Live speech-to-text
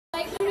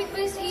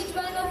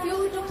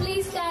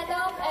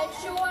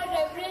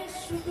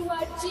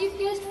our chief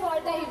guest for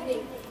the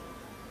evening.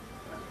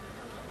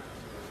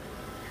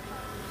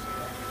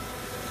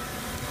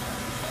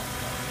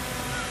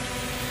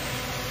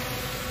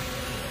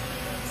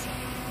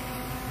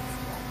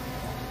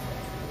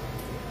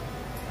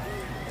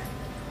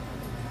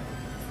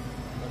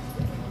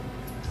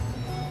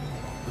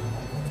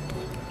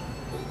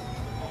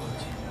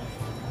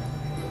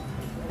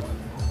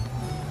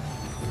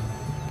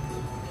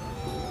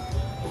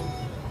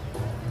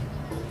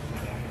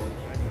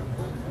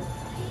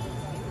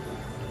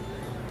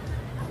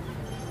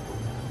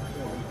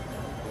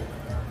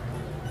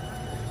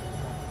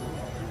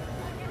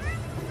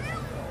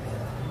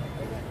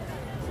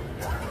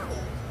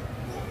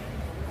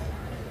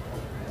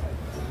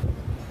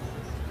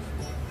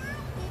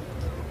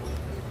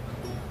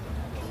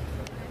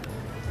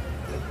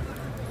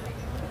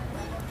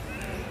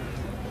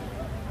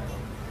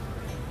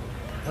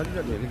 Hadi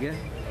böyle gel.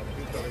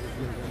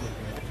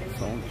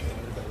 Son.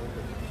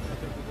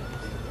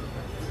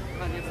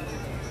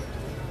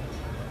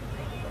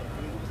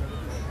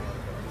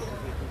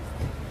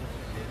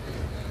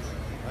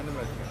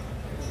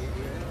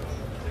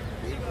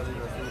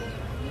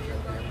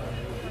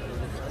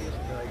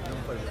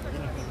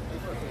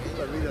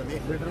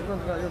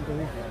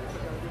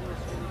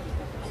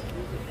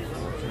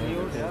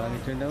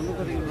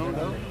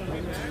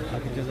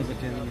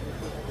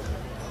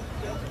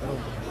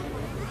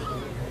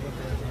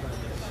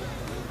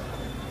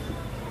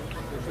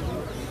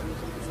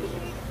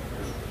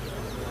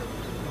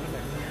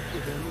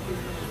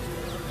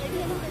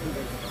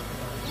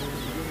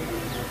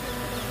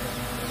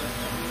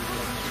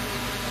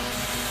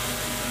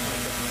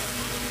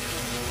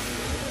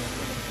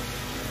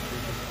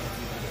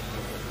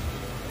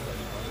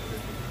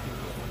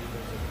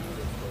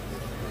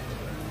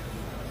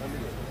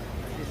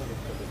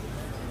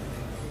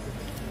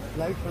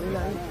 Light funny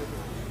line.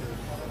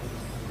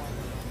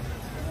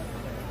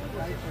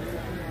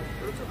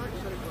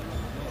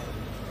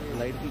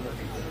 Light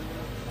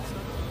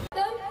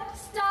The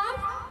staff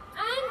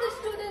and the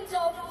students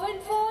of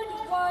Winford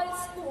World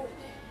School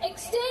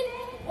extend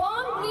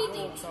warm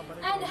greetings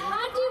and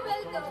hearty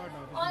welcome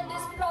on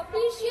this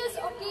propitious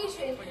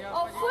occasion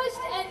of first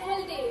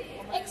annual day,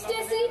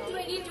 Ecstasy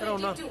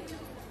 2022.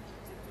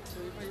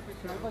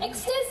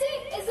 Ecstasy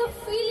is a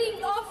feeling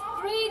of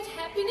great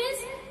happiness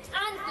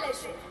and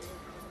pleasure,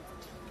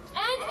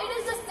 and it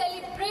is a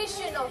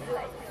celebration of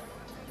life.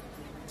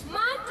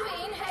 Mark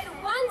Twain had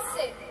once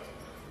said,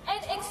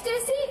 "An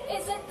ecstasy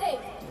is a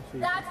thing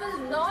that will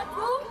not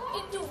go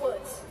into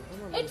words.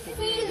 It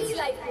feels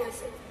like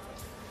music."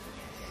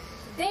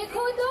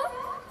 देखो तो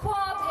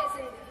ख्वाब है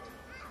जिंदगी,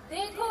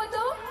 देखो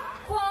तो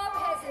ख्वाब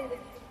है जिंदगी,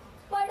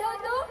 पढ़ो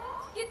तो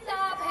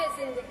किताब है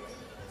जिंदगी,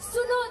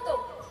 सुनो तो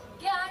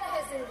ज्ञान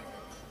है जिंदगी,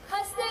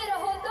 हंसते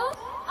रहो तो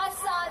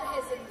आसान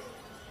है जिंदगी.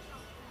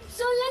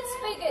 So let's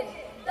begin.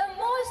 The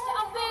most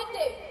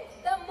awaited,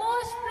 the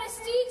most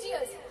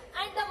prestigious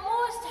and the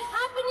most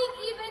happening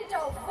event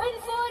of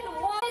Winford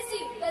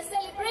Ecstasy, the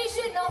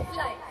celebration of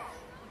life.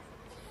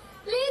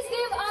 Please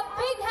give a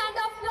big hand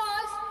of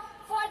applause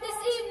for this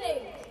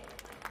evening.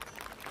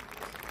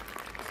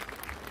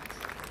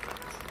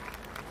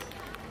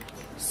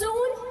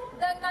 Soon,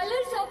 the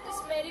colors of this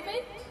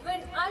merriment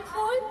will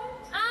unfold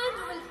and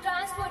will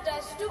transport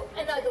us to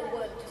another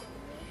world.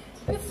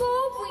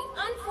 Before we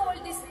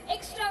unfold this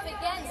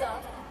extravaganza,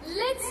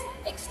 let's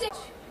extend.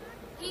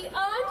 He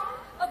earned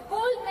a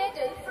gold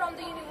medal from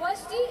the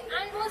university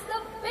and was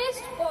the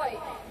best boy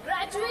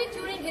graduate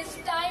during his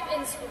time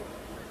in school.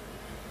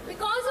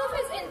 Because of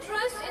his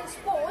interest in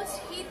sports,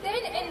 he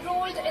then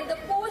enrolled in the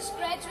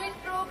postgraduate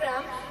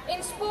program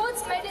in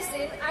sports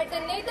medicine at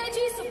the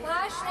Netaji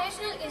Subhash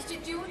National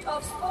Institute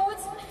of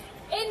Sports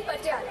in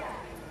Patiala,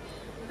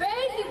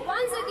 where he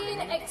once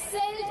again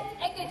excelled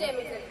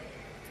academically.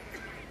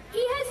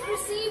 He has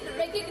received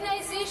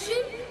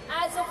recognition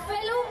as a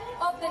Fellow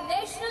of the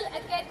National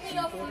Academy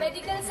of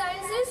Medical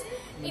Sciences,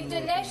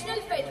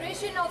 International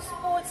Federation of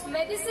Sports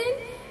Medicine,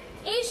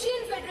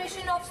 Asian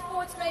Federation of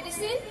Sports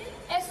Medicine,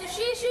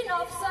 Association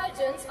of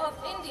Surgeons of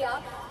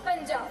India,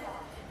 Punjab,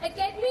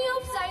 Academy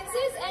of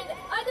Sciences and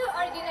other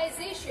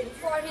organizations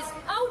for his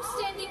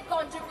outstanding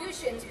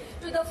contributions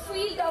to the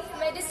field of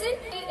medicine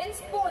and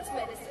sports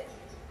medicine.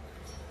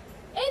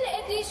 In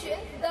addition,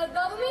 the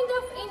Government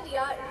of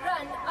India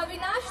run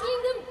Avinash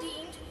Lingam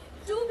deemed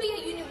to be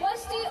a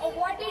university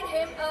awarded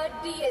him a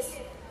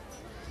DSc.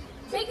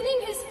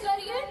 Beginning his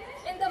career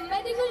in the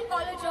Medical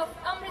College of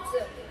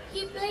Amritsar,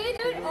 he played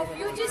of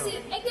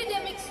UGC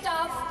Academic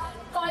Staff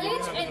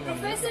College and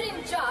Professor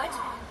in Charge,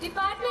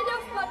 Department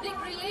of Public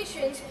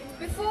Relations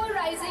before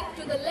rising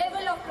to the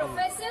level of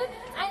Professor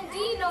and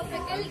Dean of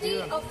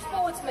Faculty of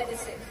Sports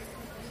Medicine.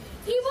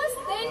 He was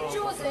then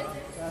chosen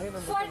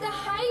for the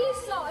highly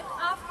sought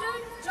after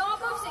job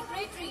of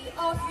Secretary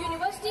of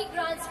University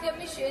Grants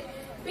Commission,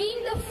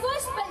 being the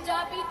first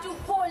Punjabi to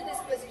hold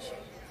this position.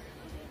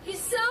 He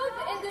served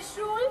in this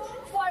role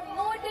for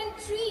more than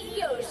 3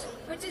 years,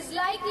 which is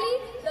likely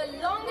the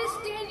longest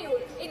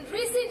tenure in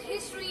recent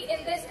history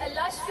in this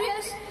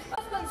illustrious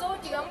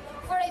consortium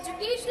for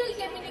educational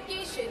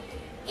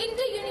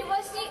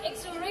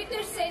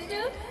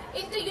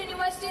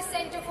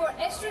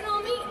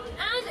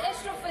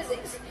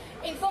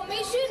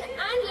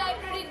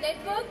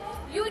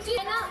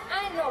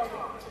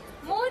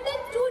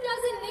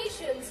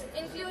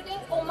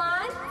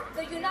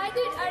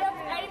United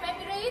Arab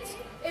Emirates,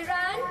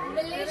 Iran,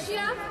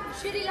 Malaysia,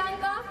 Sri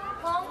Lanka,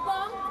 Hong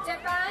Kong,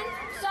 Japan,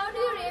 Saudi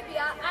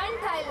Arabia and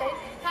Thailand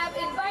have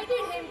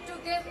invited him to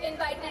give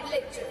invited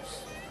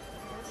lectures.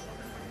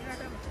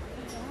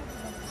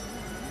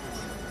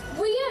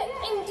 We are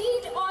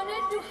indeed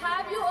honored to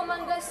have you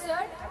among us, sir.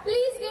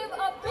 Please give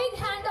a big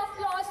hand of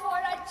applause for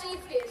our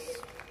chief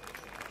guest.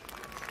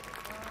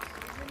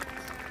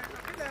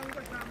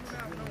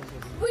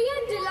 We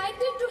are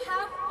delighted to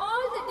have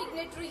all the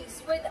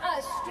dignitaries with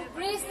us to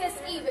grace this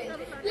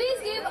event. Please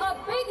give a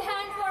big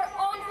hand for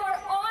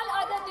all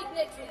other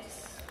dignitaries.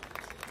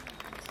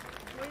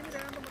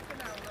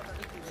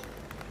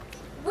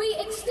 We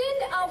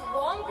extend our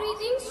warm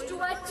greetings to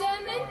our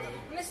chairman,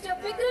 Mr.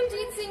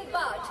 Vikramjit Singh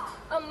Bhatt,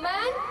 a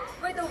man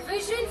with a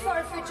vision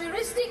for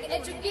futuristic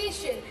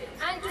education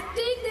and to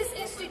take this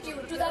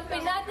institute to the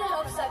pinnacle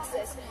of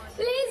success.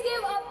 Please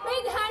give a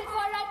big hand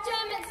for our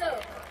chairman, sir.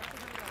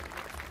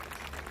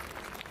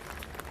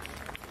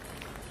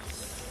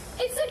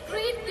 It's a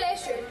great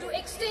pleasure to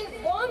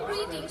extend warm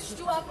greetings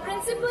to our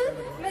principal,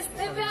 Ms.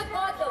 Divya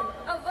Gautam,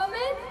 a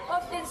woman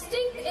of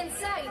distinct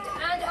insight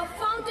and a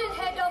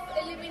fountainhead of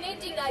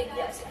illuminating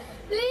ideas.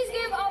 Please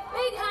give a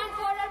big hand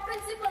for our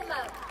principal,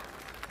 ma'am.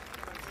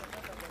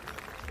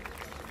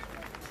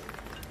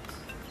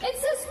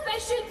 It's a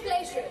special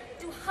pleasure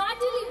to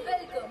heartily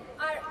welcome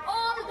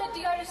all the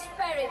dearest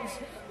parents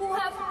who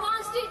have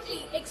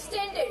constantly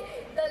extended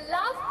the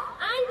love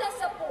and the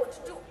support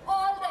to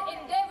all the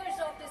endeavors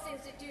of this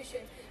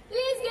institution.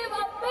 Please give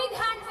a big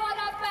hand for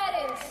our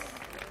parents.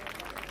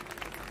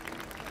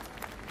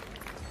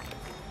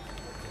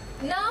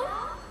 Now,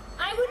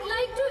 I would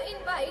like to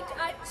invite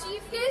our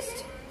chief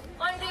guest,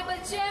 Honorable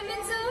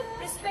Chairman Sir,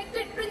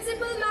 respected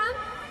Principal Ma'am,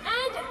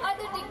 and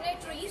other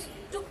dignitaries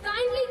to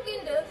kindly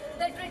kindle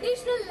the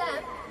traditional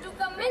lamp to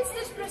commence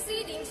these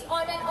proceedings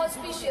on an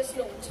auspicious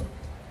note.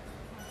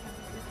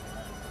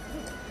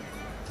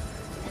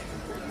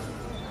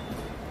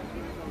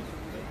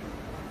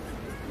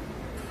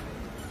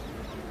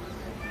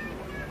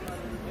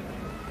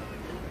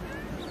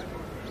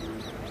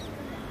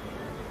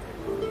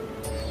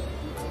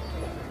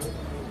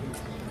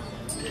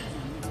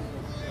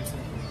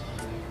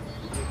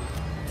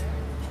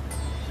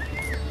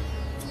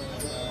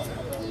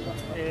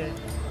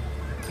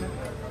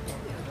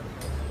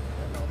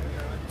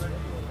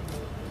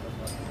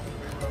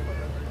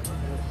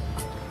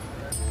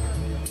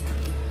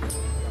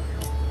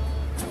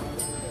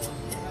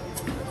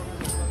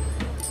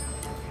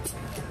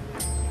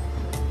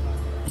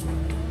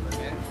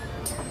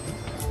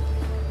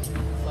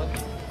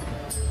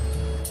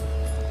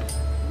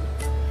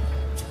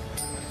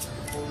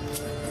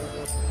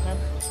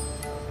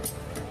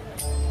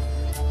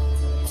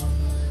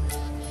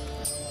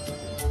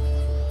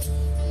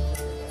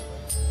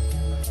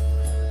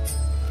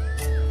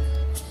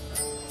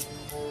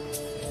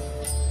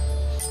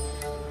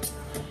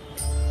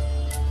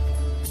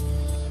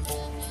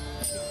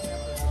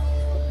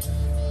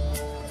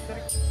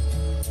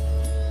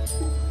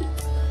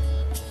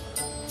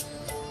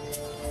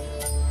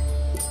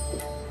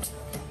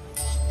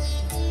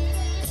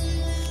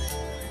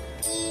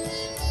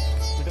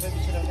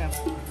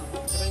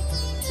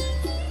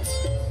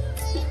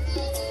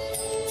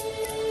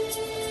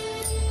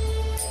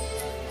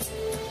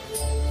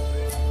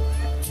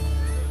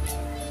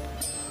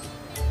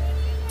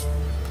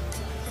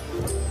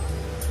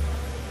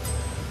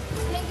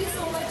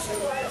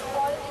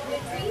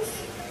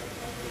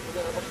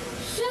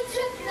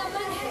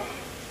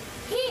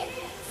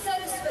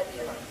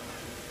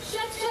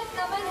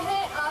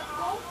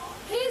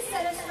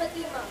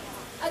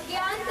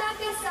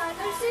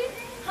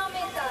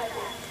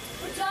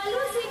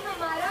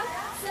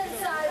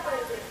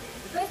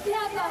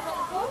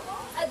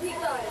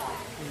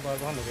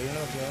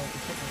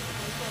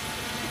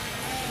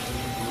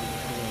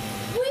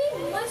 We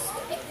must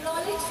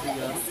acknowledge the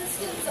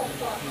existence of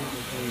God,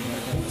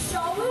 who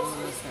showers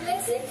His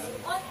blessings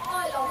on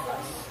all of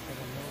us.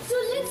 So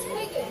let's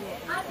begin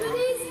our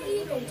today's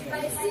event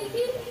by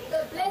seeking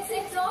the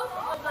blessings of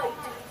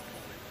Almighty.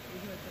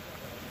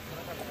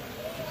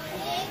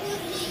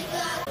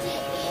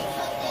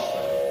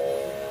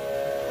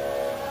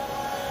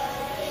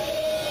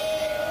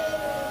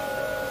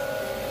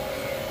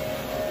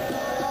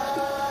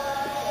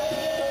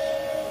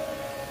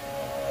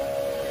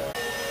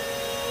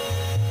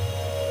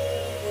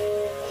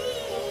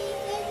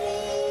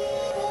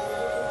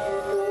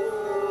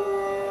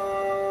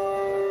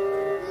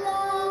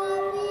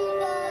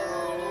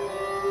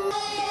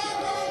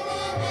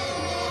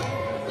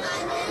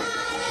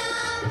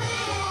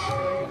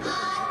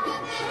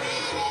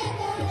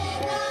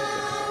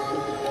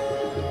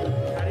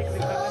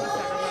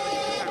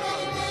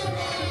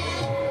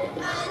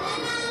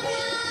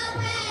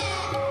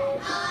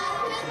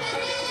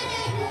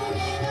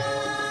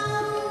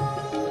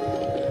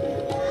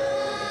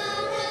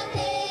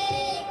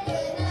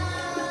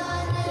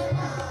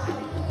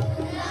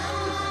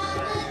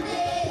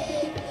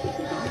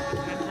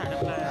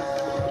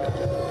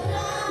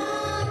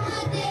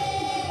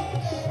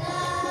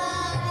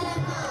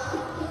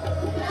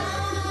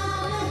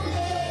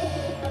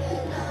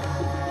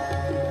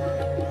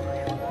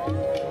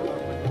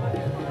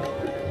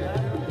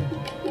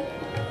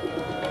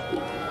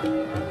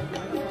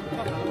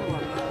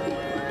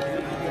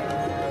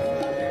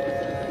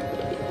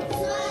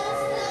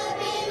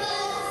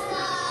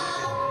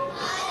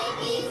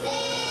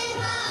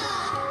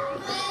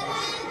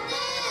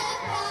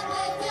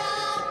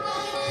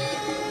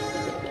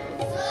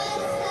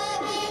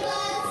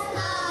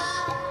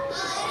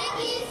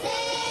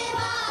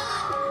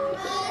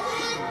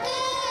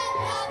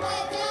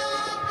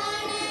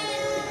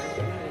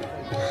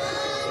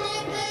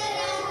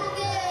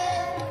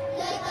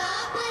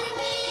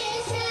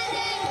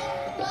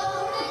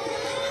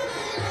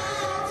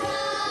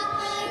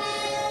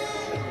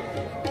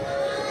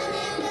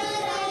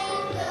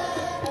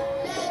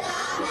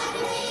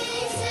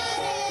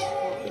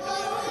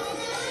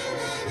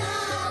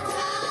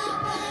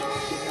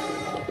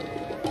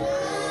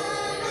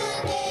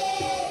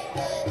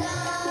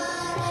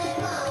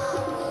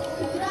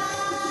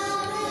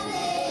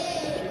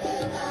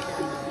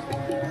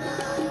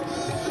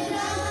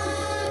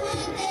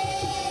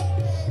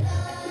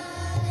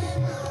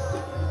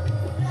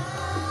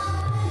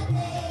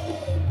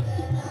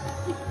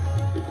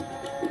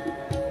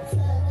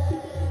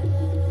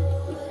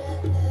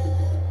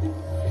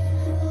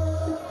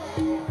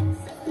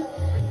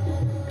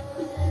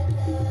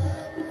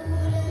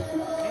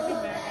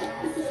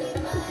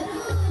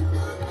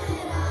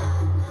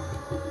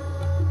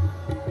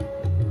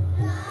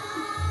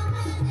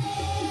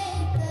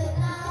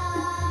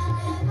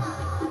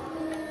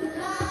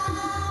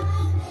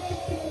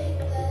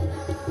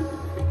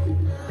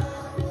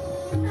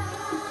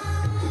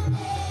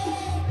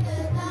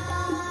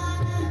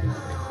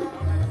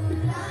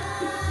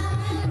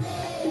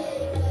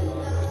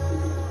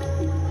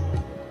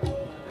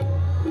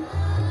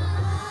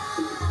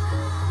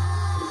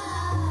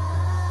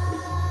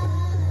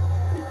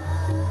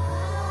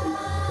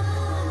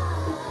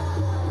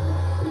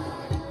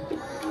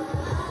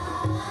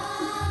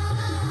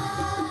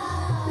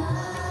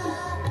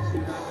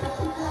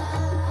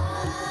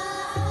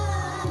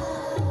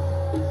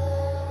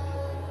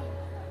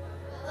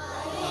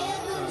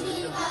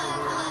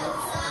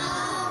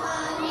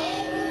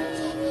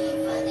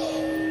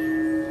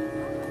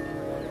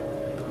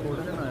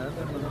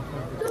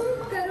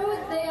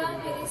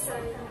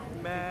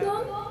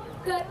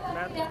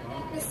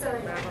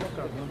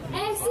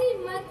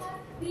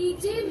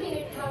 दीजे मेरे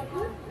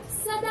ठाकुर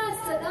सदा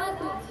सदा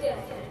दुखते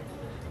हैं।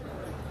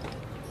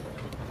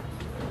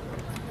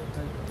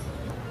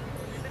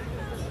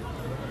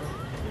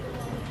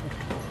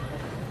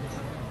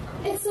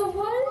 It's a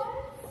world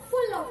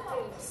full of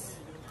dreams,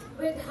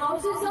 with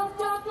houses of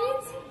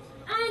chocolates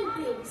and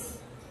dreams.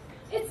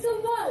 It's a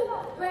world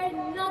where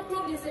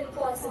nothing is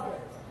impossible.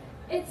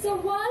 It's a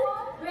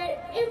world where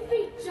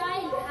every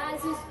child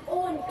has his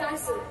own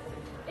castle.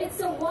 It's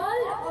a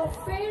world of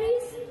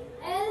fairies,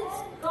 elves,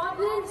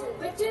 goblins,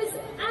 witches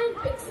and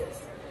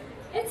pixies.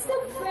 It's the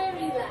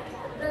fairyland,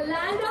 the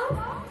land of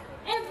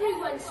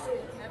everyone's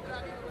dream.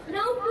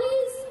 Now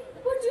please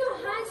put your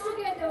hands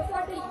together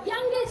for the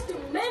youngest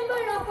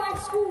member of our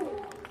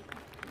school.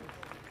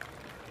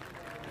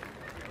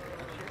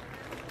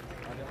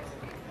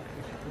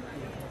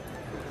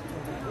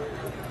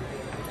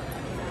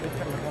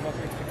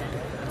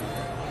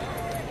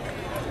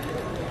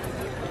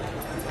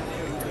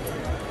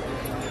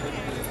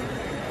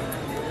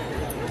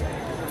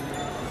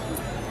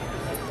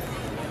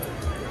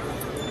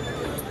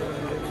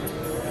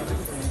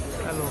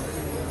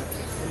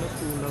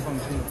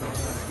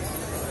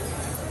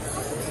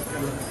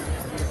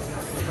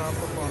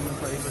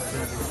 Performance आई बच्चे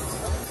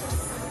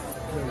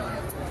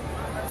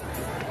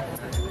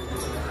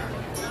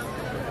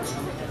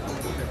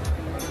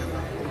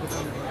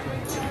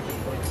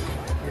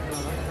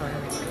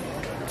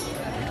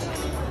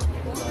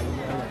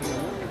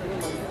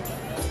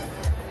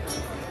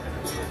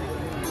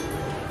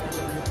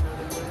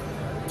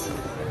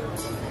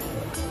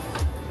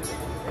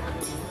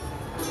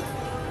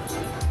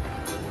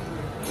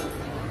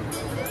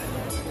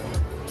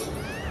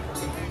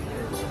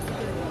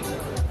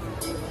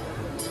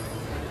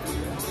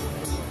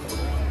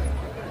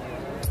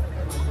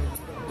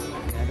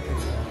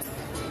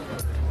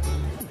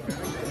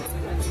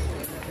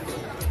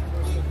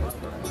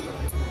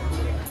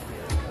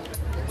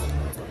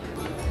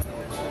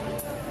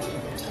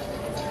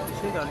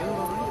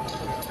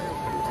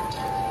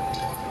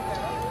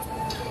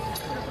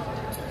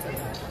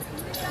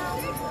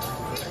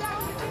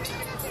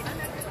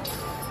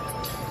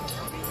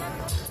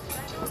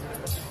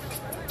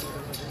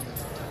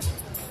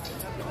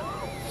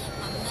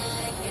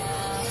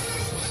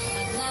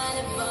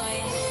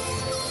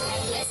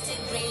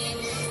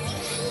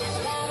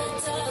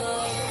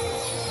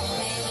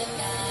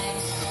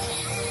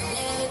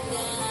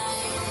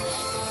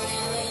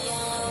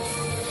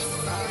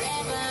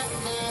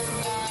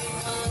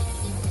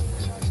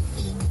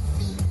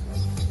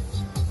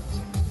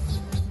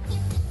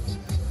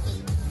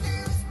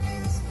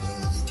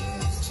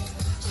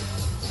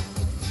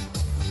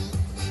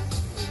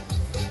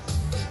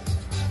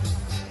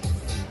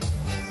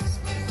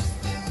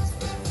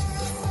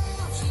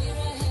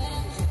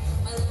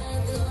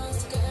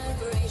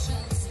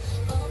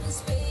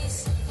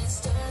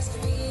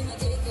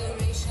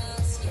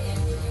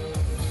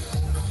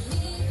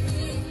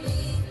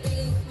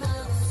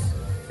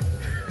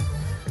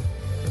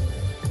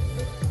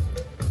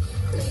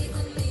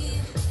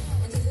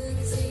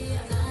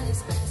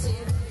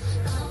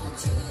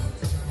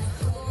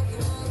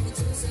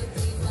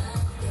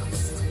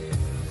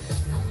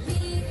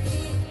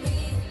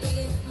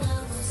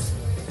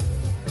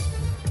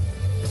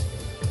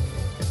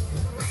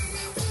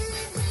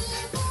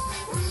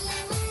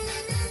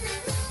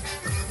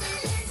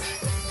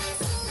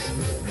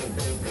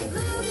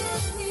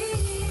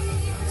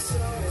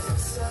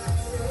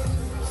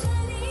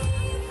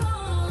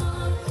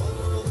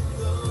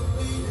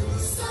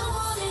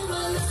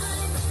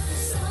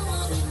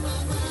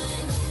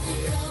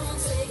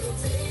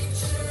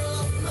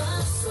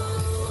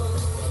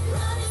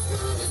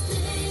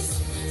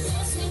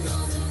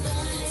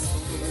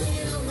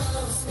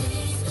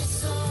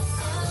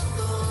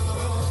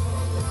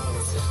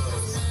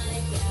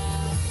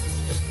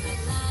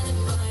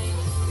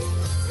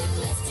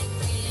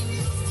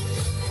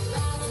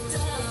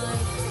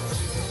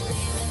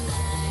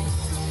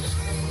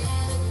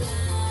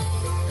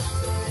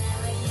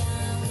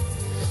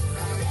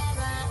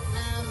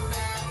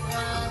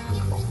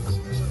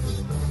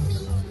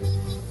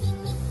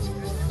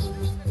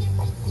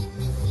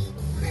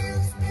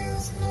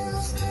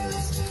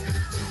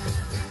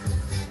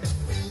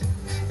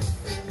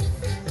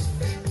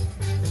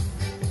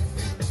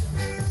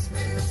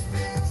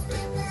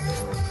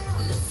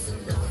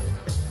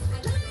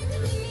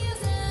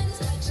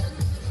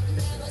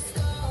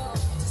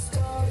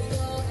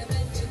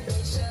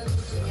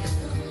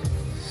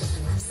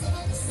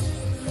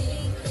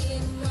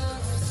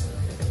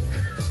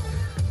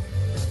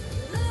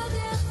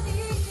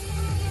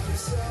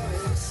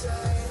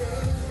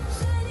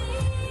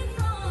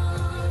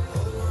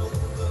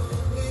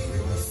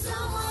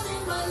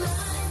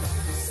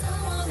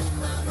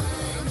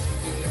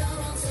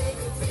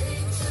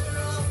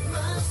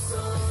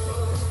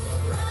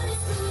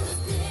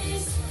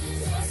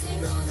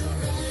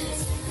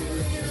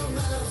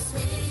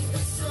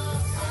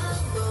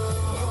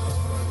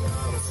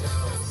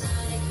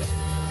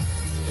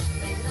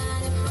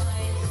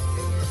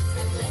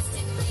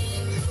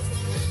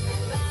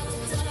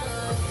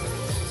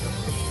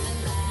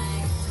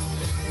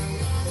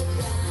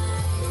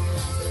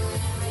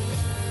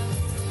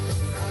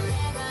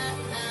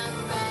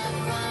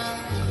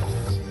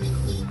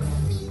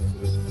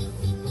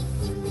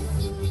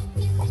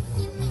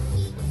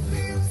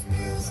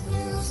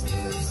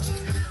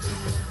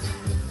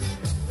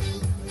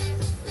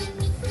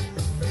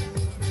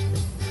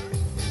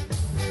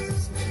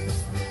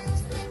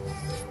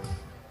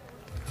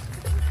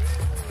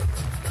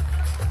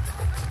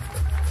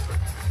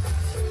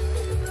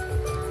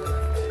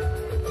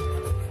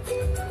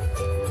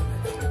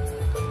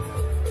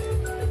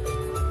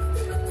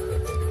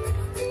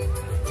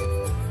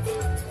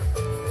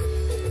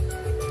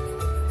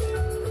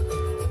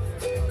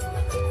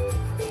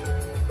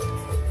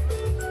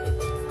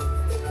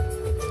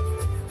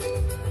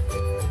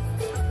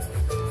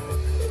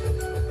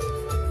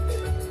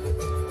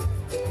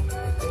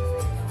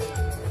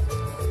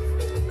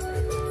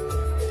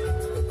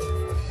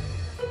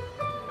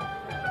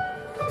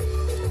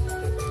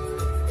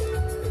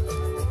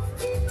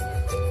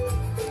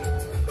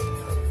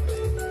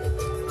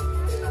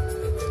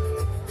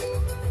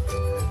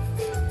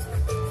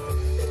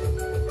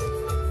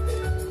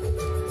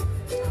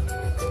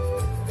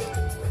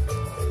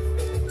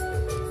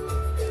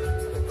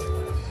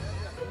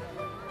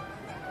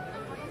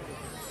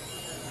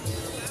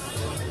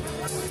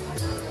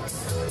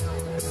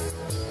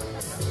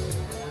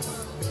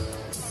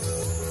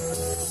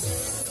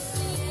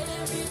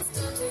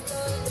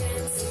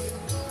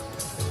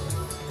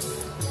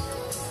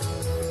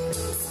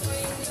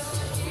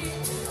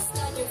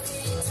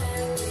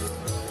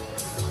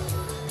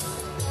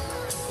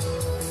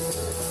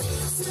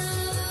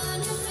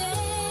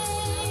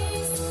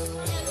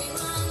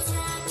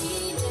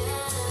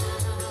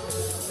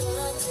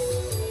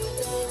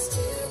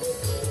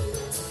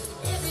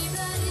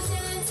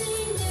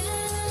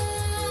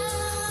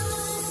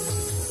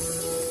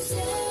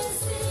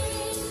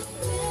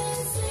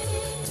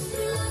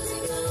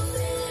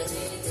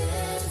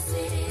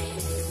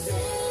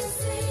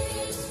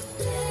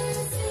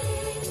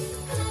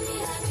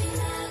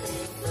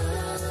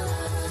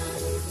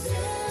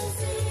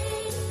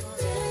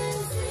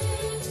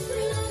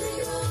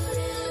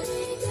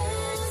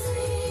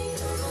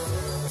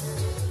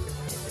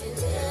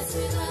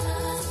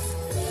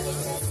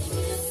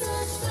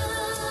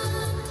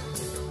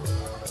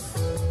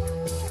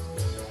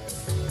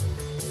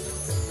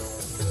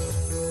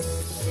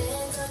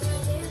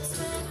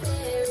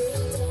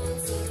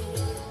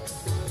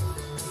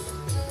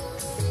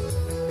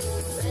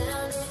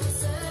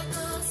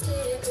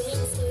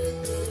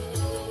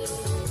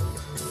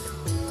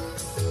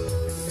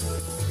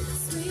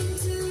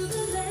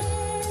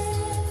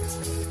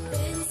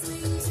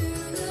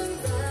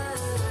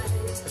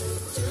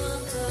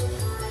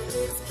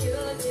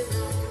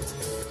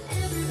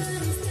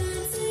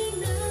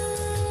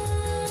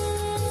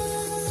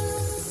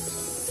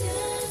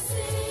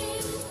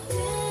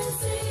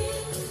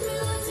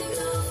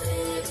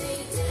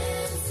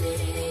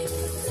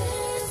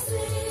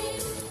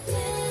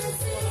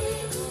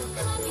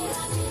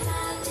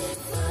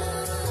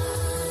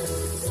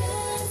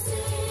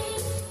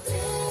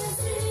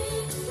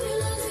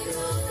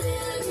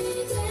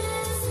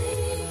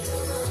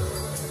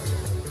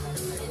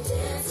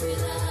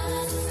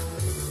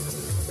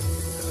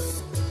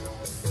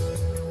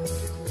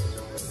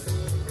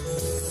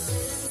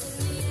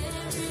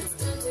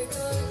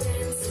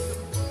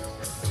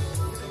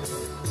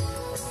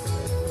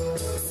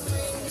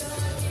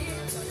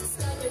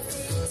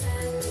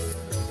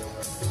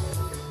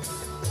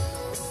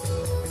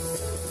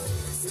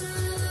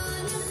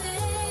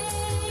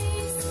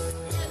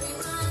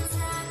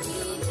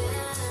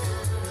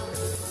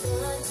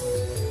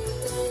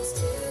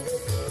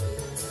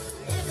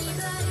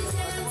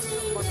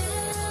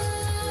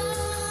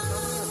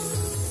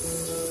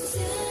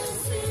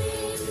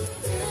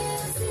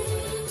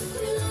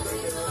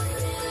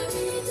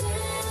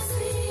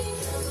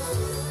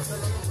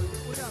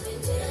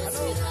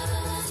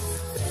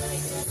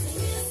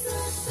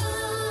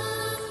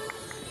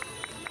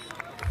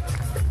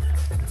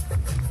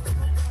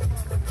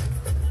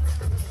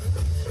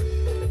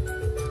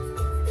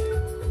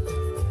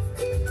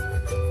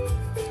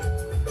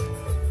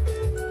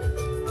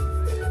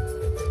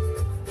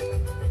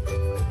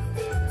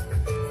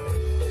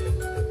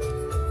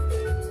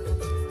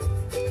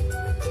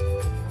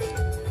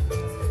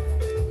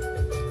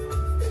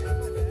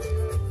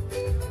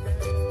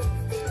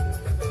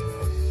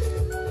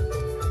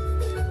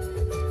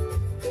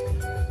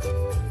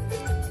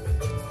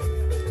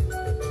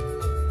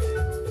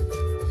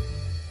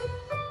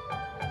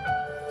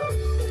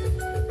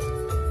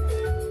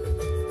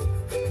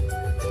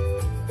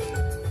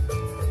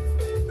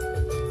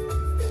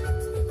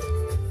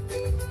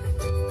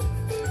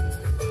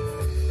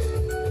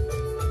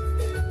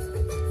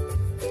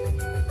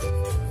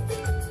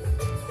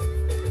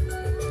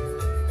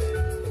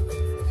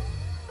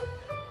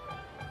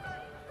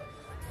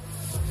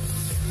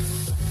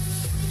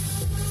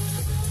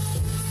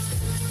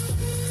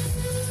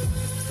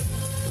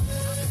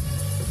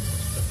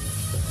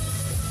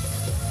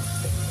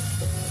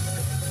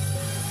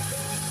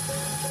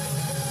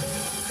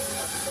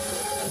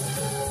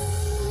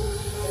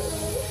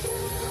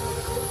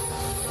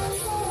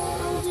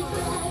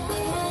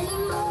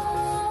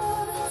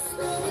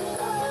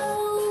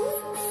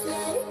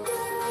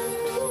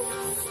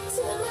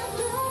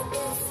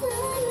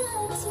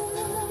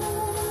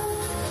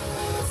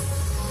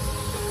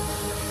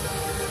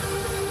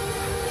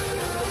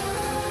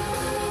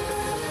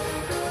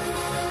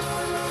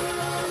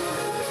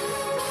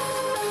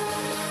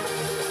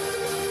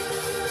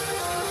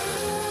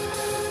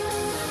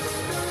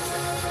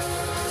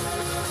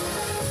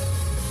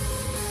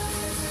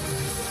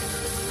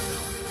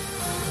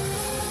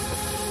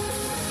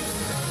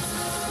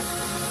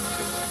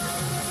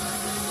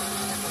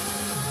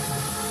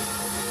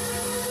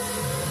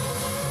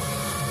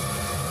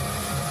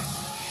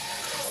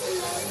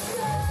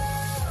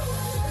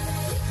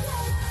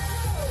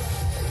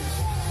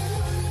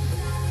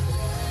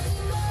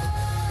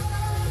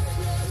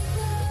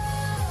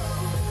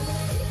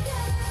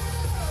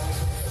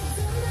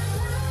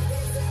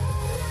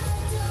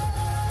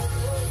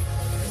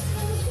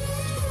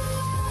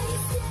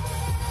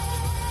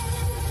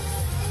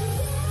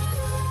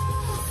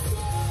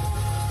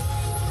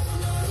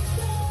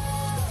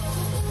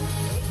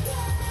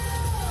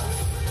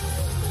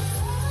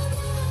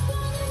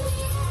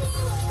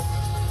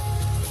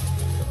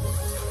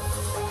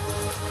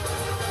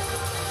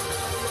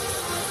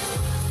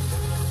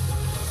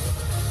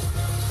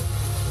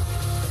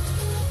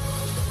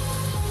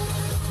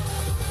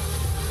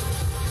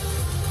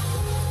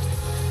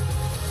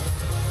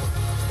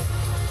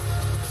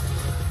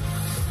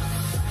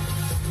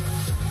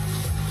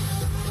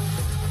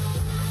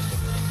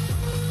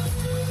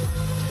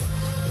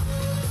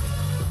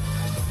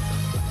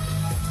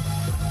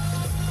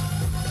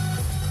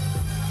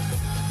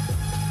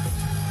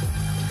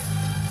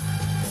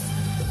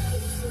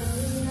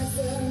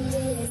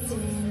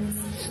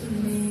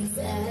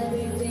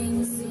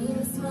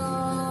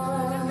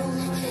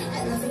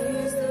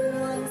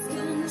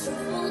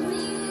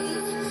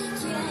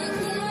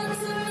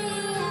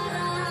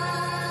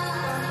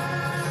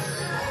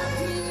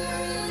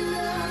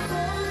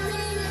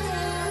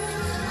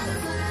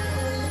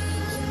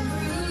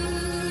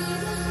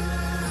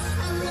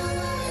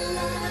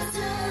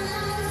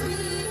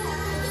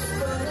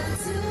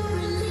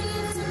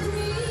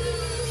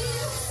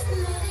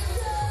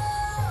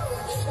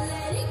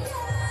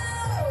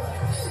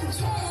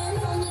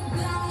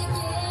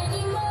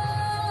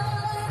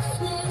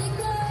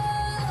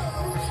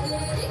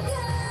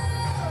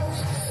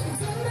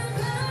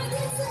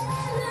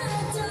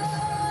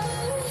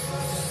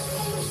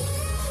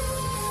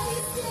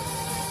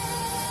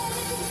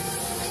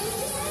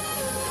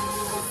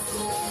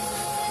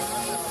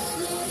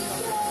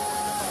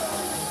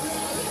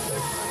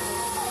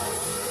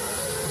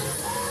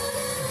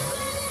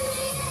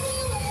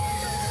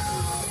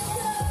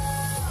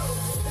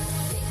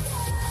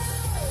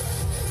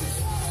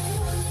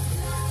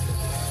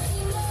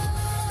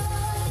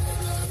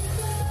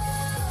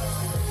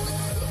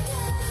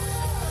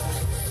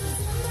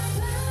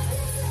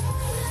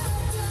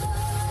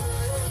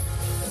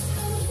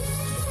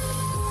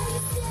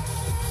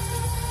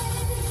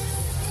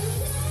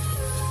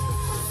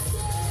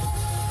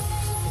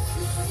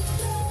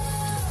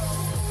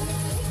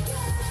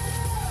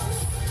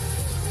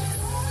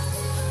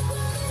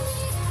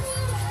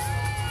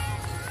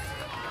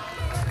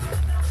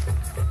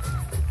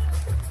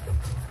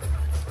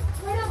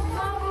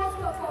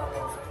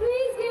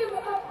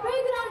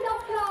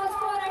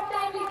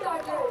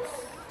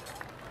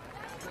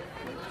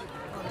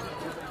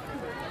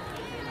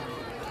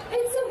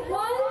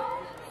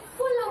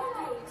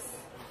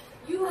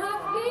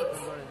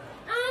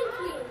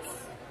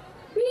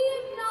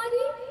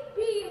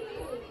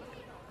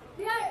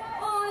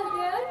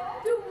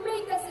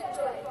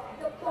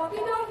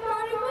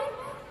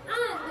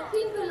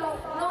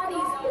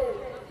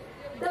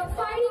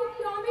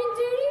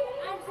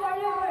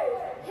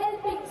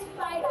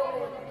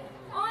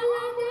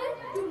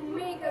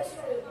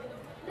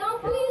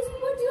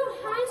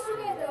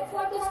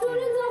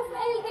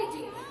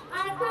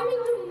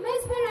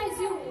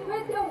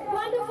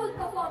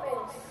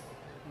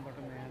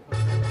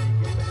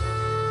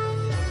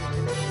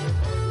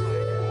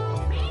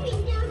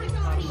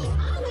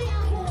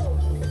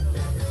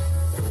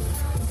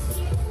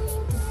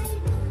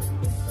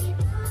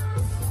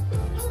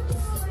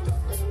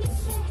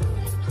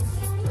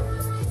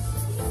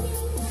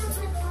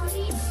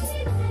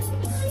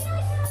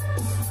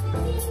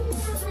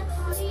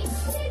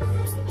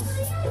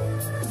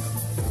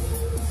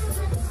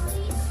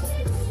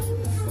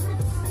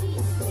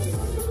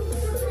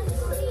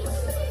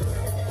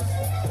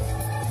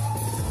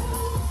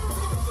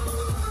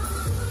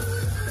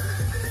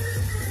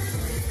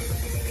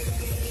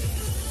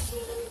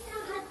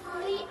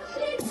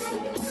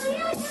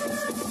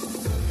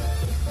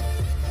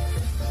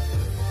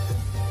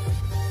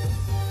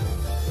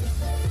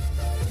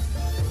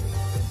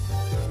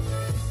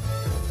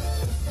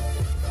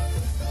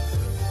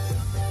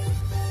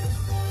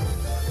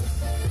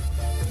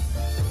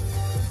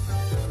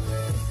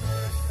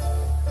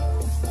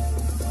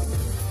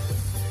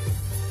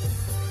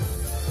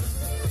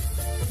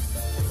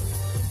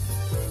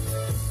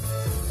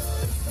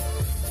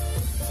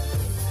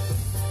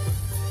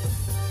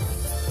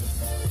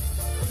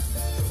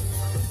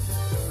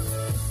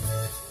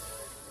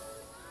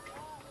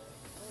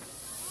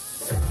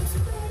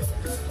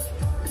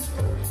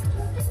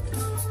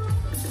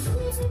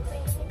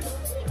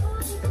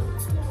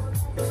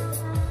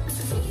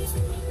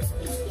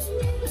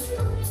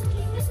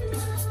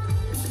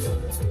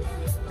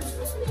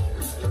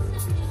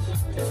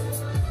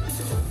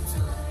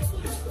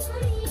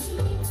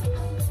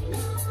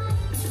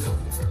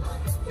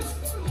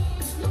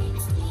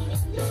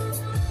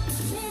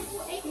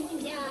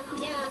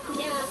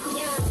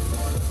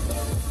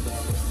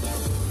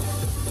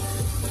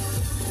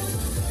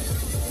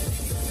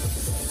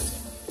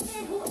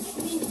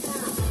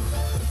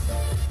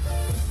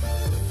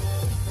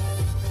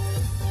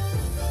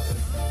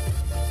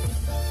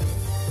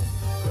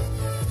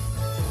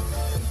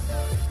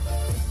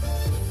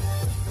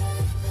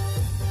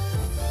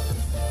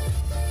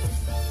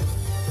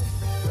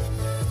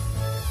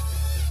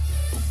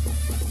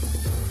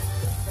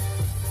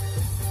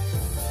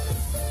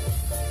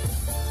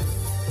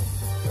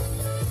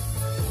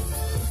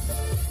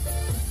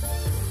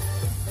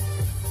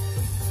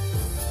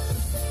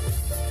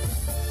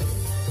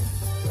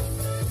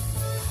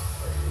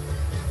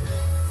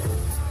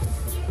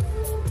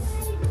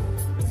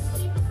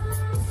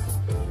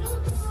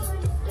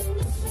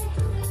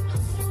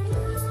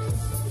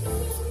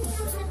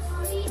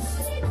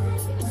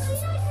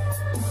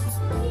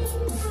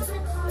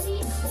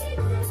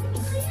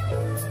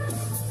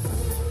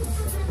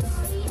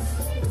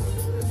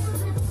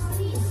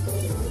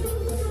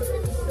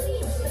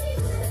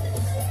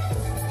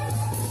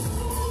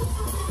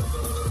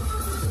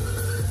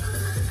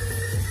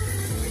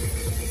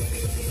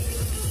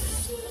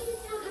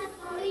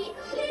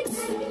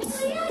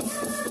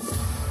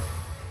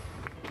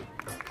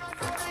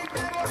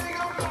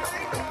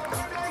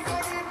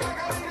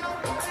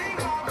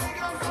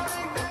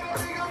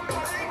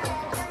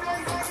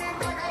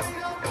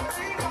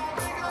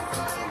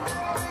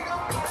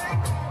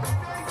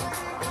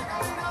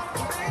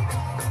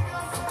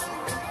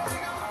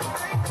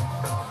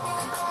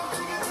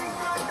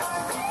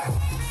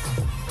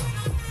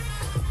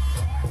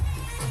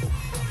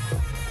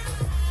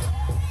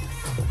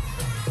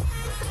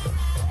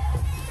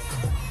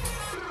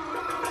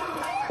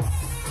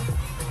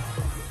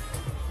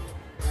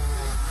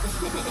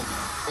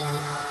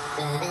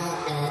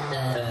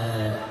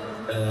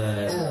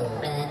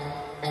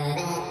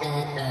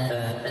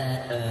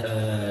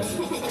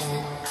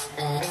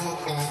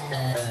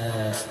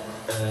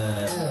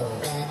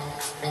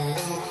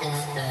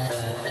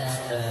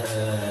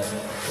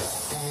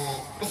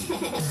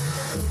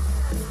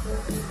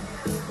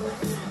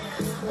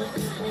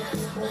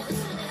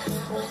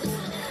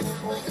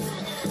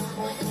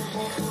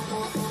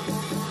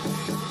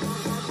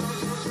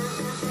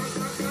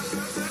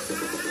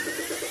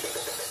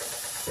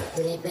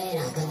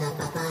Libera con la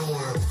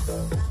papaya.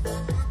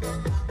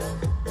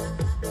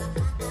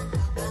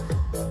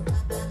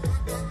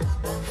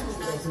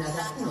 No es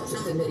nada, no se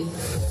entendería.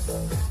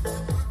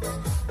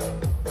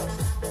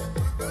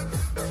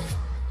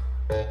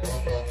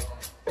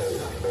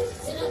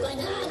 ¡Es una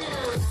banana!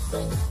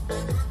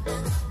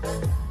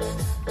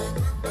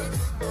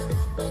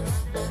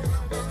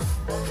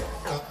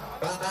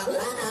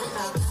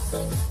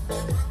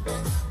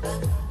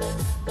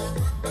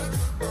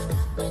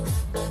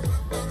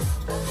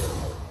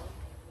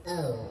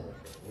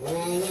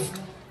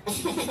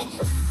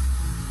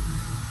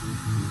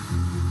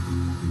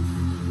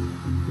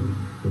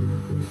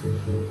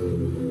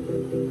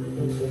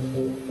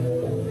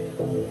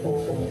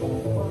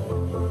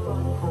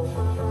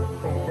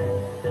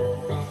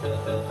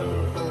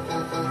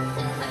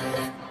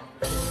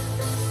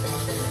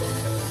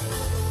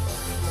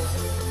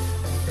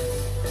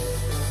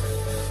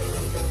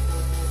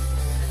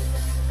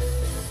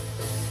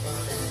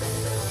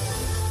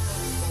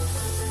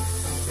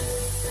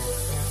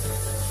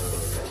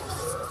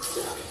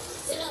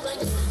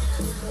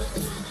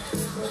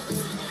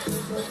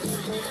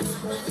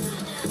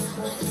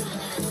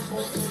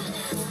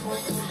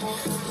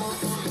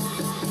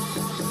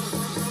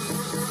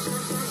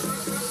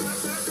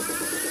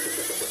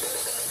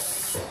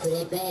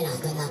 Libera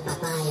con la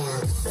papaya.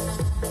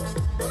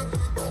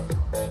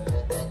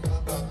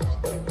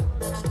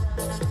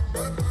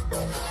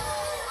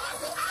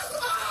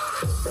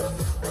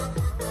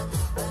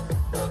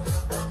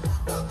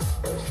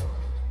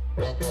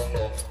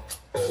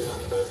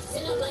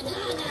 ¡Es una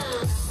banana!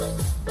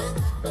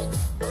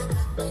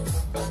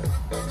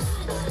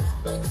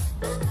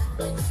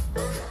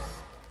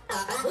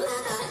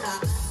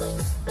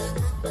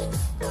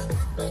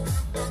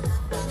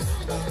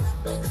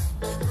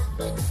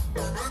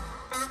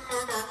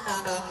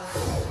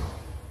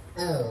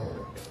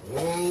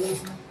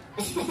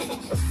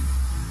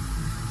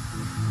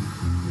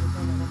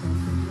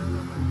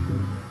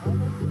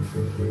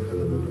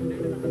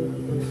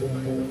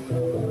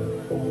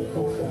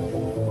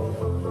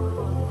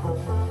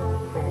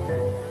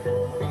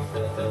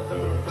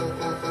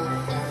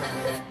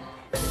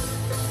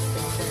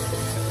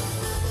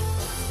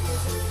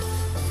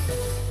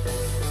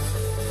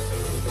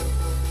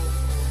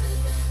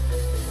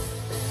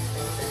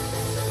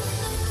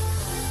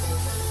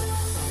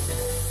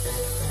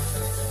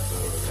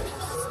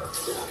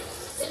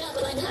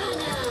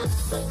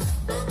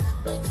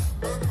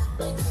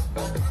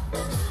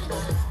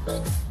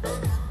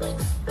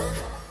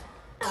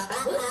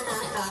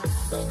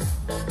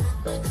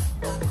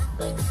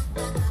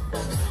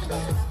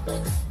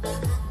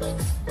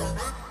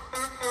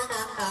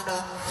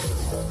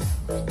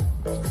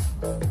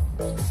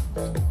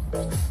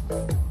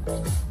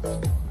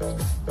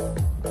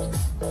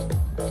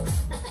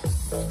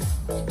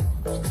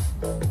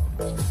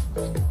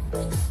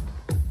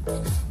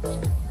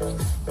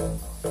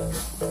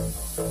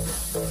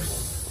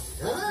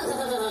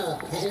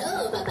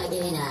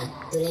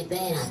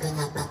 Libera con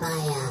la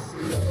papaya.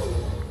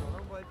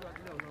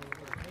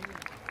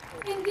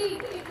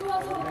 Indeed, it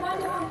was a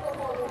wonderful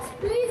performance.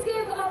 Please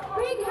give a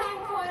big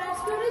hand for our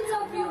students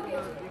of UKG.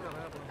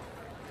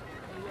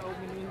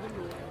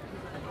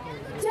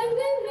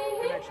 जंगल में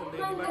है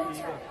मंगल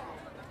छाए,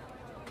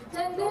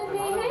 जंगल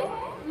में है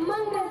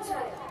मंगल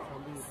छाए,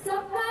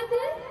 सबका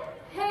दिल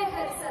है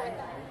हर्षाए,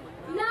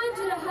 नाच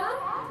रहा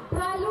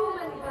भालू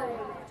मन भाए,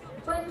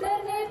 बंदर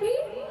ने भी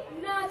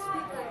नाच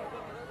दिखाया,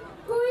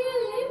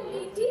 कोयल ने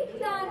मीठी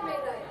तान में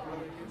गाया,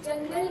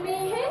 जंगल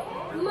में है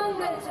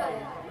मंगल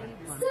छाया,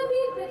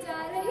 सभी बजा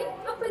रहे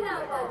अपना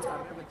बाजा,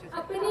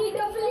 अपनी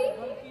डफली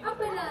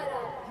अपना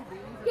राग,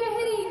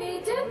 गहरी ने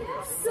जब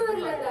सुर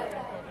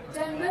लगाया,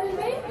 जंगल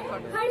में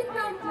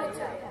हड़कंप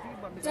मचाया,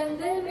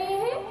 जंगल में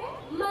है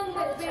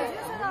मंगल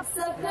छाया,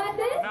 सबका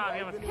दिल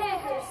है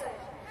हर्षाए.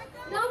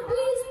 Now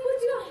please put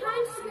your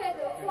hands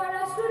together for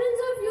our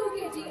students of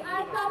UKG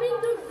are coming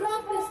to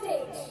rock the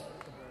stage.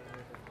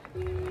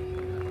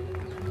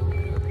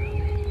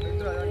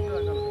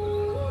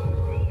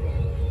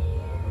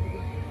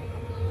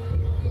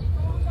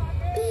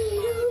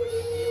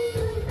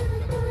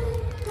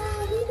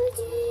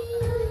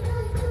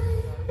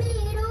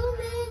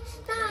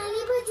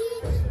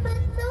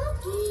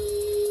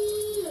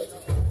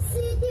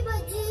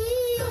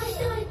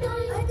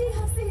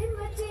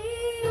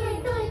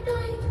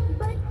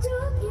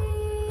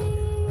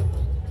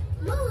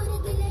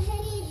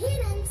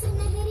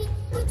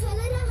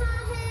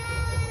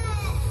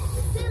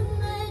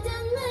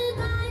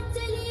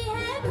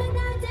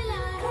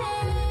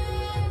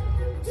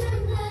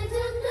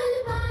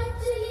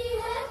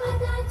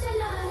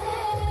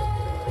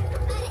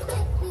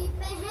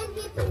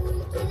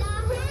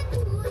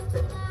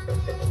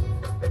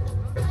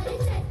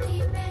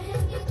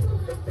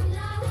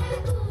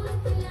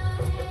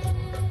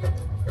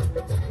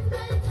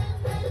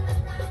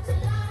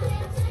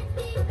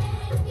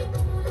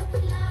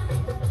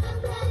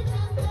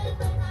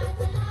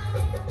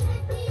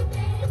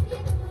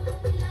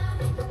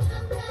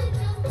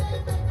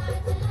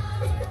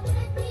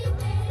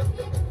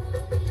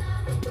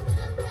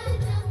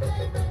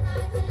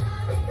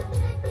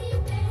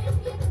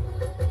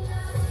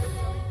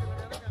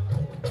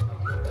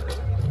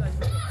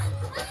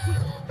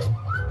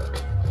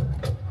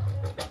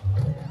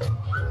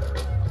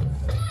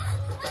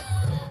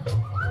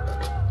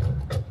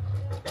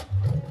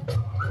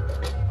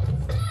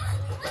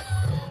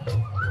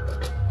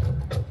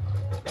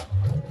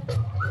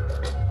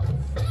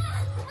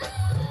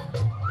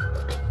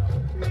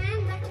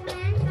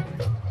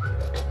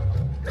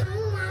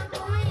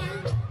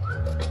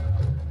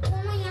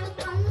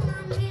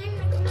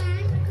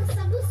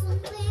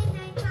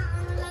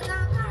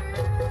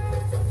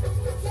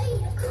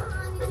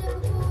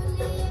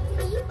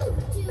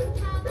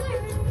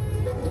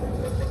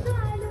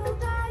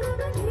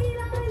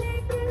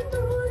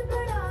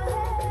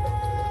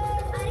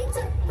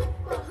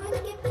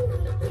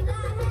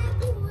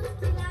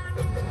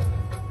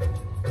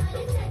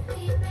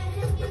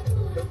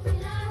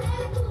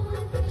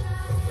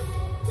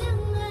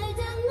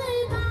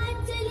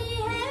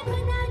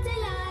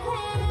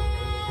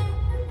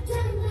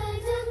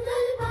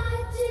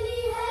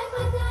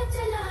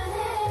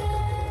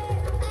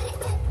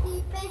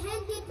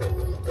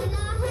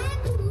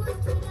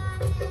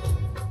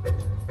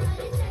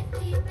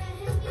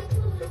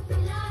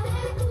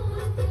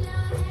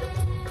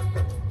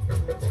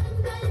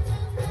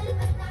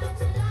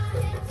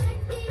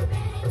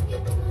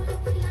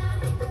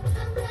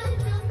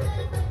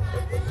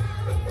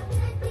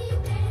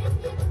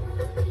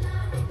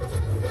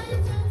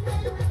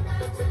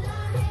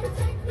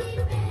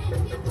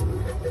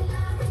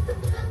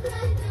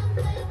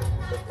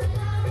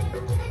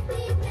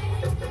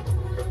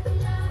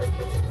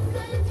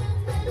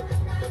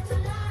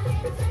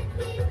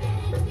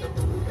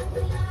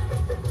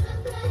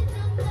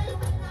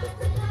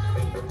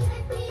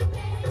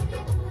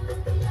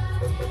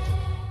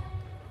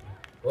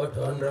 और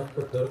ध्यान रख,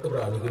 पुत्र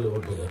घबराने की लोड़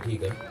नहीं है,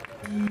 ठीक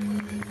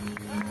है?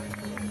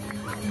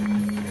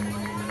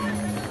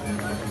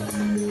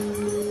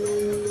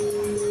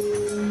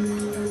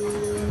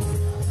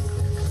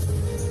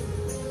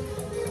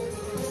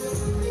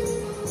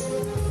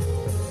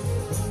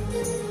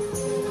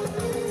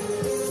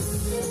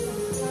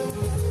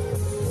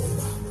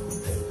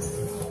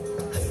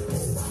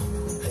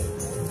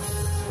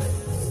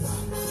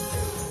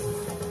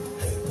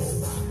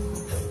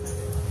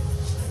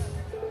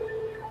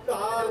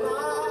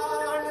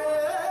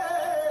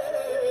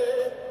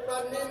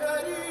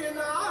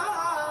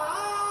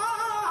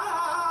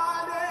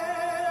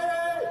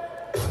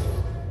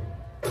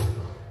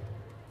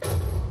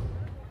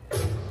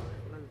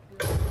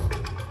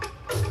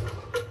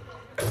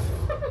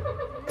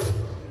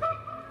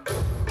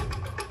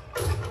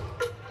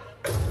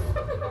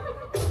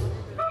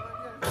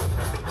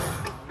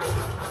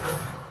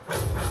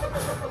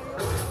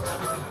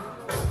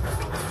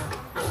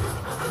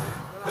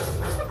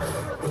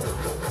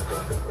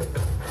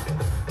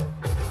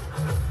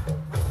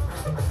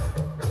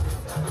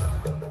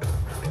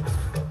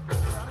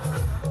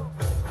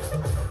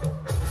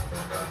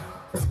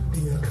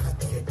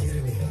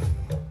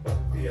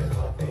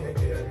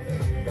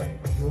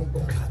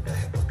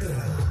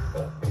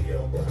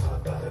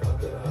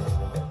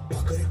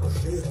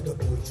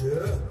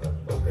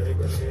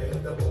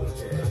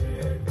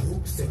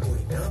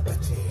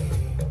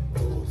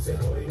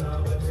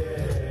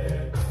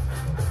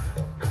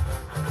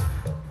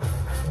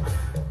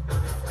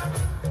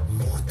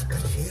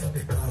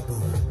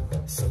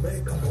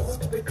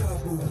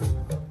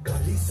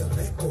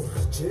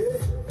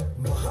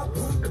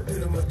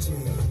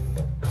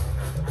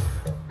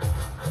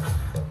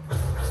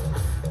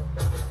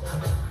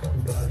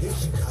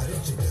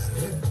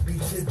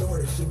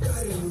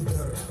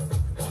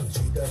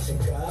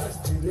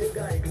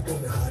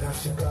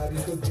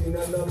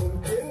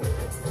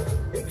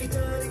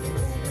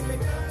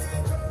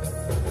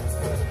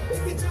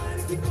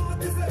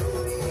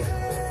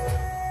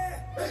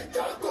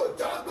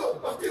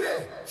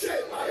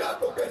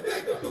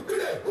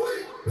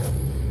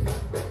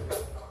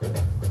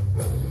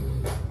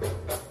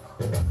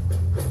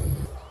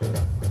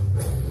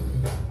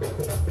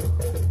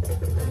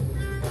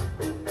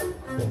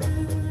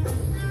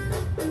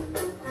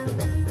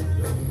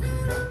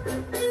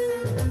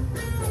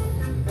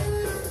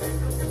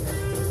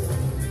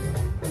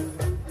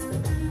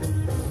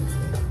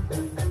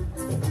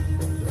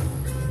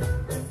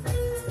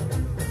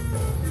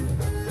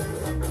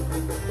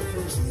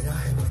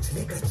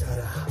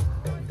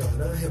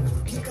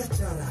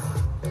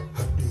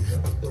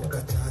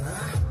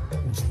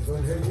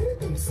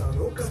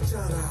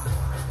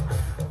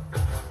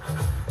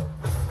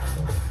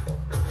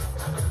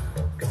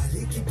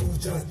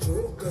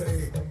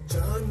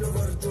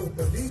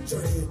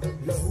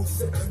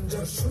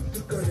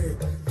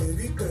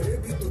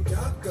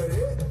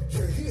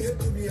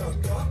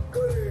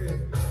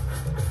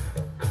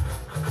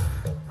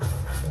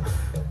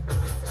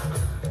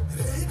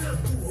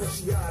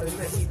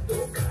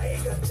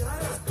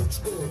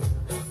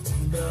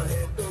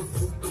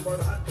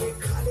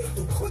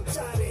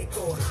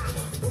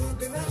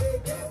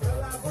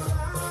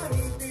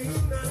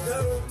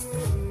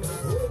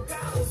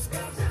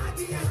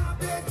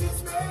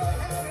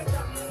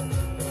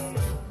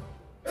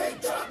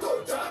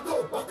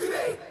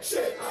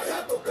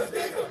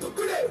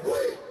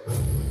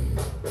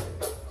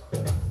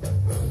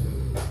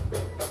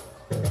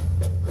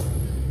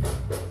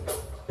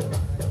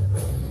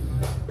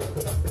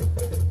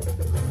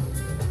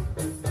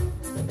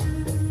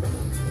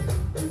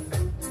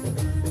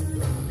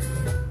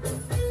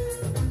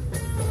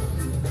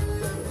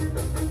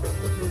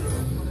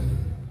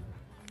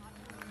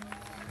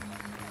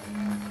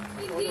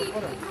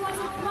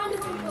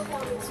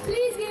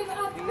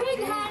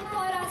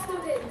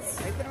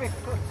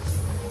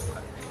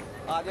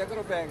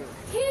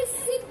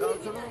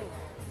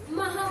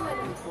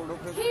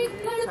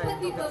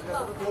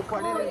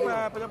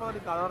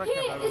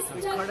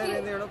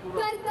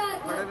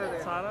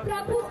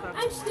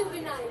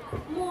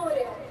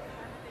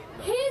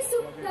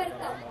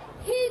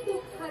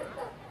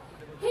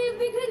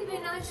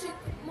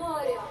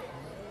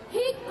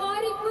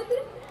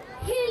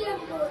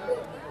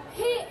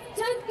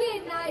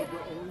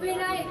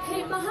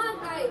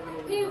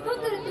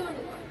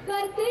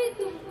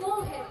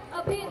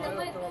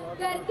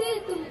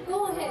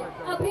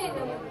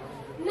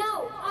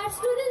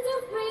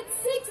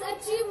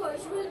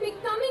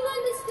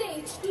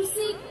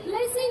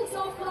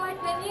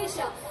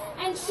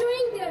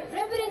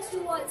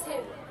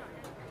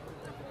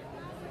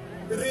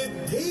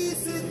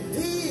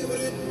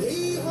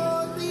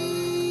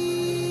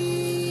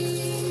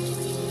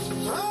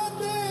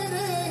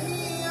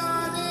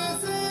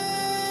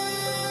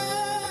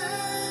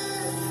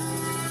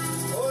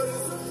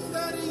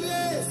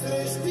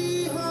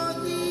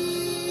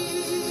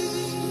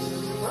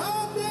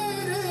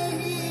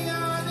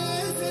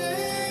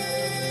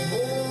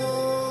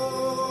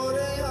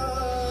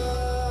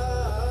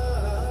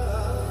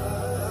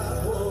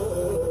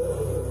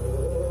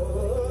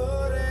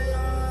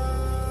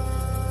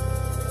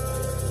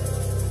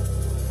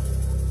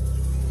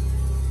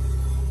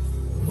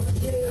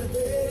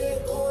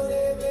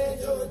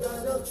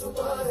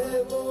 छुपा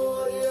है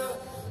मोरिया,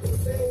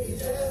 उसे ही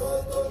जय हो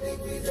तो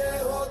दिग्विजय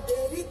हो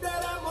तेरी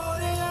तरह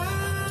मोरिया।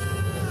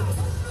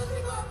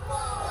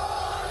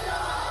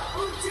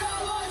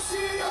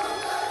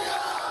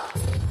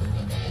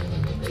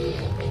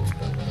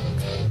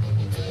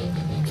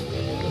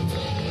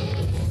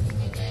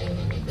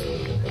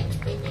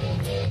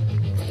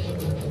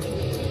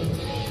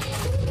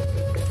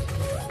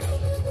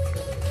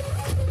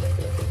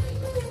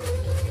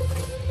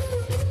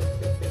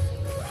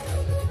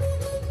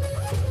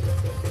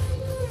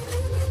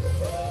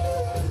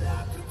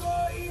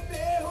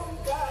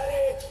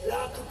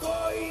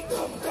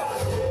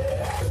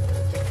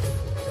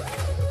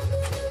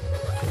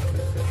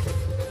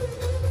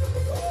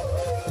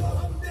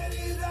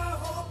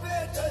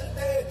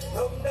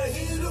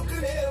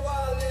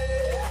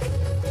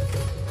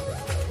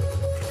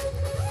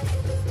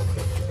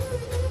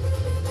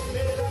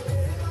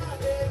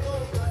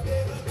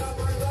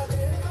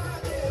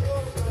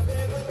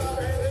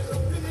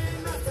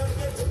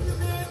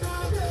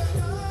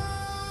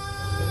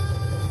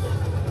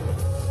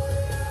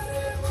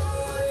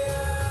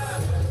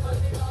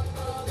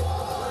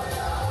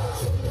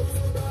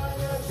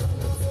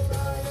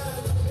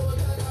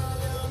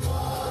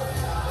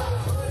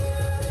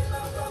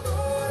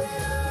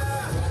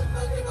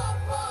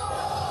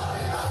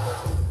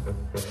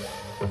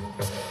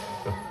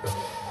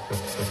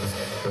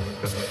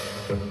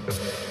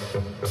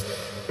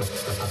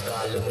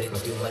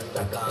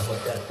 काम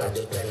करता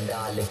जो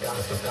चंडाल का,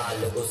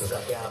 काल उसका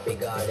क्या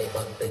बिगाड़े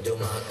भक्त जो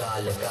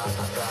महाकाल का।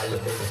 अकाल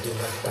मृत्यु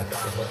मरता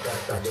काम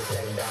करता जो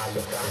चंडाल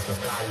का,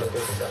 काल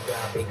उसका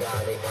क्या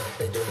बिगाड़े भक्त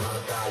जो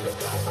महाकाल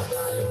का।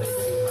 अकाल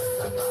मृत्यु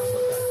मरता काम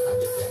करता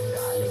जो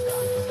चंडाल का,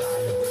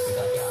 काल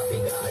उसका क्या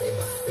बिगाड़े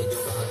भक्त जो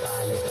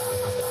महाकाल का।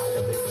 अकाल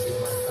मृत्यु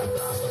मरता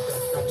काम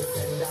करता जो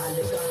चंडाल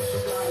का,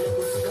 काल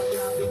उसका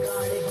क्या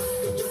बिगाड़े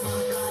भक्त जो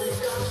महाकाल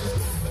का।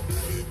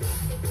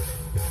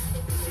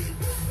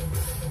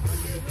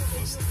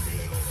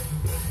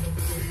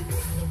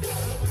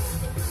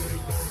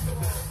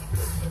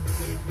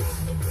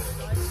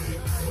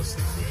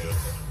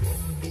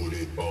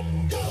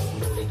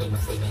 भोले की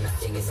मस्ती में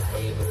नाचेंगे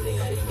सारे, भोले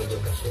हरेंगे जो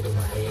कष्ट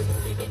तुम्हारे।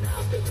 भोले के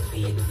नाम पे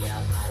चलती है दुनिया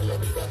मार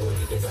लगेगा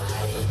भोले के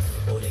सहारे।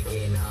 भोले के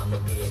नाम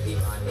के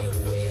दीवाने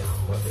हुए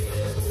हम,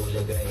 फिर भूल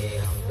गए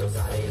हम तो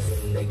सारे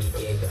जिंदगी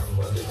के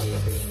गम। तुझे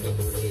देंगे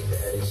भोले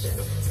दर्शन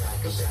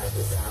साक्षात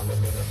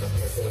सामने,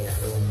 जैसे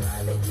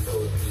हनुमान जी को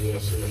दिए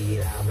श्री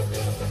राम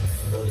ने।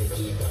 भोले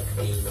की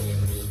भक्ति में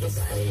मिल के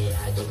सारे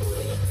आज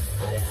बोले,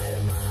 हर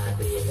हर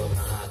महादेव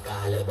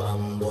महाकाल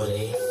बम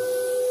बोले,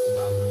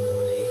 बम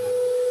बोले,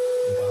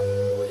 बम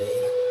बोले,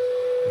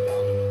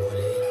 बम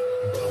बोले,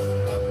 बम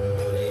बम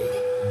बोले,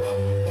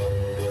 बम बम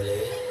बोले,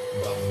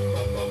 बम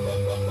बम बम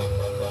बम बम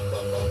बम बम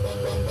बम बम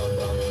बम बम बम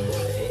बम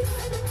बोले।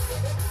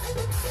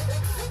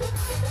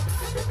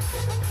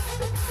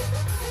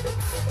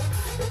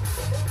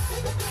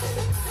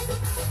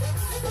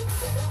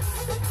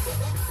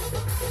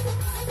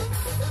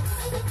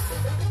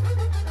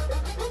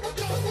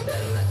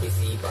 डरना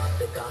किसी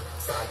बात का,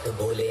 साथ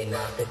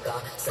भोलेनाथ का,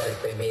 सर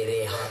पे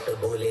मेरे हाथ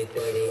बोले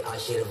तेरे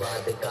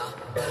आशीर्वाद का।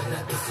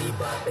 डरना किसी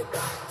बात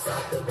का,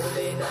 साथ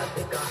भोलेनाथ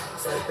का,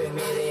 सर पे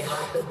मेरे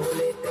हाथ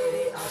बोले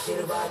तेरे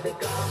आशीर्वाद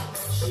का।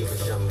 शिव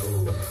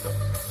शंभू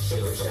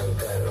शिव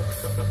शंकर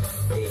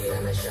तेरा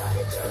नशा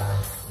है चढ़ा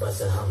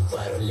बस हम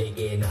पर,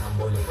 लेके नाम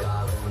बोले का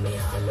होने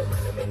हाल।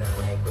 मन में ना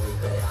है कोई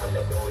ख्याल,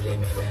 बोले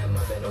में मैं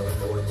मगन हूँ,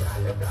 वो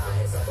जानता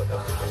है सबका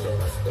हाल।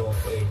 मस्तों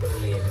के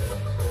टोले में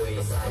कोई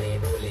सारे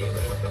बोले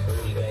में,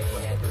 भूल गए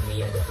हैं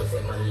दुनिया जब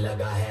से मन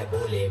लगा है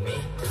बोले में।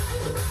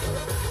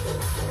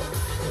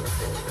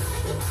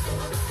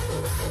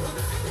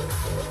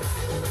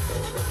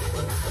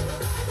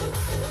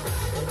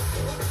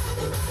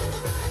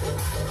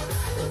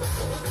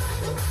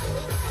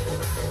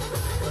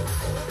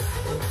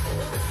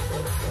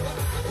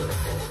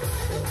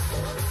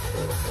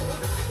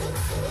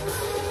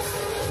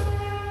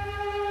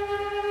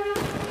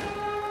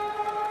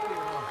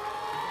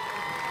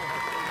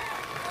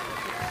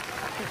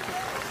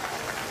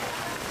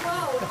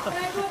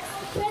 That was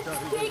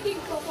breathtaking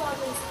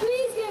performance.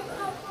 Please give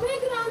a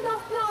big round of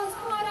applause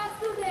for our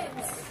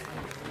students.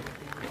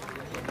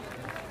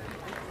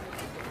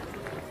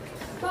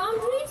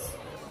 Boundaries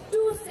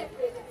do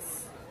separate us.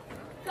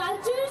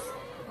 Cultures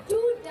do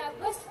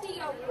diversity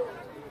of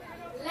growth.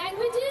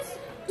 Languages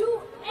do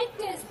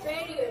act as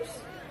barriers.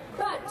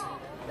 But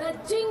the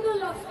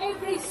jingle of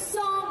every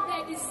song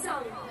that is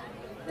sung,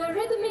 the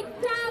rhythmic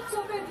taps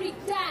of every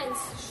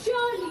dance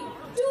surely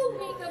do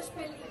make us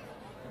believe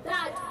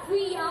that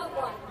we are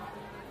one.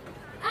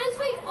 As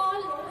we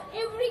all know,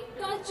 every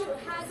culture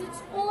has its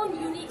own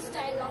unique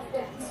style of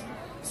dance.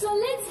 So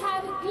let's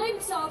have a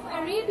glimpse of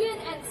Arabian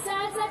and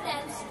salsa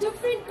dance,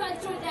 different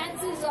cultural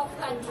dances of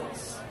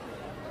countries.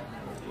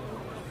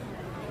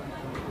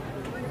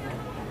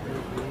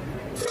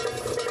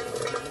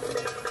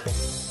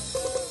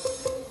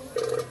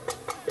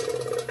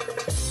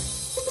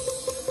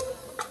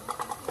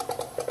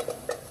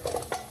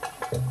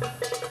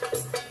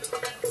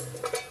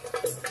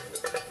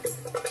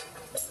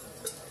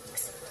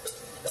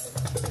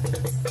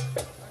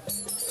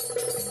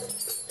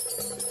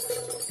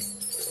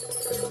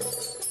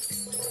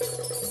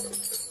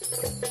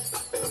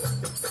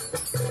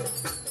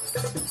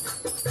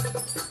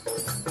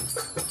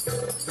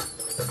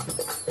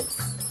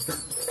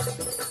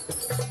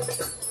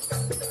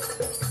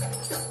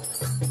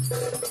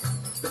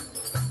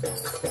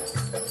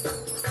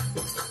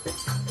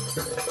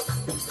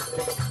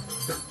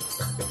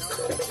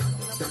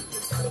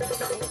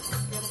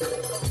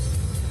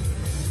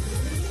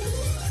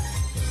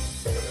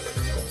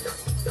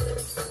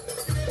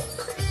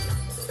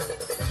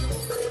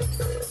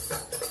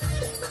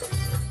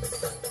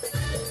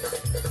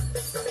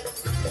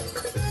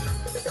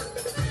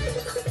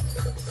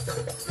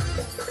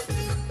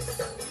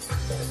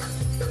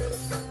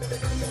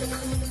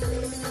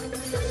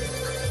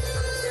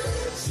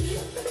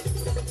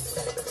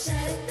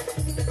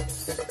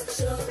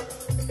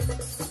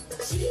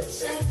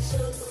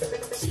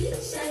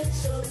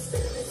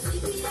 القلب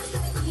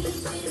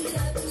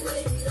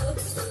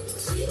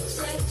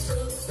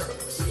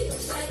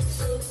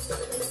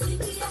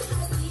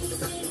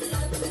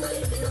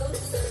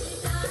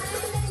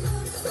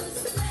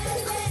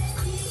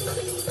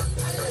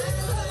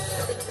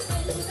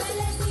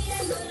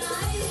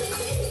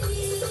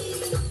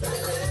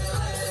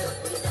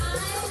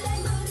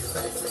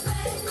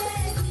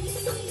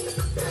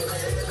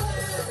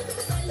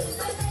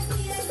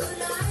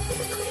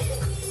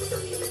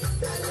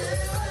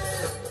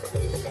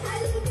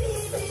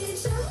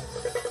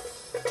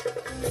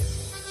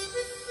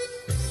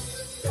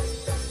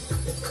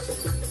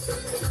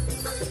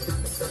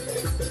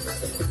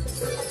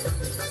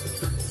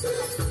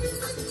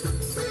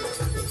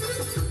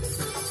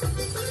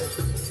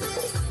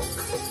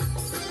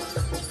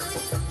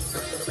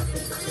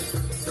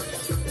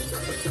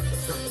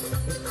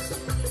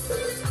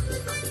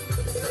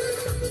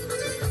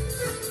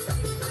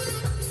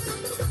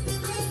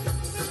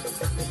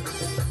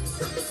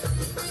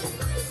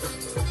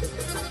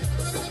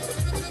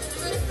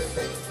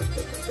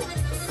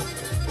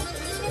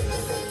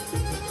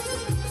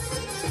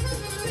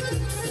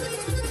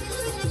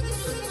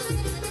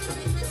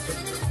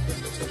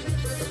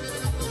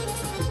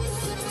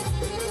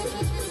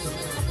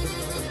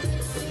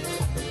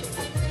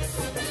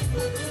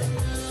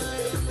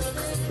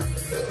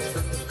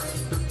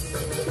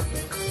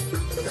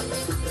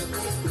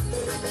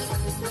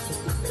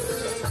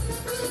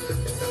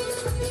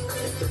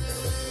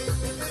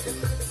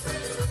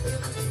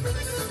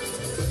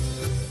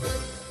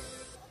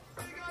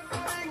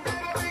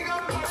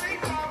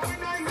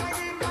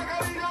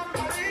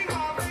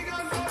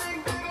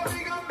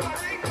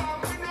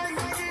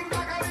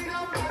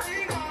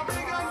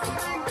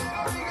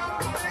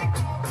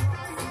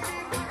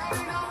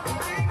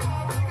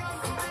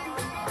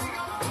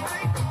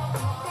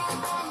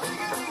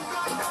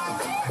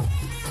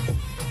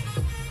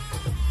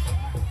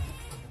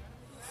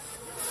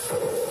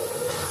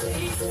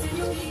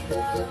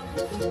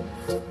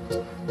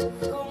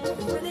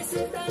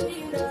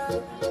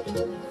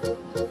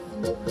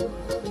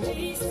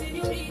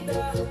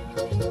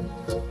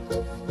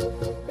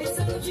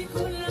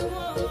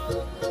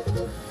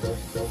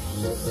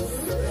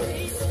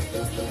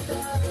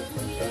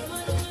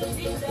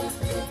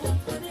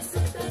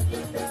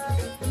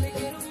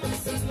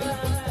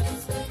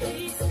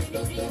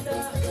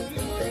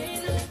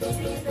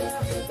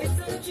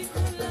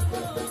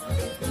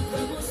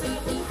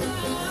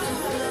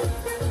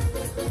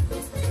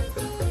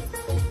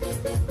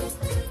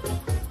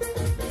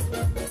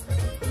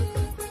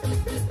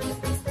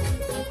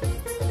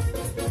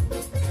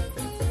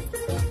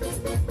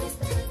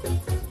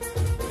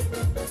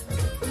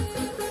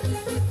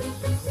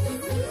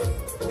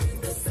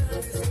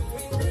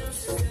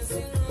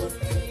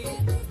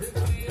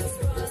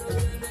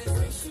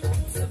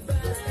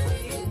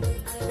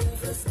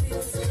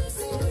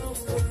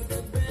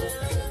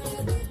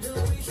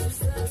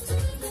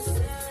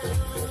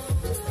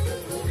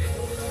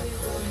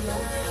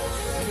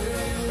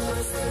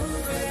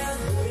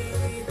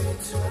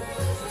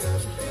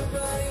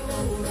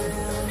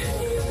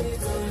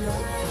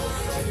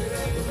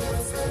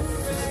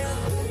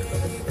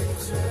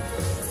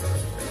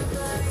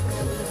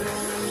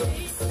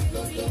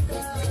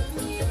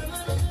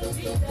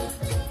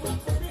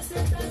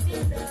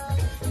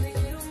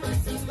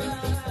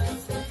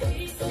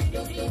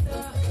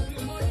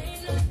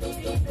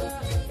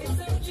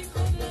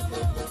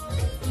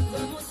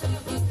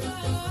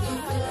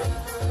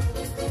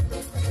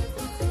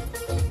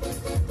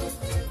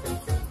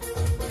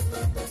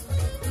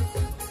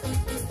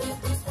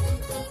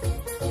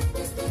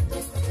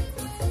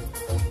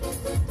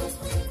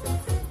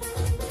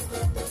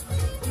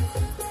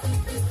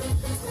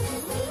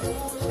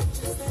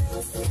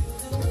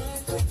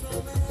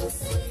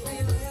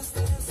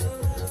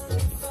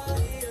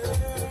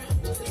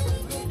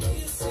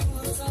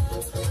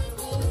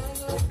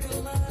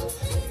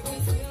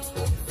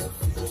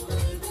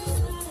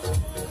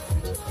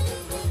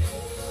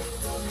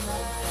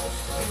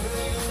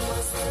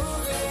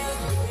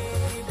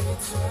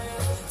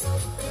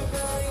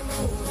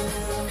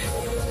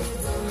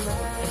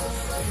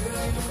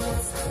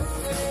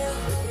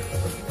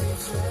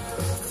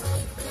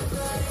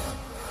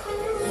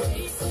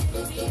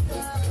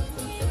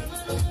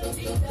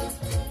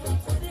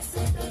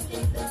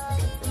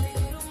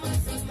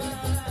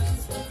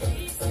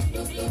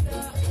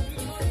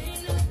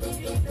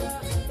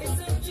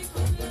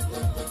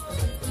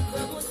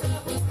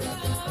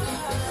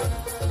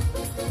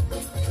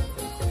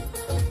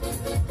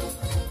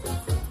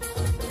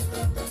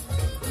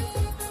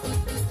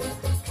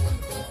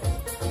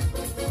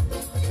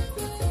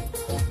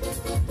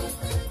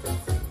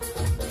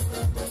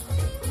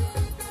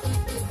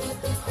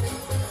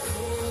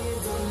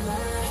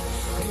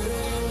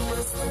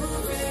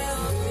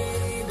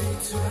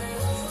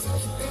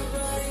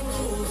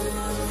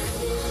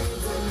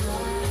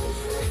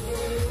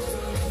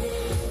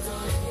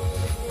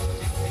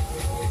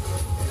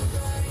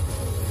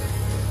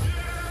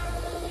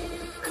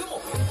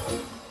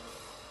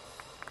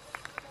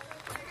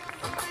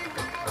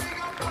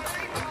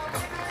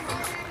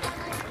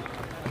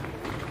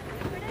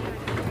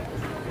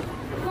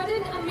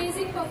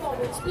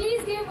graduates.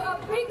 Please give a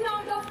big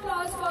round of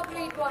applause for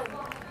grade 1.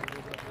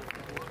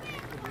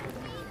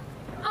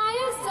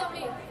 आया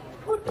समय,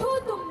 उठो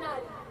तुम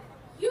नारी,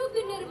 युग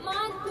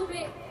निर्माण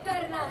तुम्हें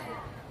करना है।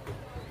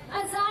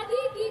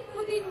 आजादी की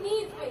खुदी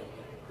नींव में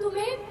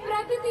तुम्हें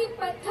प्रगति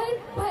पत्थर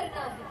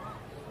भरना है।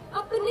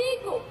 अपने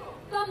को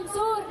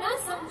कमजोर ना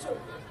समझो,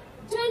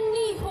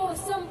 जननी हो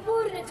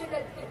संपूर्ण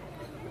जगत के,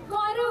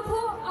 गौरव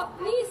हो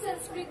अपनी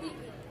संस्कृति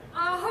की,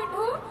 आहट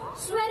हो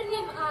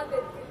स्वर्णिम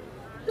आगत की।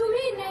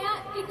 तुम्हें नया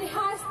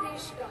इतिहास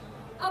देश का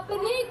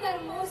अपने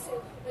कर्मों से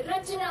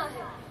रचना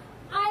है।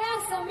 आया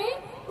समय,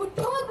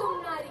 उठो तुम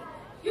नारी,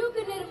 युग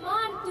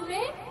निर्माण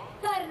तुम्हें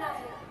करना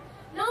है।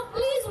 Now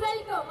please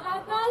welcome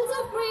our girls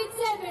of grade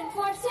 7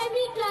 for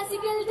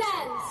semi-classical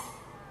dance.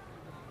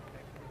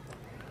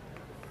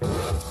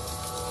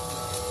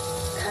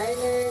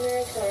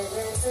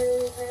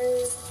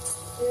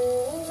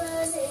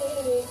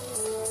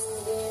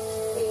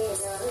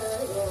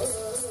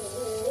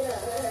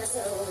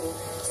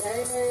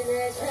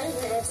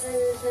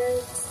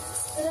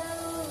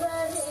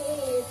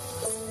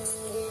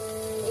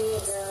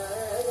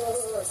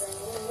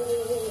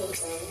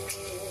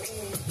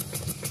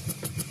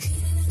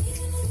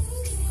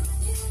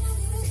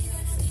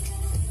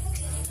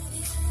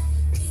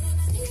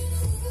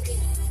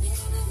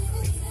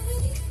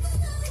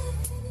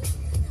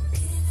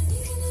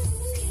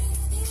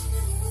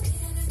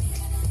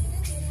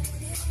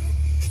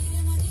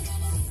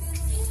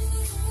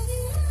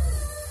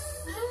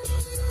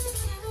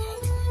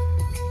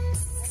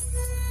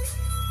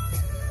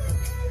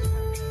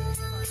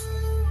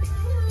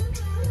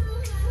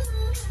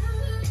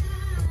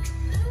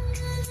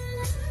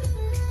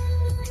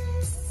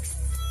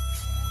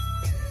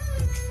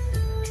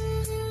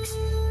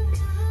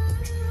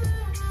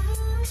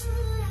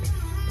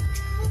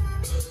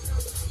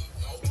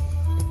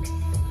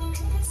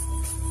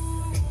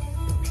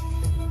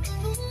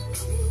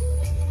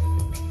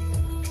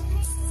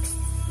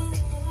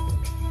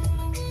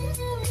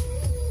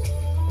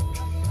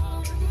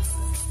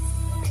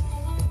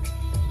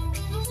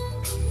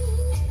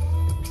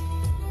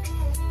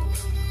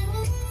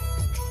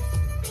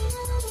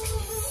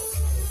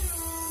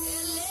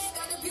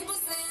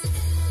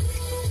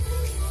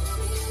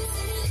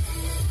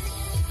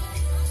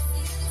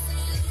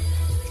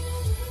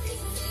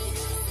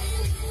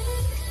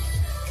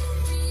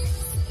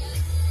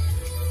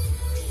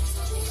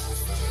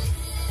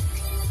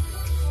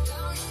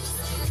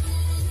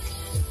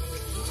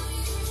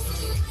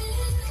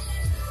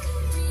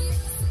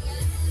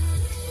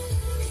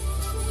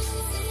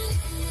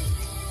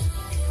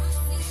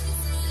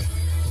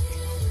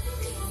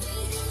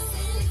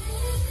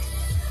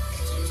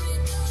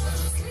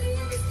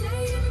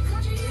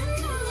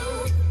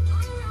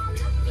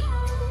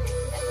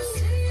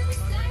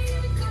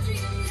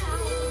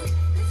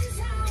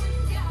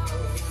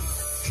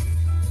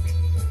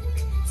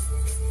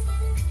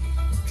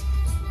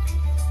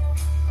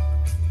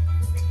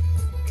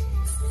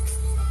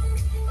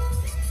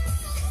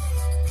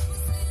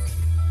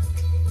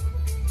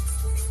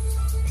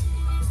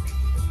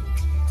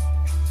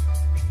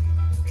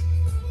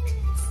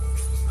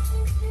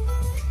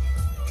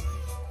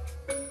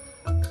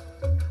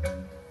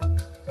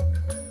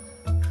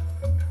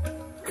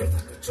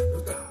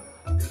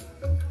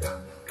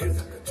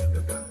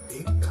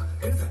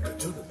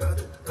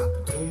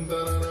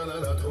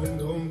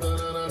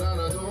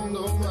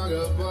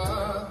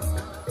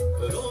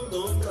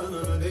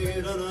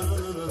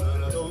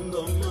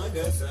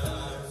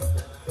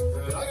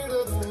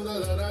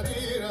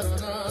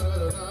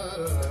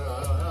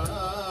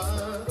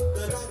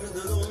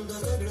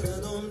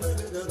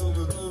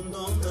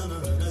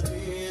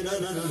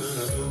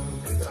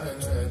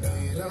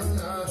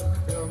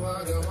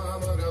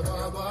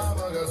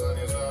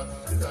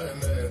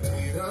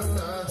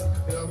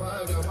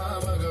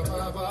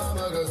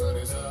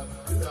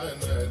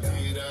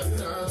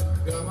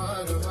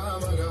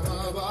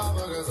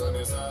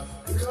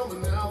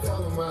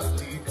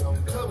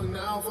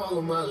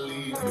 Follow my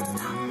lead.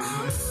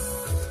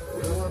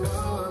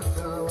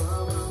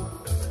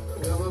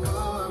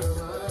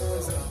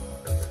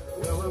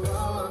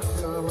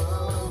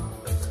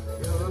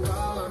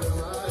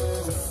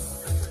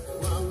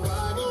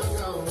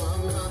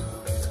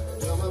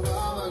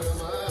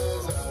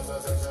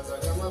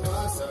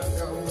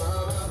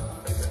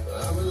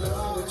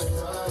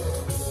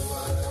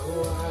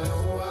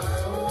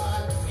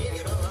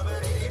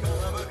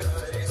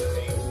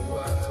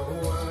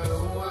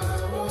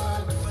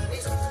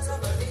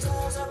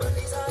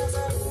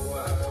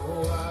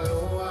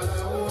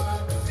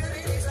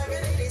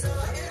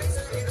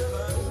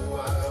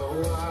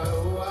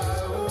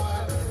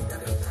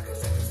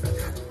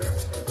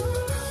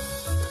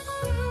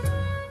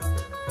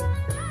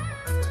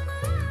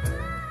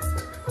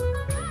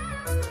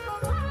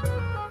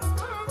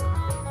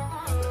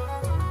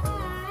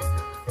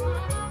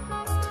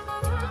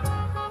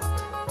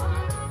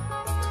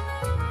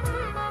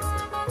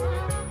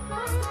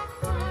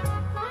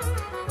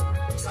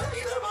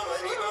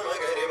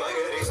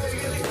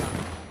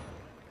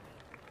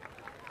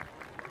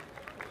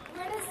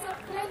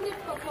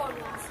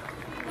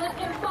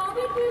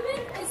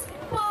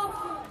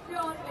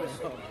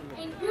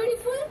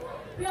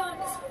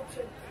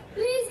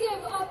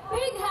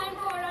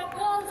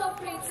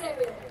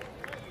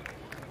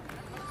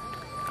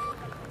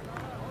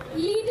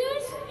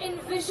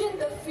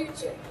 the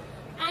future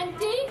and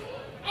take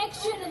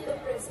action in the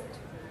present.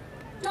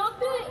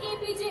 Dr.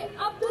 APJ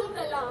Abdul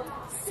Kalam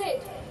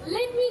said,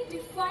 "Let me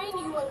define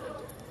you a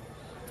little.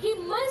 He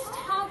must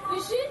have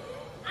vision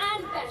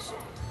and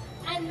passion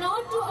and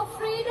not too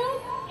afraid of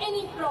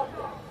any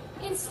problem.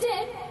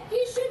 Instead,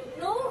 he should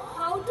know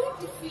how to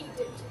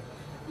defeat it.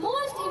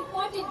 Most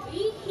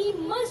importantly, he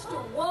must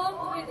work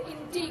with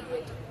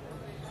integrity."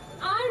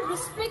 Our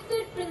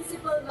respected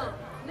principal ma'am,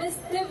 Ms.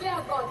 Divya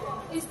Gautam,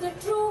 is the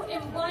true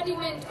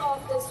embodiment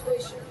of this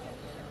vision.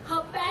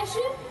 Her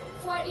passion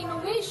for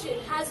innovation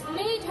has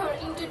made her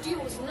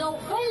introduce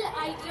novel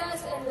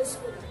ideas in the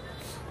school.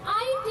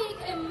 I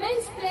take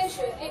immense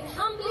pleasure in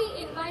humbly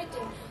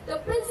inviting the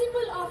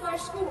principal of our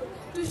school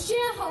to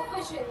share her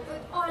vision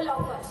with all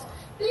of us.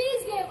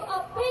 Please give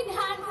a big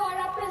hand for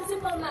our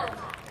principal ma'am.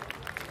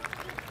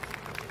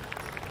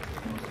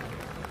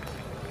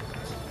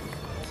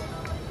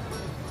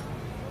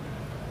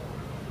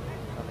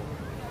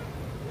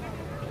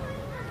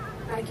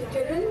 Thank you,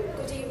 Kiran.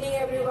 Good evening,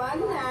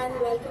 everyone, and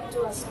welcome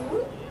to our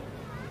school.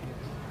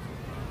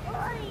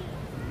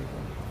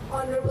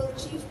 Honorable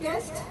Chief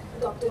Guest,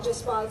 Dr.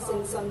 Jaspal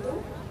Singh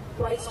Sandhu,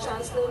 Vice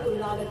Chancellor, Guru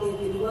Nanak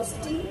Dev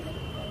University,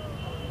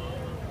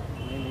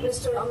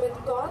 Mr. Amit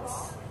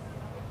Kotz,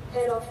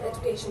 Head of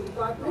Education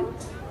Department,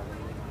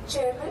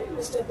 Chairman,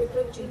 Mr.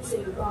 Bikramjit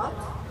Singh Bath,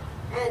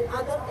 and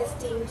other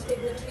esteemed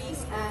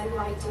dignitaries and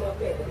my dear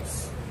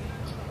parents.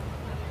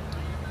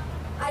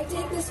 I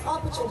take this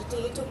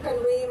opportunity to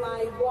convey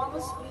my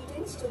warmest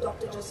greetings to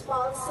Dr.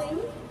 Jaspal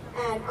Singh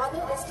and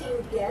other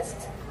esteemed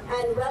guests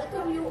and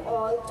welcome you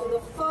all to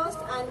the first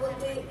annual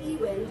day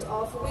event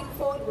of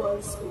Winford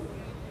World School.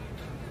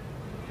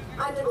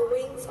 Under the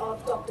wings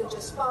of Dr.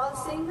 Jaspal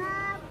Singh,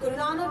 Guru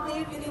Nanak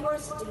Dev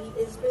University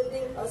is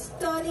building a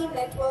sturdy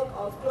network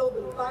of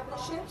global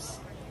partnerships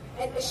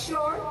and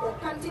assure the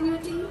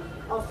continuity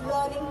of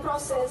learning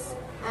process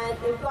and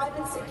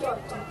employment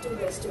security to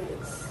their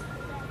students.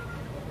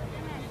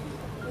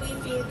 We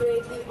feel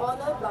greatly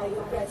honored by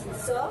your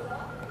presence, sir,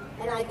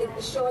 and I can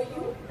assure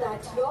you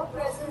that your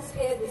presence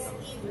here this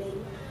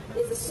evening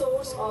is a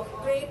source of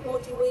great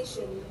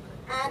motivation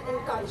and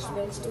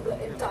encouragement to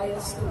the entire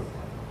school.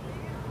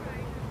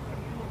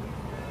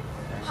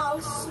 How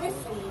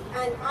swiftly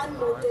and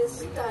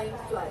unnoticed time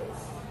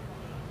flies.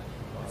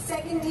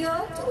 Second year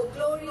to the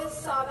glorious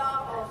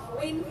saga of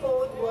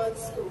Winford World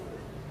School.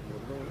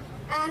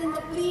 And in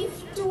the brief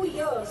 2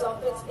 years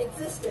of its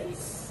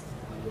existence,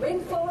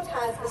 Winford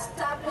has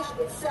established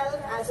itself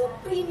as a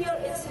premier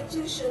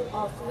institution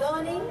of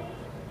learning,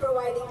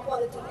 providing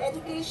quality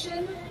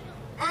education,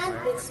 and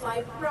it's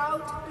my proud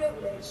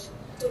privilege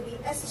to be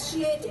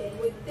associated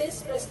with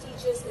this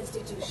prestigious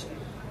institution.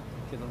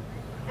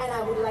 And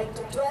I would like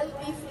to dwell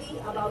briefly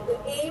about the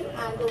aim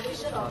and the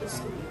vision of the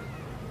school.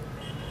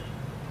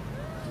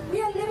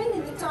 We are living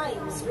in the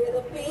times where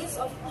the pace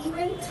of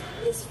event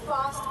is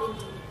fast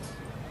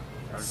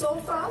indeed. So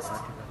fast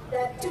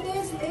that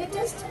today's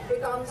latest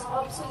becomes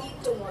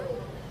obsolete tomorrow.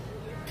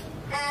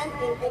 And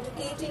in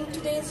educating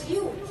today's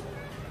youth,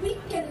 we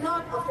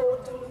cannot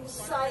afford to lose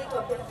sight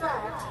of the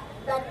fact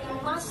that we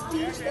must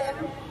teach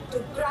them to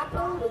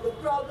grapple with the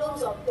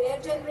problems of their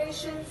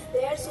generations,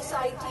 their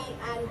society,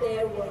 and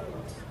their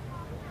world.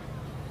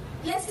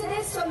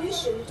 Yesterday's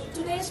solution to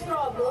today's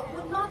problem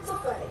would not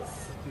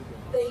suffice.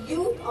 The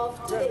youth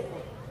of today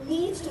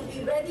needs to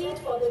be readied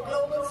for the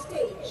global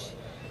stage.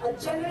 A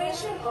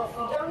generation of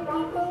young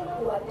people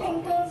who are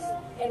thinkers,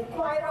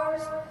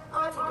 inquirers,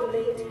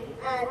 articulate,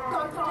 and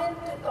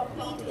confident to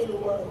compete in the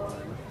world.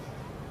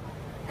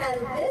 And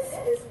this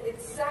is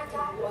exactly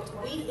what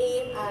we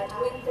aim at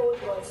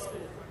Winford World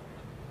School.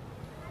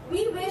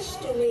 We wish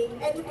to make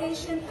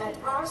education at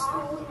our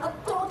school a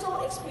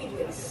total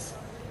experience,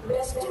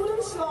 where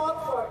students log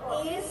for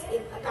A's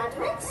in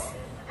academics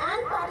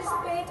and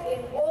participate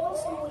in all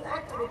school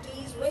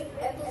activities with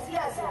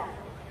enthusiasm.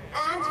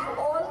 And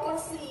you all can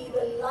see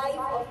the life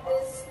of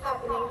this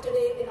happening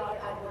today in our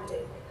annual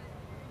day.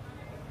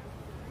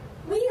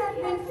 We at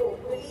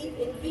Winford believe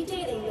in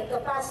retaining the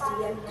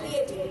capacity and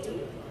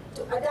creativity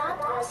to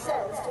adapt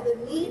ourselves to the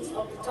needs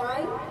of the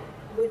time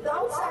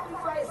without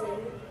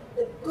sacrificing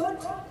the good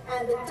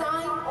and the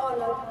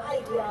time-honored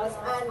ideas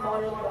and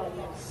moral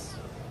values.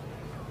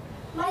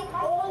 Like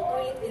all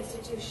great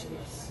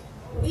institutions,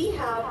 we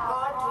have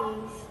our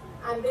dreams,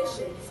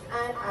 ambitions,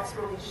 and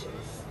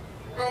aspirations.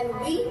 And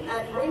we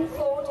at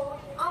Winford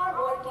are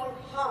working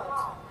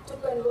hard to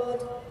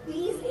convert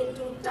these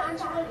into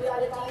tangible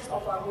realities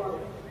of our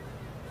world.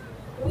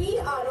 We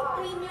are a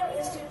premier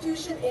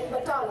institution in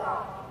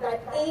Batala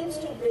that aims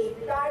to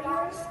break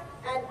barriers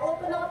and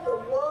open up the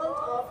world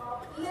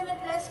of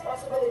limitless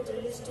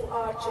possibilities to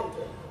our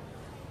children.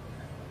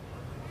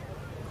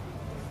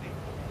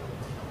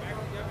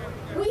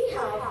 We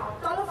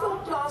have colorful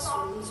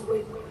classrooms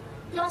with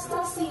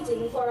cluster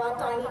seating for our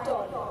tiny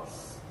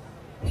toddlers.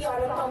 We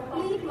are a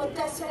complete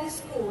Montessori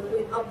school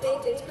with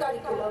updated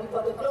curriculum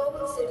for the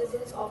global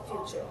citizens of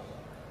future.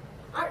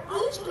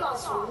 Each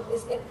classroom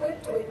is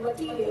equipped with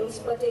materials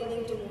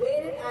pertaining to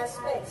varied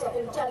aspects of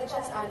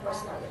intelligence and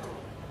personality.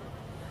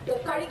 The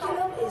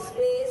curriculum is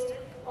based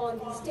on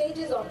the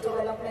stages of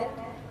development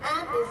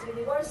and is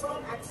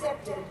universally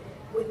accepted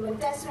with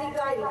Montessori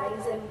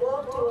guidelines and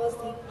work towards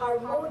the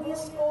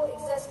harmonious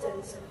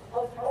coexistence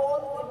of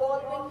all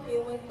evolving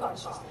human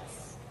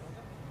consciousness.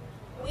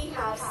 We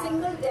have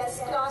single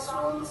desk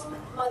classrooms,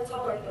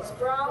 multi-purpose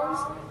grounds,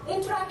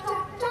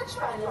 interactive touch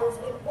panels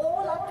in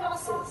all our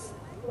classes,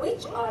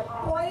 which are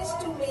poised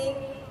to make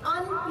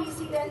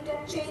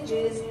unprecedented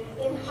changes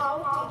in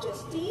how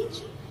teachers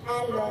teach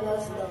and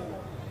learners learn.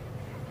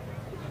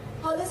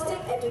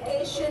 Holistic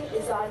education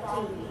is our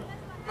theme,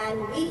 and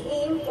we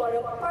aim for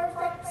a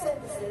perfect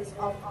synthesis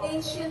of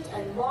ancient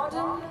and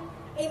modern,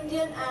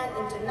 Indian and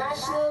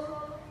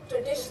international,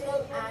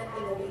 traditional and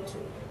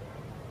innovative.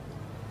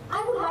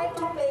 I would like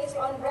to place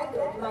on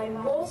record my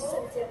most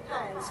sincere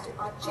thanks to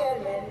our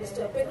chairman,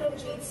 Mr.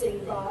 Bikramjit Singh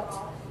Bhatt,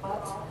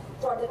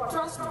 for the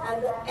trust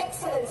and the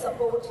excellent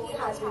support he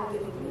has been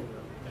giving me.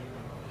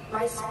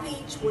 My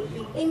speech would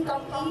be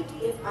incomplete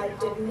if I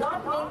did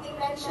not make the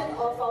mention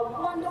of a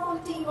wonderful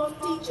team of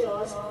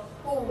teachers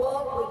who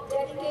work with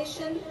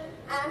dedication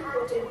and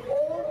put in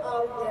all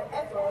out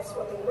their efforts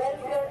for the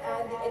welfare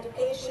and the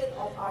education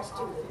of our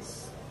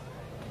students.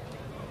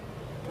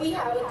 We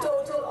have a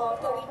total of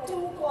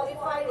 32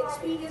 qualified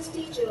experienced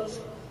teachers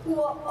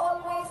who are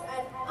always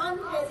and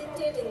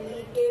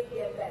unhesitatingly give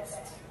their best.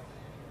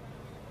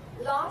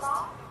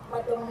 Last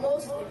but the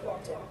most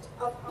important,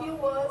 a few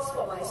words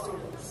for my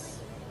students.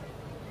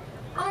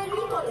 I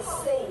recall a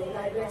saying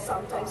I read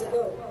some time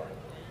ago.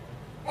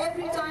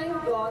 Every time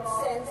God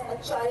sends a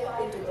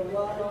child into the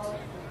world,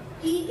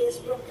 He is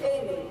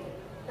proclaiming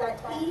that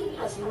He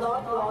has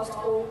not lost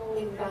hope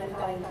in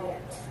mankind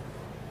yet.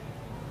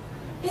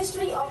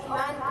 History of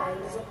mankind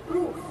is a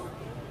proof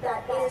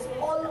that it is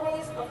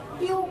always a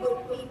few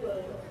good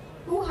people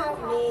who have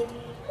made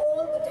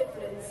all the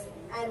difference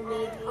and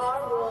made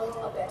our world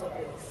a better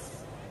place.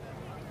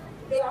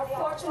 They are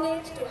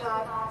fortunate to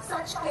have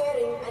such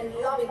caring and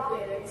loving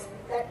parents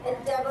that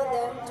endeavor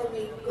them to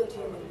make good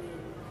human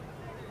beings.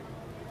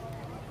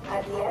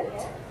 At the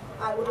end,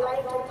 I would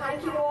like to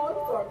thank you all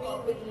for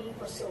being with me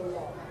for so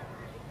long.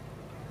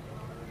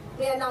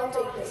 May I now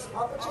take this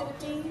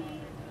opportunity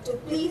to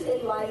please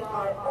invite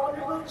our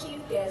Honorable Chief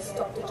Guest,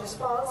 Dr.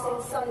 Jaspal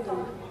Singh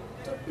Sandhu,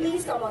 to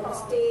please come on the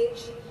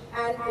stage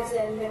and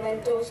present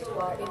mementos to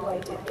our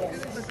invited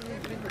guests.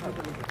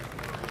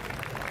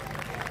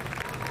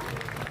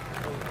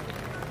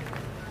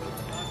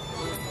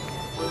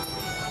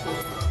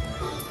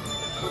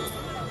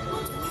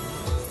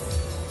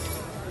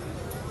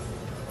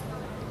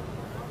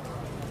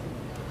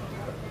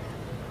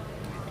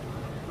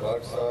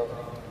 God Sahab,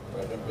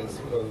 Madam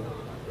Principal,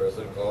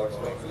 President Courts,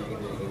 my colleague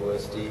in the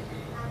university,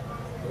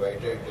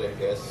 invited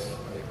guests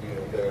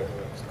in the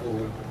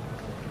school,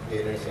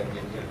 parents and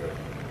children.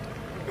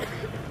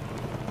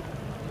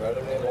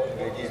 Madam ने बहुत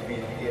बेटी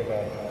speech की है,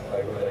 मैं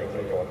I would like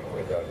to talk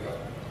Punjabi.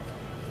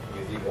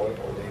 किसी बहुत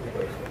बड़ी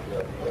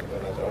पंजाबी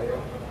करना चाहूँगा.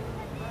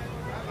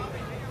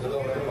 ਜਦੋਂ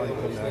मैंने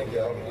मुझे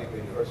किया कि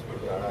विनफर्ड स्कूल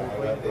जाना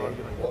है, तो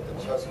बहुत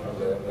अच्छा स्कूल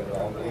है, मैं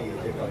नॉर्मली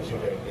ये फंक्शन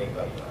नहीं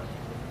करता.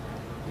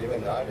 ये मैं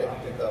ना अटेंड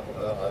करता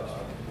होगा आज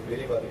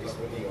मेरी बात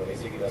किस्मत ही होनी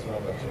सी कि 10वां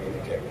फंक्शन ही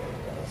लिखा गया.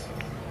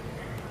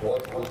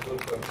 बहुत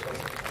खूबसूरत फंक्शन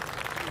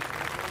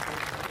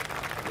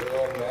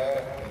जो मैं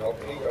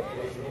नौकरी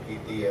करके शुरू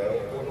की है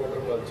वो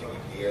टोटल मल्च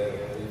की है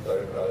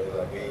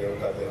लगे है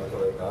खाते में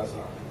थोड़ा कहाँ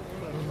सी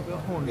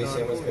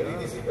SMS करी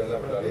थी सी पहला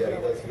बटाले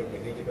आईदा सी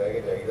मिली की बह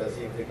के जाईदा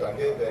सी फिर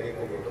टांगे बह के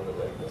को टोटल में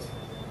जाईदा सी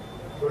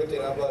थोड़े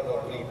दिनों बाद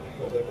नौकरी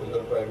उधर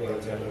कुंदर प्राइमरी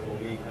हेल्थ सेंटर को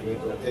भी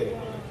तो थे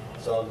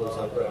साल 2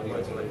 साल प्राइमरी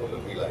हेल्थ सेंटर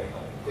को भी लाए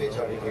ये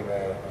छाड़ी के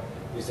मैं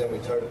इसे में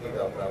छड़ के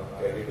अपना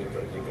कैरियर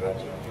डिफरेंट लिखना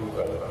शुरू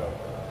कर रहा हूँ.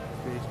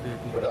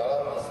 बटाला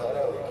में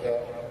सारा लिखा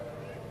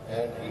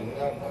एंड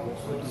इतना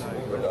खूबसूरत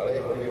स्कूल बटाले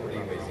बड़ी बड़ी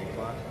अमेजिंग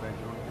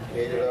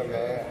ये जरा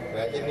मैं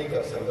इमेजिन नहीं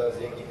कर सकता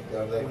सी कि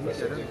कितना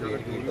इंफ्रास्ट्रक्चर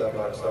क्रिएट किया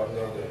भाट साहब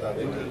ने जितना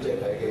के टीचर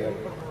है गए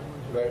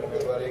मैडम के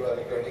बारे गल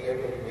कहनी है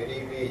कि मेरी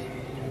भी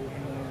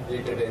ये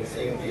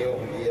टेंडेंसी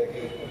होंगी है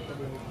कि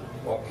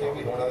औखे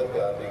भी होना तो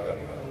प्यार नहीं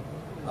करना.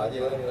 ਅੱਜ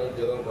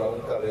ਜਦੋਂ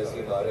ਗਰਾਊਂਡ ਕਰ ਰਹੇ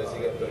ਸੀ ਲਾ ਰਹੇ ਸੀ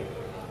ਅੰਦਰ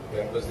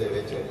ਕੈਂਪਸ ਦੇ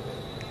ਵਿੱਚ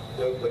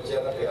ਜੋ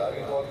ਬੱਚਿਆਂ ਦਾ ਪਿਆਰ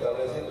ਵੀ ਬਹੁਤ ਕਰ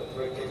ਰਹੇ ਸੀ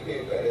ਥੋੜੇ ਖਿੱਚ ਕੇ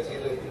ਪੈ ਰਹੇ ਸੀ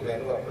ਤੇ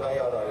ਮੈਨੂੰ ਆਪਣਾ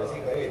ਯਾਦ ਆ ਰਿਹਾ ਸੀ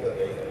ਮੈਂ ਵੀ ਇੱਦਾਂ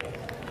ਨਹੀਂ ਕਰਨਾ.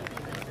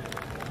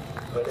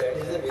 But that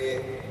is the way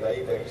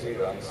life actually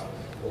runs.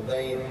 ਉੱਦਾਂ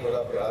ਹੀ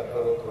ਥੋੜਾ ਪਿਆਰ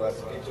ਕਰੋ ਥੋੜਾ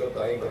ਖਿੱਚੋ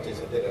ਤਾਂ ਹੀ ਬੱਚੇ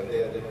ਸਿੱਧੇ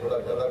ਰਹਿੰਦੇ ਆ ਜੇ ਥੋੜਾ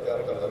ਜ਼ਿਆਦਾ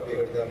ਪਿਆਰ ਕਰਦਾ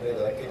ਵਿਗੜ ਜਾਂਦੇ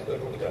ਜ਼ਿਆਦਾ ਖਿੱਚ ਕੇ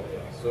ਰੁਕ ਜਾਂਦੇ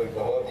ਆ. ਸੋ ਇਹ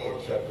ਬਹੁਤ ਹੀ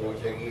ਅੱਛਾ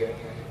ਅਪਰੋਚ ਹੈਗੀ ਹੈ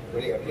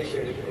ਬੜੀ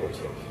ਐਪਰੀਸ਼ੀਏਟਿਵ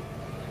ਅਪਰੋਚ ਹੈ.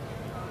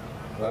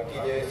 बाकी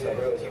जो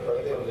साढ़े असीं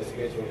पढ़ते होंगे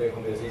सी छोटे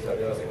होंगे सी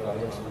साढ़े वास्ते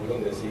कॉन्वेंट स्कूल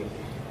होंगे सी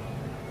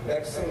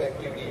मैक्सिमम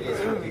एक्टिविटी जी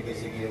असीं की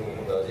सी कि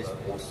होंदा सी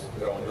स्पोर्ट्स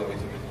ग्राउंड दे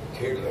विच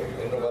खेड लो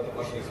इन्हों बाद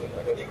कुछ नहीं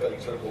सुनता कभी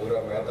कल्चरल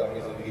प्रोग्राम मैं तो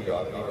अपनी जिंदगी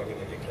याद नहीं मैं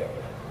कभी देखा.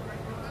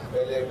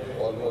 पहले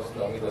ऑलमोस्ट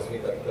 9वीं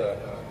 10वीं तक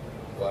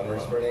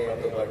कॉन्वेंट्स पढ़े हैं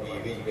तो बाद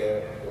DAV गए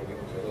क्योंकि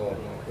जो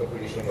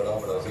कंपीटिशन बड़ा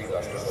होता सी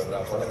डॉक्टर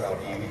बनना पढ़ना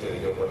DAV चले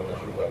जाओ पढ़ना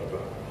शुरू कर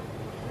दो.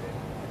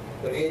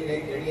 पर ये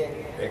जी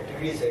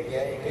एक्टिविटीज़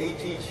है कई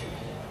चीज़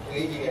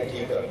कई चीज़ें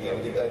ठीक कर दी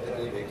जिदा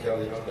इतने देखा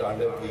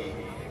तांडव की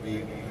भी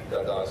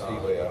का डांस भी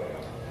होया,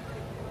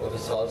 उत्थे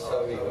सालसा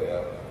भी होया,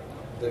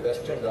 ते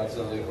वैसटर्न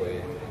डांसेस भी होए,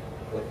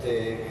 उत्थे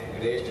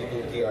ग्रेस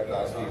चतुर्थी का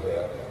डांस भी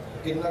होया।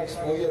 कितना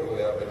एक्सपोजर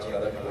होया बच्चों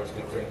का टुवर्ड्स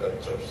डिफरेंट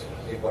कल्चर्स,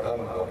 ये बड़ा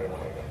इंपॉर्टेंट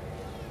है।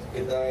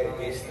 कितना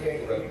इस तरह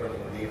डिवेलपमेंट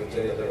होती है बच्चे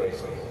अदरवाइज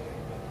नहीं।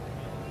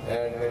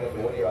 एंड मैंने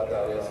फोन याद आ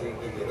रहा है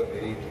कि जो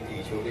मेरी धी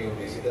छोटी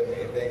होती सी तो मैं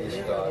इतना ही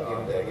शिका के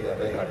लैके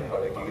जाता है हट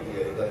फड़ के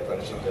इदा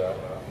फंक्शन जा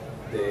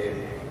तो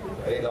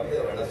अरे लभते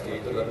रहना स्टेज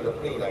तो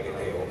लभनी ना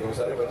कितने हो क्योंकि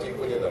सारे बच्चे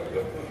को जो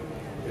लभते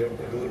फिर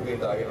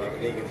दूरबीन आके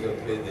देखनी कितनी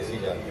उत्थे दसी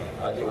जाती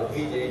अज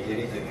उही जी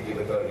जिंदगी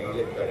बता रील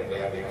करने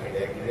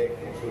देखने कितने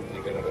खूबसूरत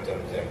तरीके से बच्चों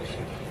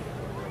प्रेजेंटेशन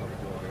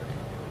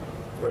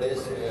बड़े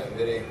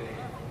मेरे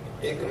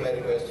एक मैं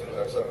रिक्वेस्ट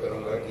व्हाट्सअप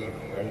करूँगा कि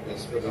मैं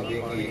प्रिंसिपल होगी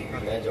कि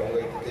मैं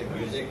चाहूँगा कि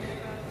म्यूजिक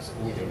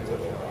स्कूल जुड़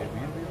करो।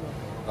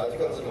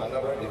 आजकल ज़माना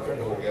बड़ा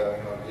डिफरेंट हो गया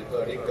जो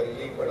थोड़ी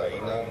कली पढ़ाई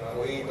ना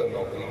कोई तो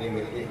नौकरी नहीं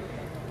मिलती,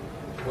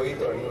 कोई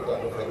तो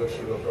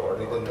फेलोशिप अब्रॉड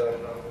नहीं दिता।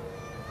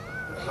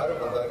 हर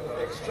बंदा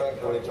एक्स्ट्रा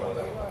गुण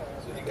चाहता है,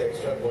 एक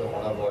एक्स्ट्रा गुण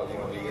होना बहुत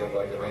जरूरी है।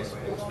 बाकी मैं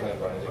स्पोर्ट्समैन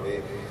बन जाए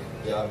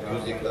या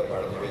म्यूजिक का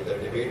बन जाए या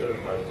डिबेटर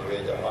बन जाए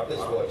या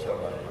आर्टिस्ट बहुत अच्छा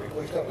बन जाए,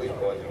 कुछ ना कुछ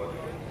बहुत जरूरी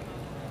है।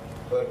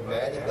 पर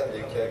मैं जितना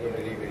देखा कि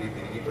मेरी बड़ी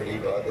बिजली बड़ी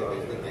बात है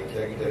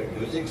देखा कि जो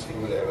म्यूजिक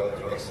स्कूल है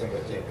मैक्सिमम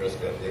बच्चे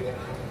इंटरेस्ट करते हैं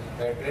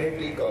एंड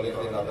ट्रिनिटी कॉलेज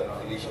के नाल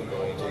एफिलिएशन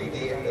होनी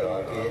चाहिए है करा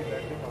के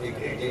एक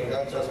जिन्ना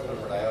अच्छा स्कूल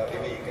बनाया ये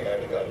भी एक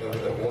ऐड कर दो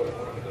तो और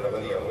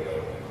वधिया हो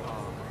जाएगा।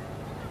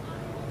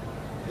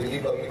 दिल्ली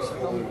पब्लिक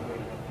स्कूल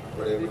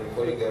बड़े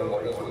खुल गए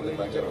मॉडल स्कूल के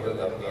बच्चे मॉडल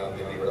अपनी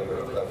दिल्ली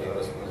बड़ा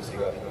फेमस स्कूल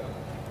सीगा।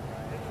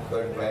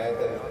 बट मैं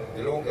तो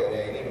दिलों कह रहा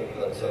है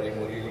नहीं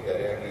सैरीमोनी भी कह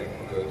रहा कि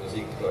जो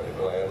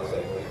तुम आया तो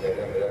सैरीमोनी कह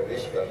रहा मेरा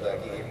विश करता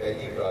कि ये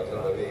पहली ब्रांच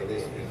रहे ये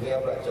दुनिया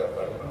ब्रांचा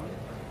पर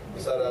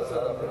सारा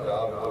सारा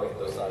पंजाब और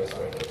हिंदुस्तान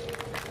इसमें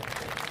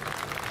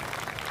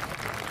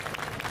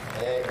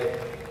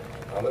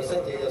अमृतसर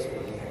चाहिए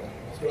स्कूल नहीं है।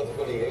 स्कूल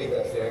को ये भी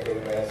दस रहा कि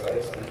मैं सारे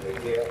स्कूल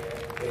देखे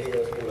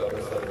यही स्कूल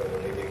अमृतसर में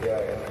मुझे देखा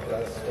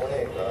है सोने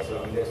क्लास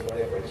इतने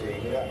सोने बच्चे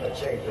इतना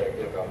अच्छा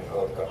इंटरेक्टिव काम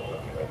बहुत काम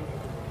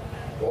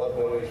बहुत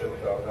बहुत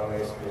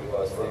शुभकामनाएं स्कूल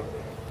वास्ते।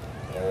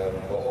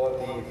 बहुत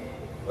ही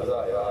मज़ा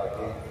आया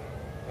आके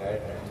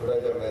एंड थोड़ा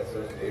जब मैं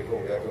लेट हो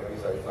गया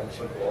क्योंकि सारे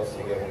फंक्शन बहुत सी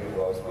गए होंगे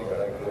वापस भी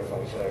खड़ा कोई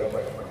फंक्शन आएगा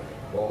बट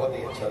बहुत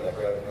ही अच्छा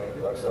लगा।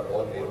 डॉक्टर साहब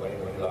बहुत मेहरबानी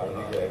बुला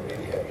दी जाए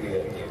मेरी हैप्पी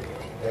है।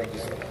 Thank you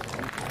so much.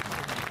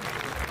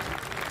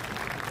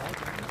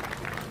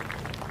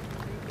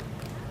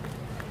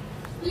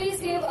 Please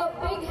give a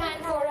big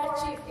hand for our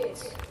chief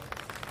guest.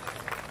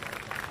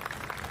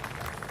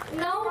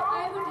 Now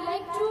I would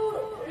like to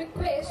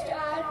request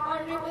our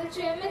Honorable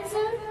Chairman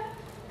Sir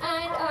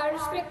and our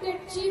respected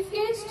Chief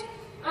Guest,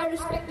 our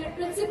respected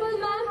Principal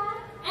Ma'am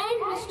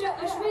and Mr.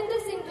 Ashwinder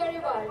Singh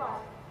Garewal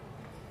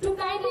to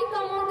kindly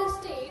come on the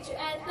stage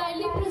and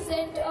kindly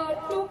present a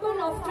token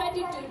of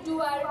gratitude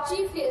to our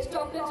Chief Guest,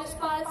 Dr.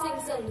 Jaspal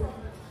Singh Sandhu.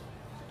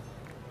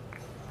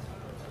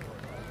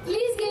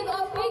 Please give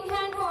a big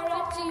hand for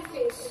our Chief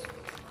Guest.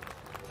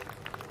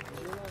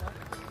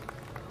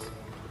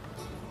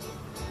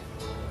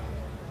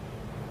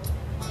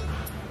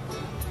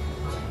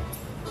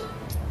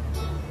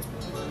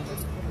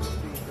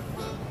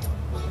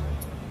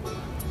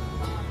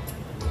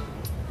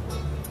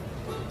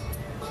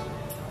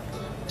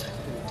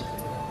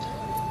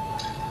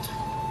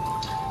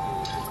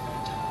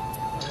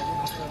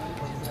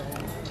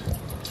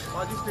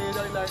 Stage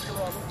वाली light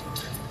करवा लो।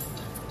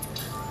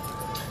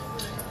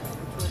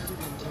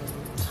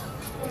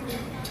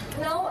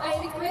 Now I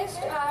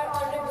request our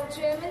Honorable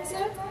Chairman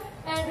Sir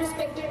and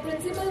respected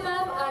Principal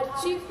Ma'am, our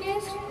Chief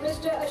Guest,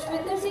 Mr.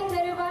 Ashwinder Singh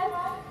Garewal,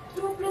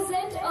 to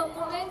present a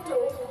memento.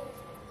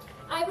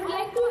 I would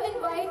like to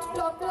invite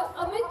Dr.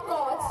 Amit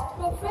Kaur,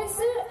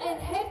 Professor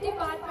and Head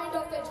Department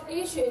of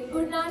Education,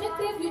 Guru Nanak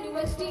Dev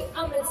University,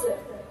 Amritsar.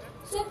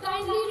 So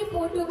kindly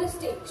report to the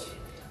stage.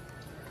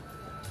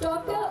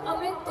 Dr.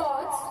 Amit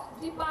Kaur,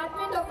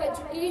 Department of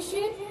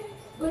Education,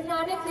 Guru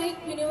Nanak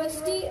Dev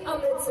University,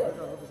 Amritsar.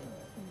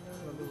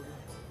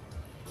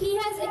 He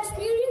has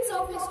experience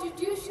of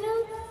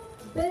institutional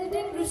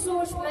building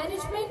resource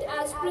management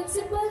as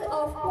principal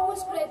of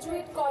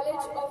Postgraduate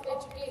College of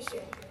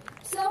Education.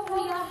 Sir,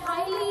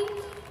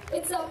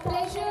 it's a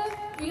pleasure,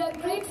 we are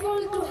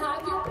grateful to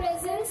have your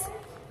presence.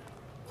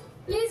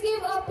 Please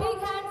give a big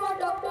hand for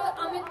Dr.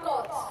 Amit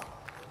Kaur.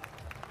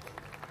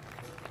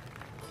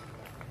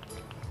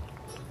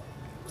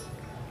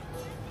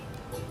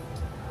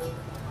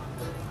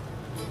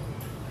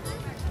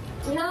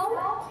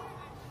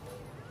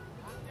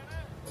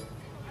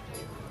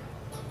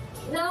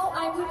 Now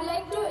I would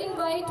like to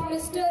invite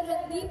Mr.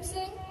 Randeep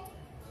Singh,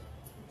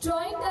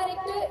 Joint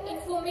Director,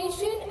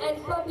 Information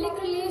and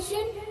Public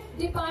Relations,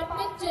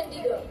 Department,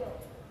 Chandigarh.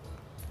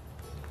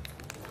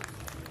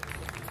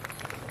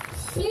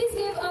 Please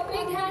give a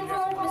big hand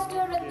for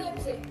Mr. Randeep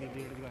Singh.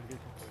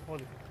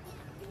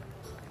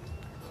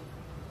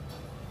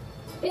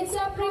 It's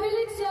a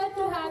privilege, sir,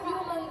 to have you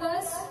among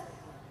us.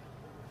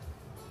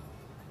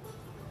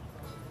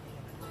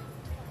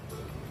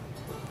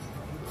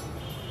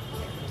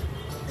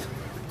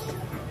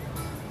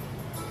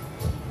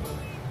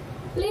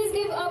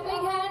 give a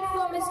big hand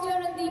for Mr.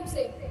 Randeep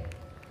Singh.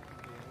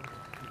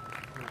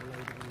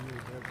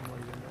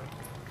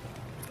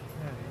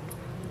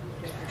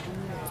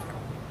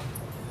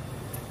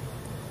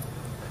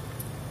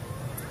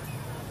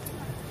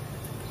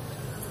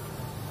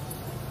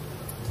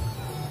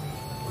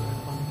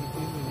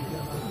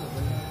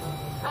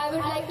 I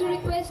would like to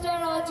request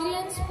our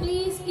audience,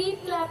 please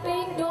keep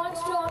clapping, don't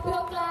stop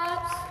your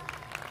claps.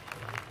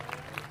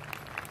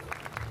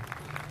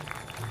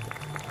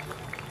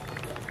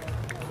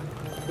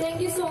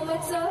 Thank you so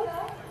much, sir.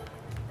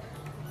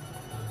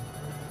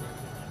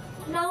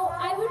 Now,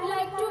 I would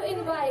like to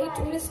invite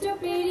Mr.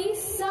 Beri,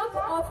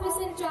 Sub-Office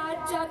in Charge,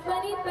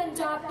 Jagabani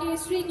Punjab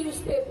Kesari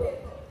newspaper,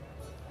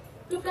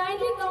 to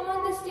kindly come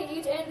on the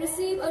stage and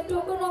receive a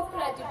token of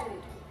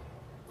gratitude.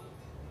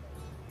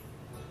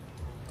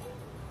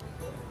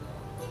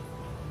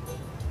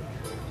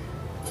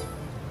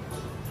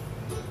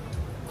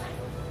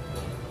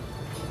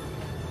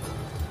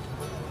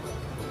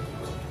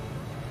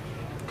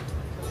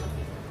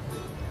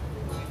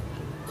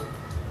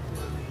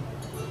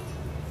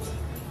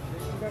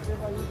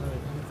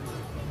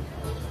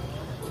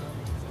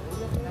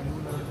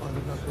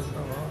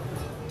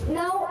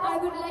 Now I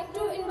would like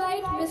to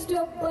invite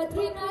Mr.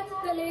 Badrinath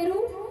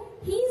Kaleru.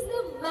 He's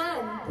the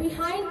man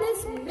behind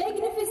this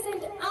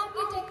magnificent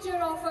architecture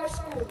of our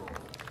school.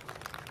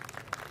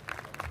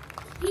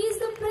 He is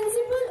the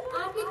principal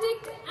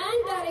architect and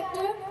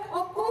director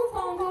or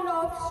co-founder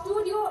of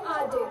Studio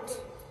Ardent.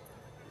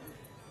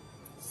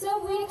 Sir,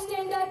 we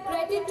extend our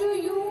gratitude to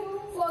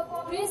you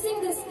for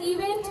gracing this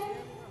event.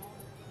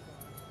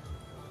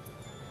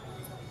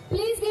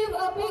 Please give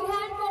a big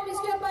hand for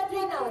Mr.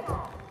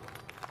 Badrinath.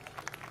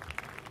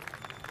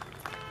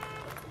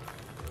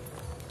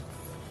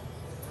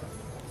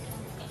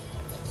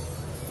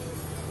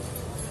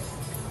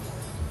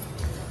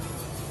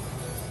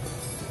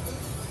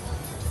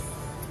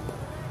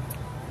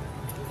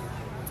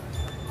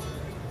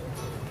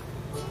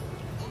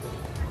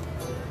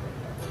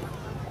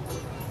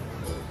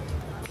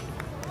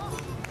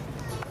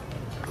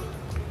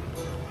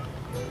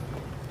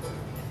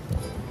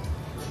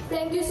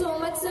 Thank you so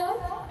much, sir.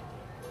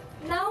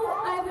 Now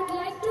I would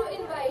like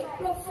to invite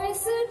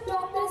Professor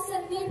Dr.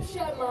 Sandeep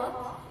Sharma,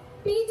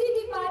 PT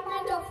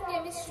Department of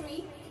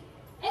Chemistry,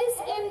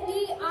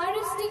 SMD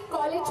RST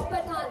College,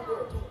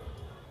 Pathankot.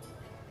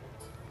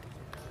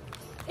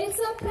 It's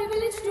a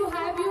privilege to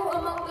have you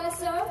among us,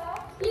 sir.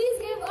 Please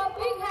give a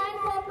big hand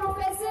for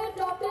Professor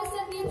Dr.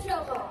 Sandeep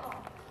Sharma.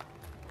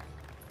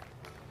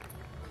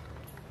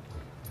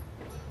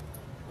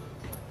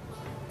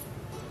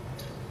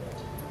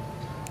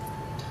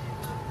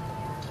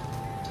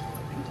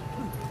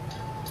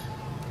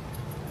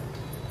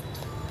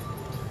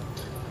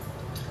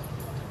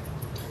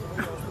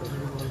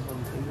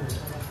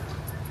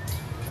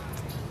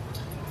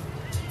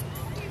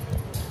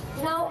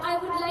 Now I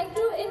would like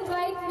to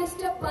invite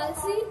Mr.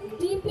 Palsi,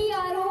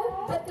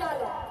 DPRO,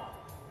 Batala.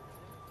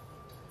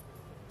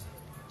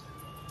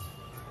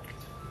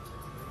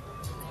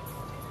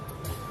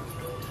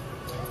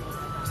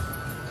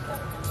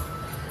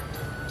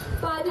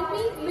 Pardon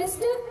me,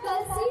 Mr.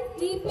 Kalsi,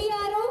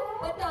 DPRO,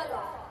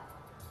 Batala.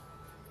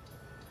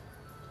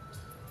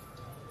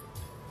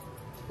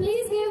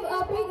 Please give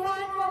a big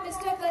hand for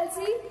Mr.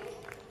 Kalsi.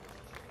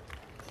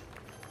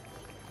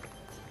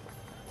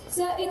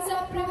 Sir, it's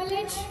a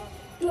privilege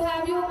to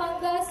have you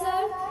among us,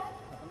 sir.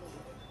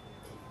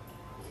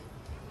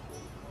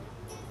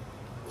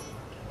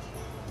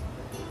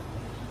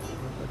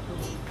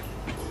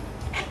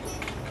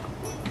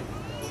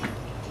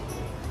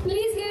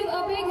 Please give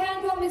a big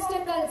hand for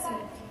Mr. Kalsi.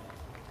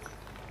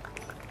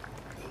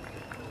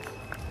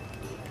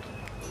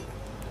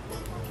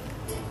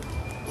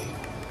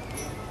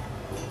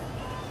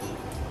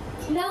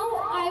 Now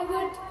I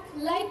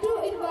would like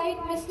to invite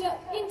Mr.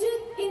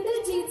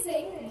 Inderjeet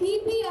Singh,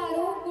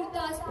 DPRO,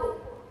 Gurdaspur.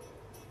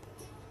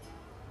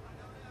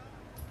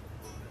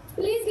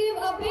 Please give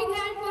a big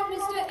hand for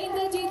Mr.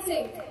 Inderjeet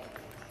Singh.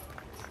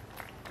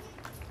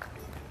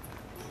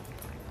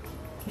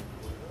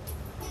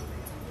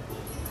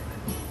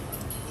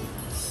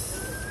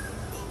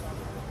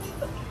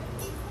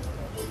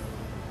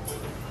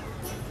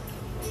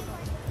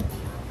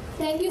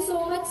 Thank you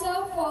so much,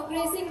 sir, for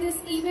gracing this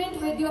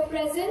event with your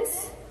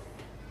presence.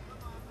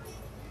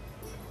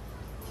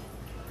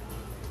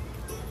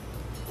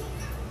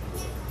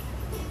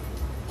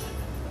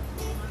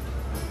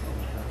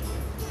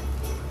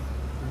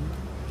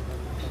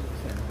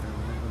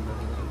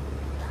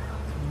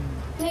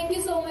 Thank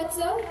you so much,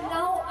 sir.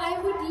 Now I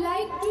would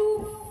like to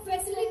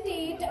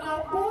facilitate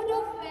our board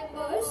of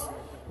members.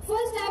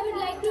 First, I would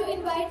like to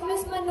invite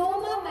Ms.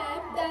 Manoma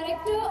Ma'am,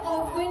 Director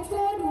of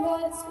Winford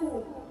World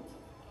School.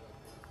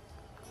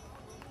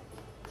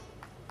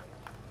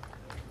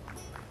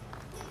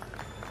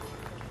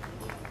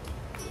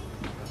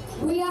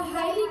 We are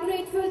highly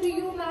grateful to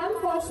you, ma'am,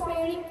 for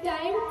sparing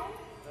time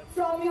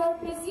from your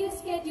busiest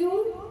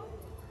schedule.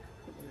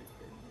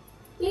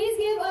 Please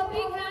give a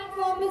big hand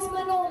for Ms.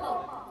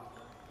 Manoma.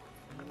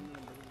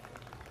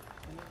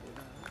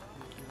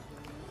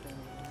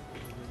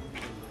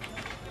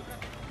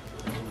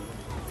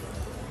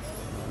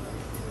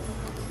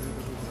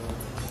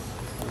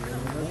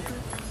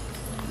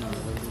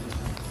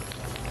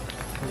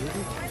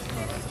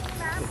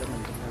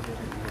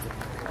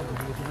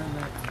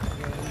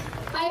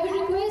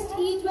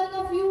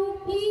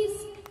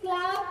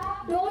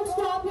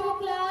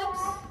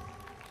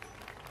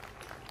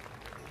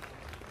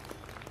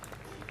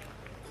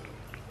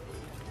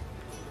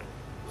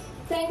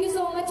 Thank you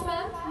so much,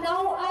 ma'am.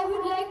 Now I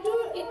would like to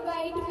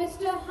invite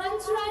Mr.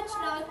 Hansraj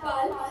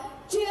Nagpal,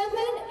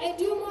 Chairman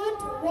Edumont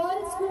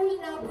World School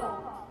Nagpal.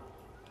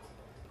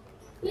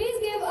 Please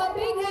give a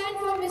big hand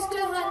for Mr.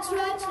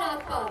 Hansraj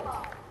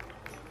Nagpal.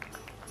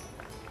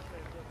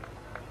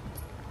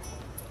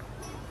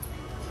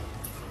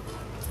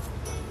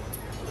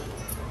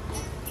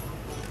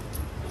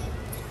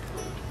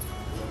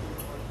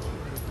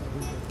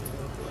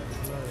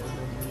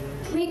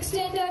 We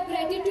extend our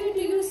gratitude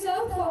to you, sir,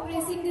 for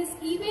gracing this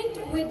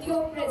event with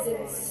your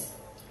presence.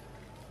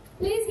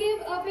 Please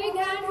give a big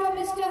hand for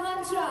Mr.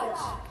 Hansraj.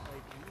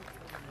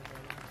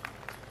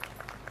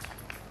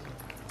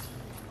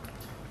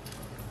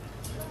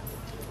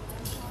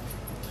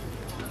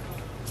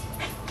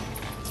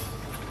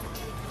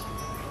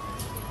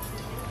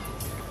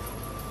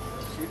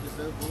 She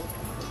deserves both.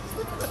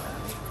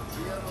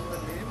 We are on the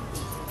name.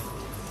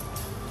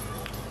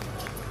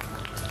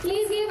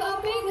 Please give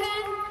a big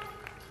hand.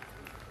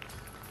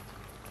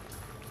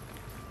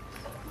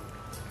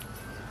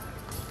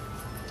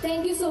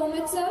 Thank you so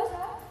much, sir.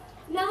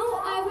 Now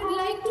I would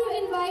like to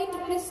invite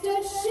Mr.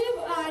 Shiv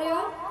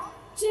Arya,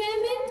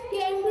 Chairman,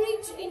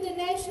 Cambridge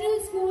International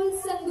School,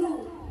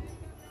 Sangru.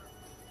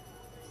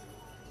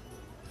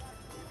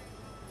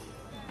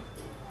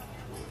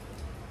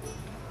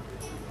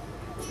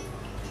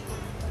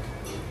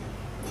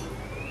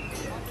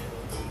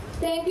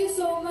 Thank you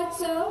so much,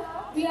 sir.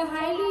 We are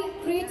highly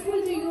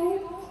grateful to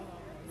you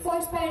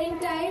for sparing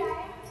time.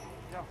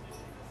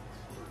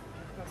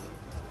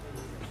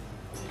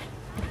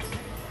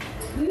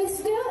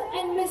 Mr.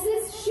 and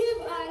Mrs.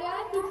 Shiv Arya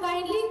to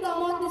kindly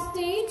come on the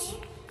stage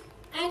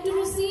and to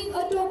receive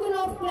a token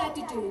of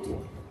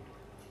gratitude.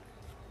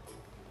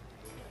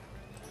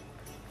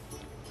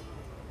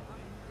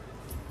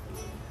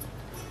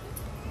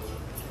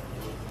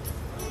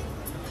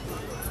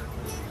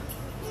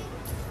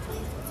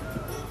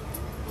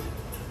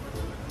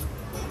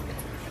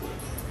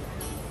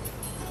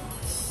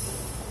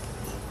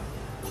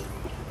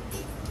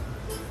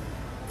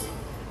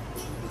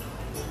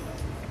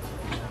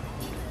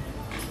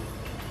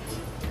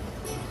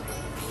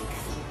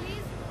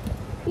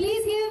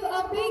 Please give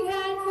a big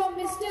hand for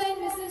Mr.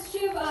 and Mrs.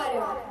 Shiv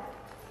Arya.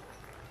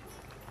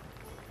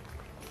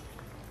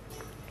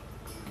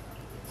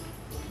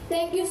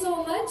 Thank you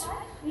so much.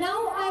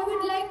 Now I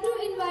would like to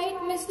invite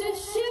Mr.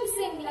 Shiv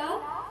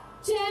Singla,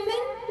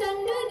 Chairman,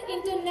 Tandon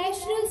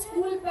International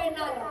School,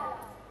 Pernala.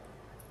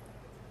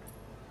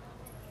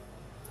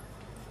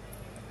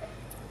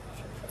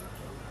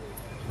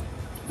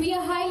 We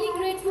are highly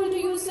grateful to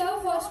you, sir,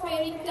 for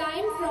sparing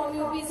time from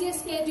your busy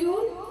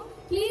schedule.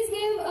 Please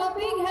give a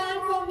big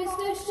hand for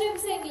Mr.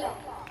 Shiv Singla.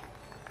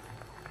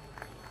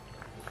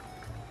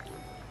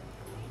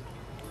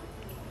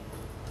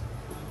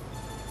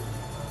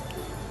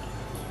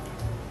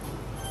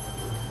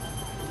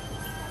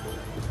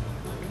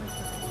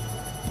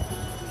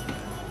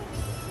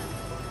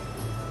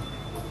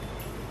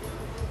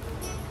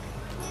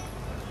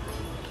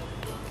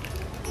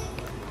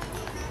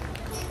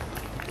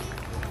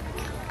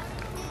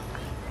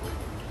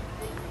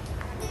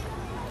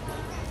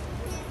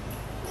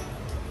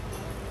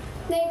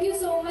 Thank you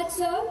so much,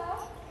 sir.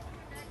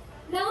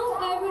 Now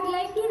I would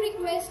like to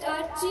request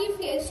our chief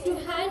guest to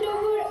hand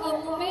over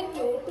a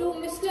memento to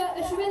Mr.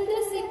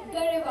 Ashwinder Singh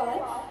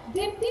Garewal,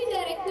 Deputy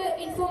Director,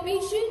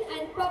 Information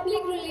and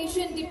Public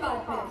Relations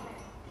Department.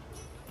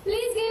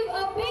 Please give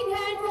a big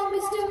hand for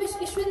Mr.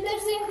 Ashwinder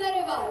Singh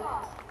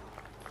Garewal.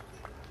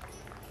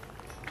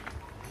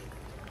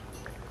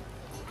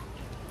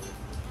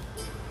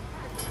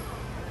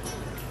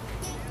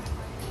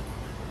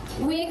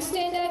 We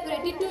extend our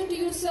gratitude to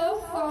you, sir,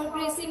 for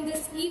gracing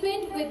this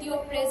event with your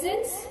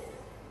presence.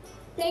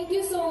 Thank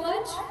you so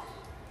much.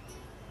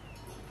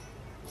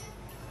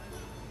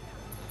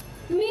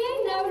 May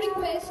I now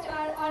request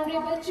our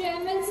Honorable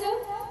Chairman, sir,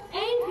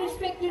 and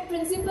respected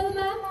Principal,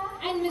 ma'am,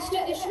 and Mr.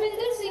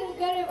 Ashwinder Singh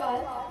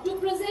Garewal to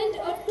present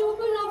a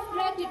token of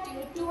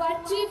gratitude to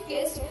our chief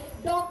guest,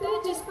 Dr.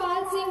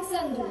 Jaspal Singh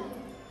Sandhu.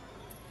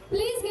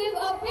 Please give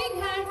a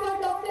big hand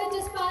for Dr.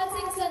 Jaspal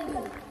Singh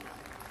Sandhu.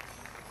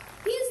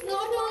 He is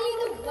not only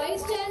the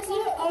Vice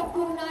Chancellor of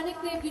Guru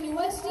Nanak Dev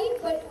University,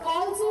 but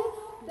also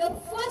the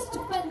first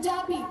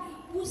Punjabi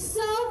who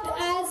served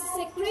as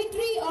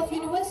Secretary of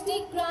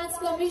University Grants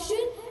Commission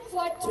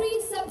for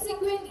 3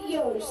 subsequent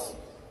years.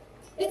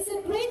 It's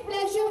a great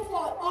pleasure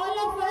for all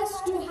of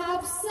us to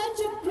have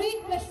such a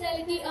great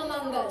personality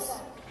among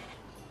us.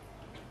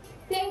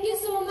 Thank you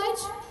so much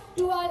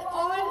to our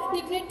all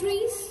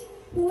dignitaries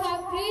who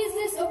have graced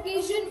this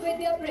occasion with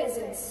their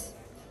presence.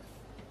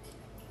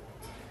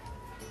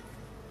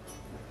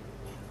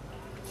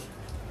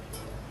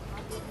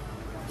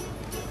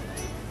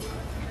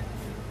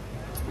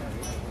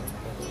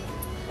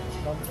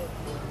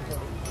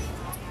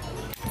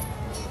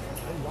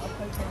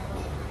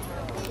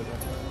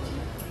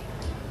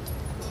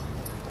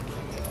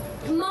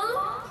 माँ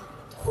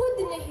खुद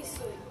नहीं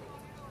सोई,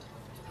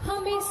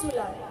 हमें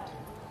सुलाए।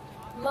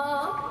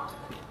 माँ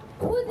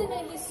खुद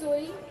नहीं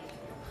सोई,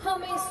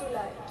 हमें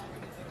सुलाए।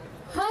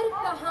 हर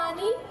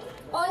कहानी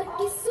और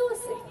किस्सों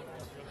से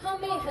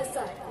हमें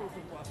हंसाए,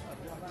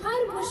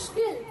 हर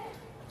मुश्किल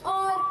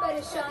और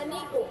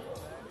परेशानी को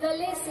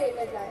गले से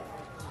लगाए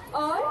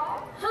और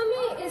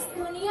हमें इस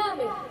दुनिया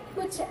में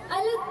कुछ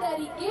अलग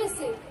तरीके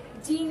से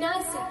जीना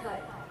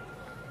सिखाए।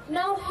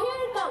 Now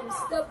here comes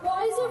the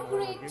boys of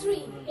grade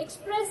 3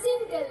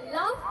 expressing their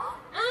love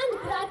and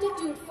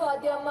gratitude for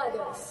their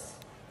mothers.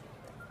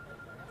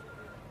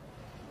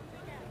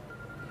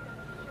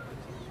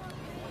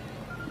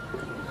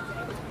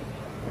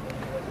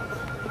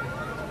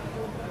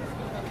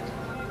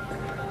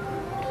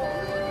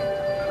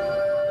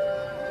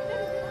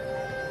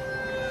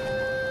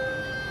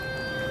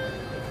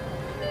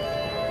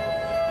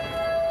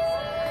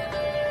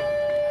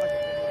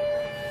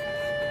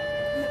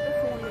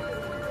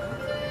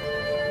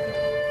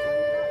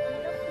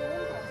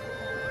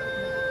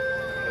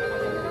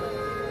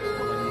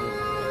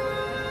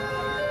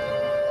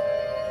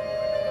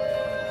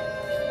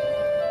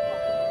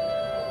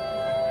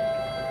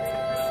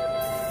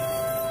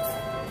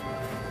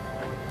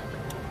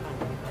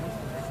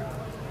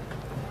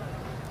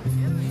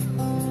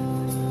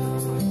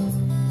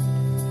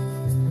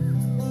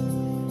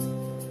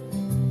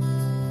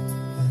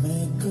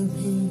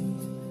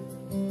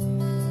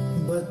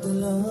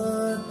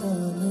 बदलाता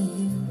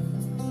नहीं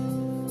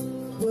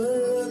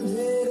पर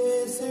अंधेरे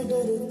से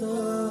डरता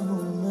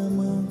हूँ मैं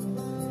माँ।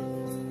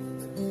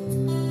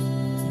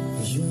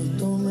 यूं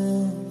तो मैं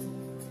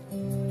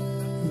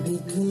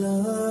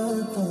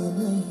दिखलाता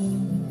नहीं,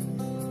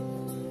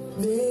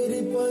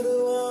 तेरी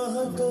परवाह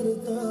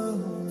करता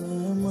हूँ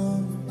मैं माँ।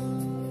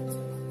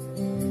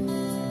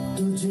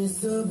 तुझे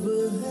सब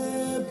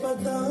है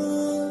पता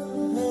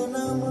है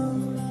ना माँ,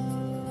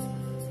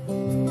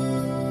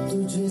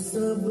 तुझे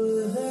सब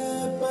है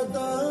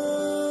पता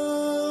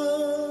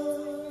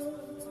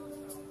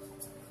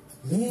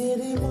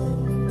मेरी माँ।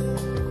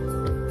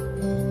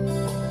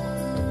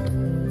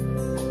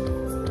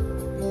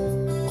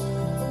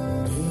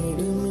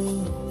 भीड़ में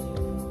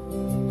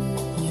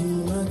यूं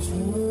ना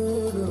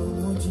छोड़ो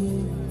मुझे,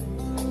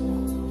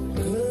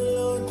 घर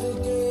लौट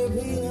के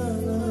भी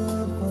आना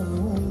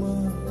पाऊँ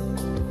माँ।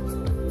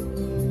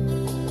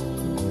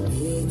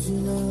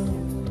 भेजना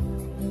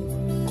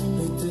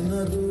इतना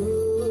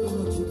दूर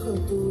मुझको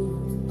तू,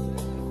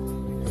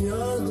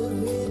 याद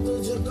भी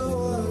तुझको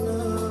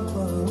आना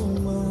पाऊँ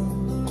माँ।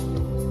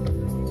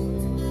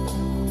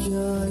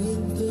 क्या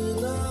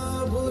इतना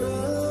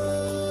बुरा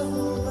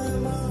हूँ मैं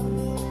माँ,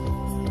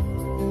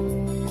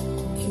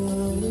 क्या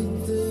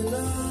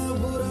इतना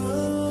बुरा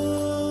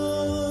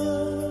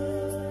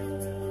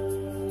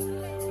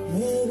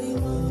मेरी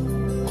माँ।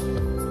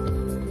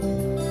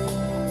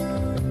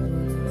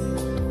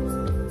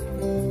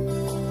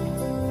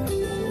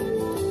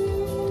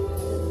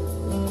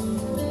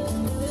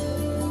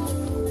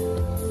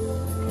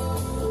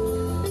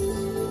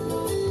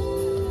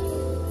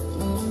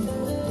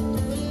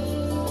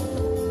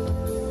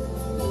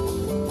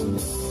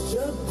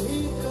 जब भी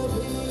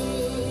कभी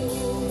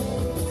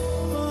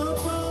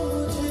पापा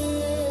मुझे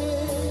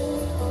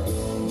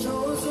जो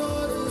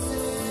जोर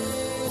से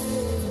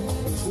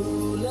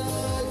झूला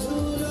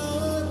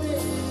झूलाते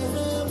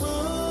हैं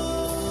माँ,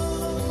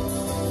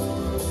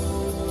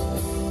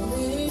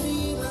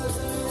 मेरी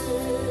नजर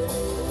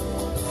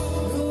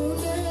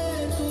ढूंढे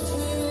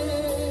तुझे,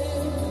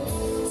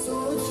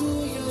 सोचूं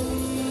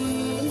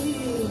यही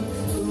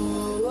तो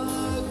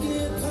आके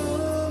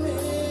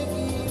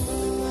थामेगी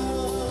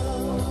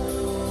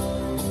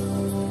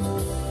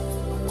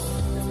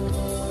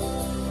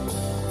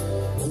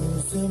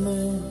तुमसे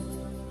मैं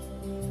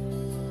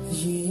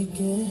ये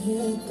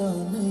कहता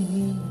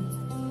नहीं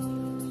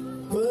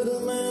पर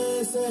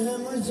मैं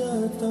सहम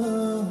जाता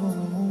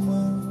हूँ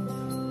माँ।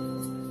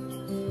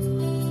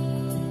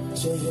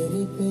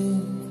 चेहरे पे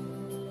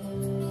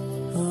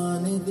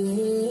आने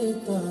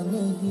देता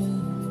नहीं,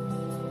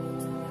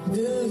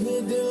 दिल ही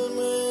दिल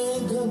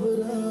में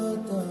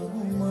घबराता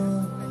हूँ माँ।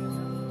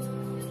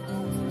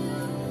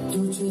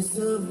 तुझे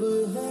सब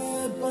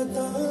है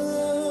पता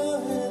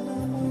है ना,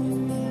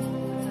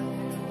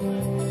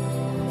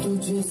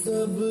 तुझे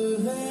सब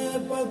है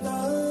पता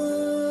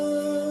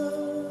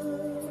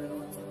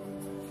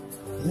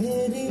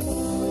मेरी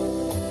माँ।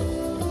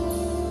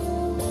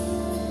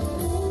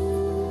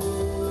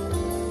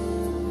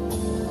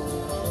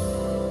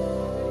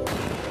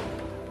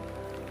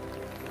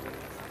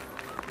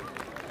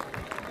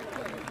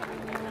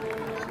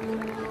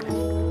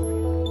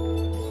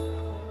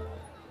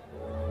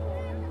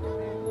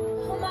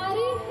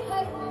 हमारे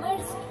हर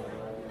मर्ज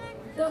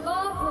की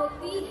दवा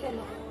होती है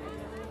माँ,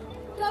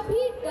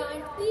 कभी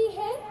डांटती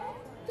है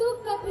तो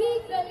कभी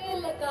गले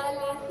लगा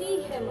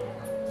लेती है माँ।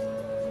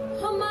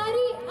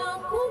 हमारी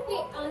आंखों के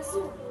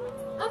आंसू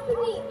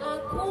अपनी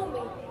आंखों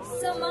में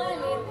समा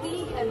लेती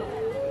है माँ।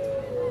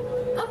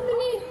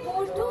 अपने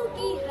होठों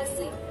की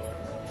हंसी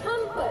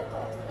हम पर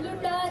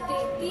लुटा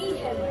देती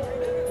है माँ।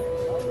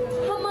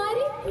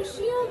 हमारी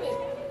खुशियों में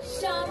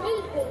शामिल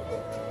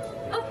होकर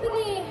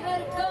अपने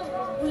हर गम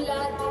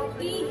भुला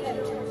देती है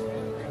माँ।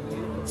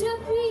 जब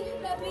भी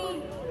कभी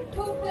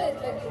ठोकर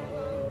लगे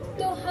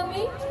तो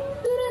हमें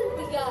तुरंत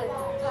याद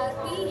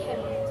आती है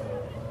माँ।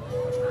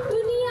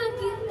 दुनिया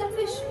की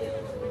तपिश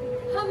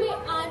में हमें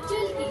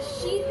आंचल की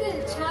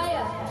शीतल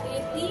छाया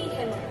देती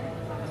है माँ।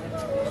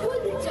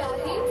 खुद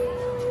चाहे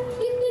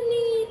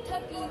कितनी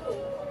थकी हो,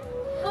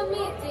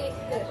 हमें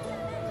देखकर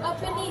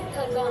अपनी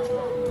थकान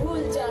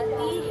भूल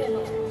जाती है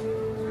माँ।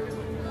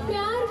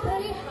 प्यार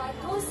भरे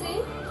हाथों से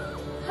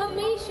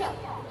हमेशा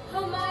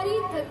हमारी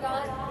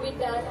थकान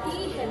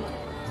मिटाती है माँ।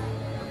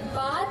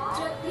 बात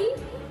जब भी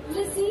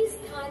लजीज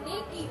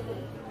खाने की हो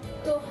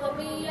तो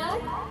हमें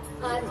याद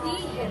आती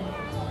है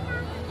माँ।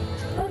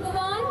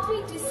 भगवान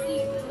भी जिसकी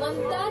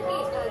ममता के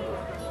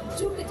आगे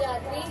झुक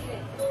जाते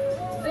हैं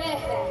वह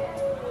है।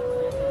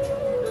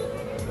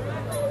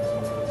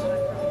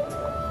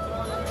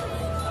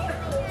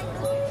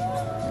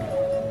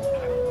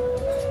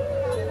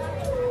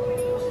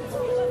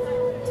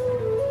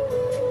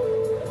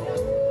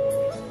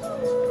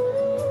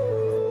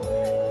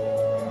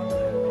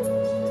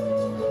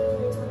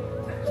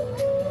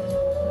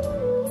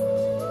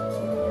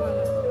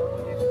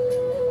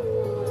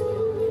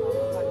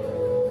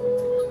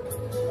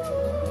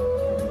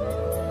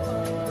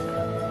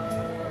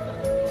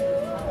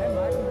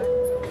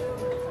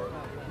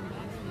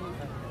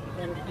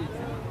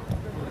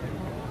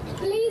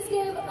 Please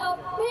give a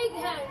big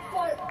hand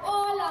for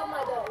all our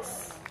mothers.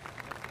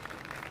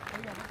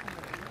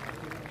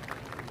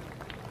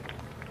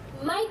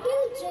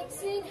 Michael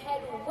Jackson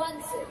had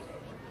once said,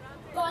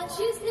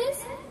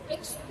 consciousness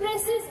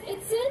expresses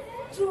itself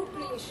through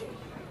creation.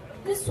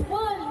 This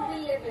world we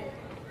live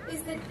in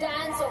is the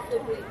dance of the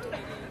great.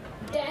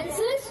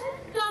 Dancers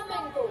come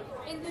and go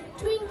in the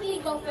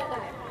twinkling of an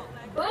eye,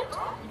 but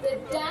the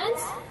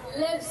dance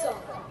lives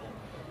on.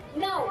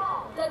 Now,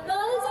 the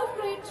girls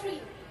of grade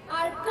 3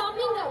 are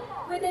coming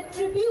up with a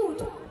tribute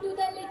to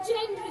the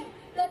legendary,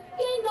 the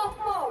king of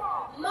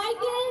pop,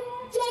 Michael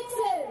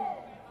Jackson.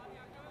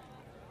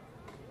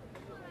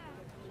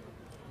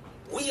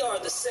 We are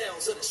the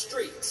sounds of the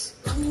streets.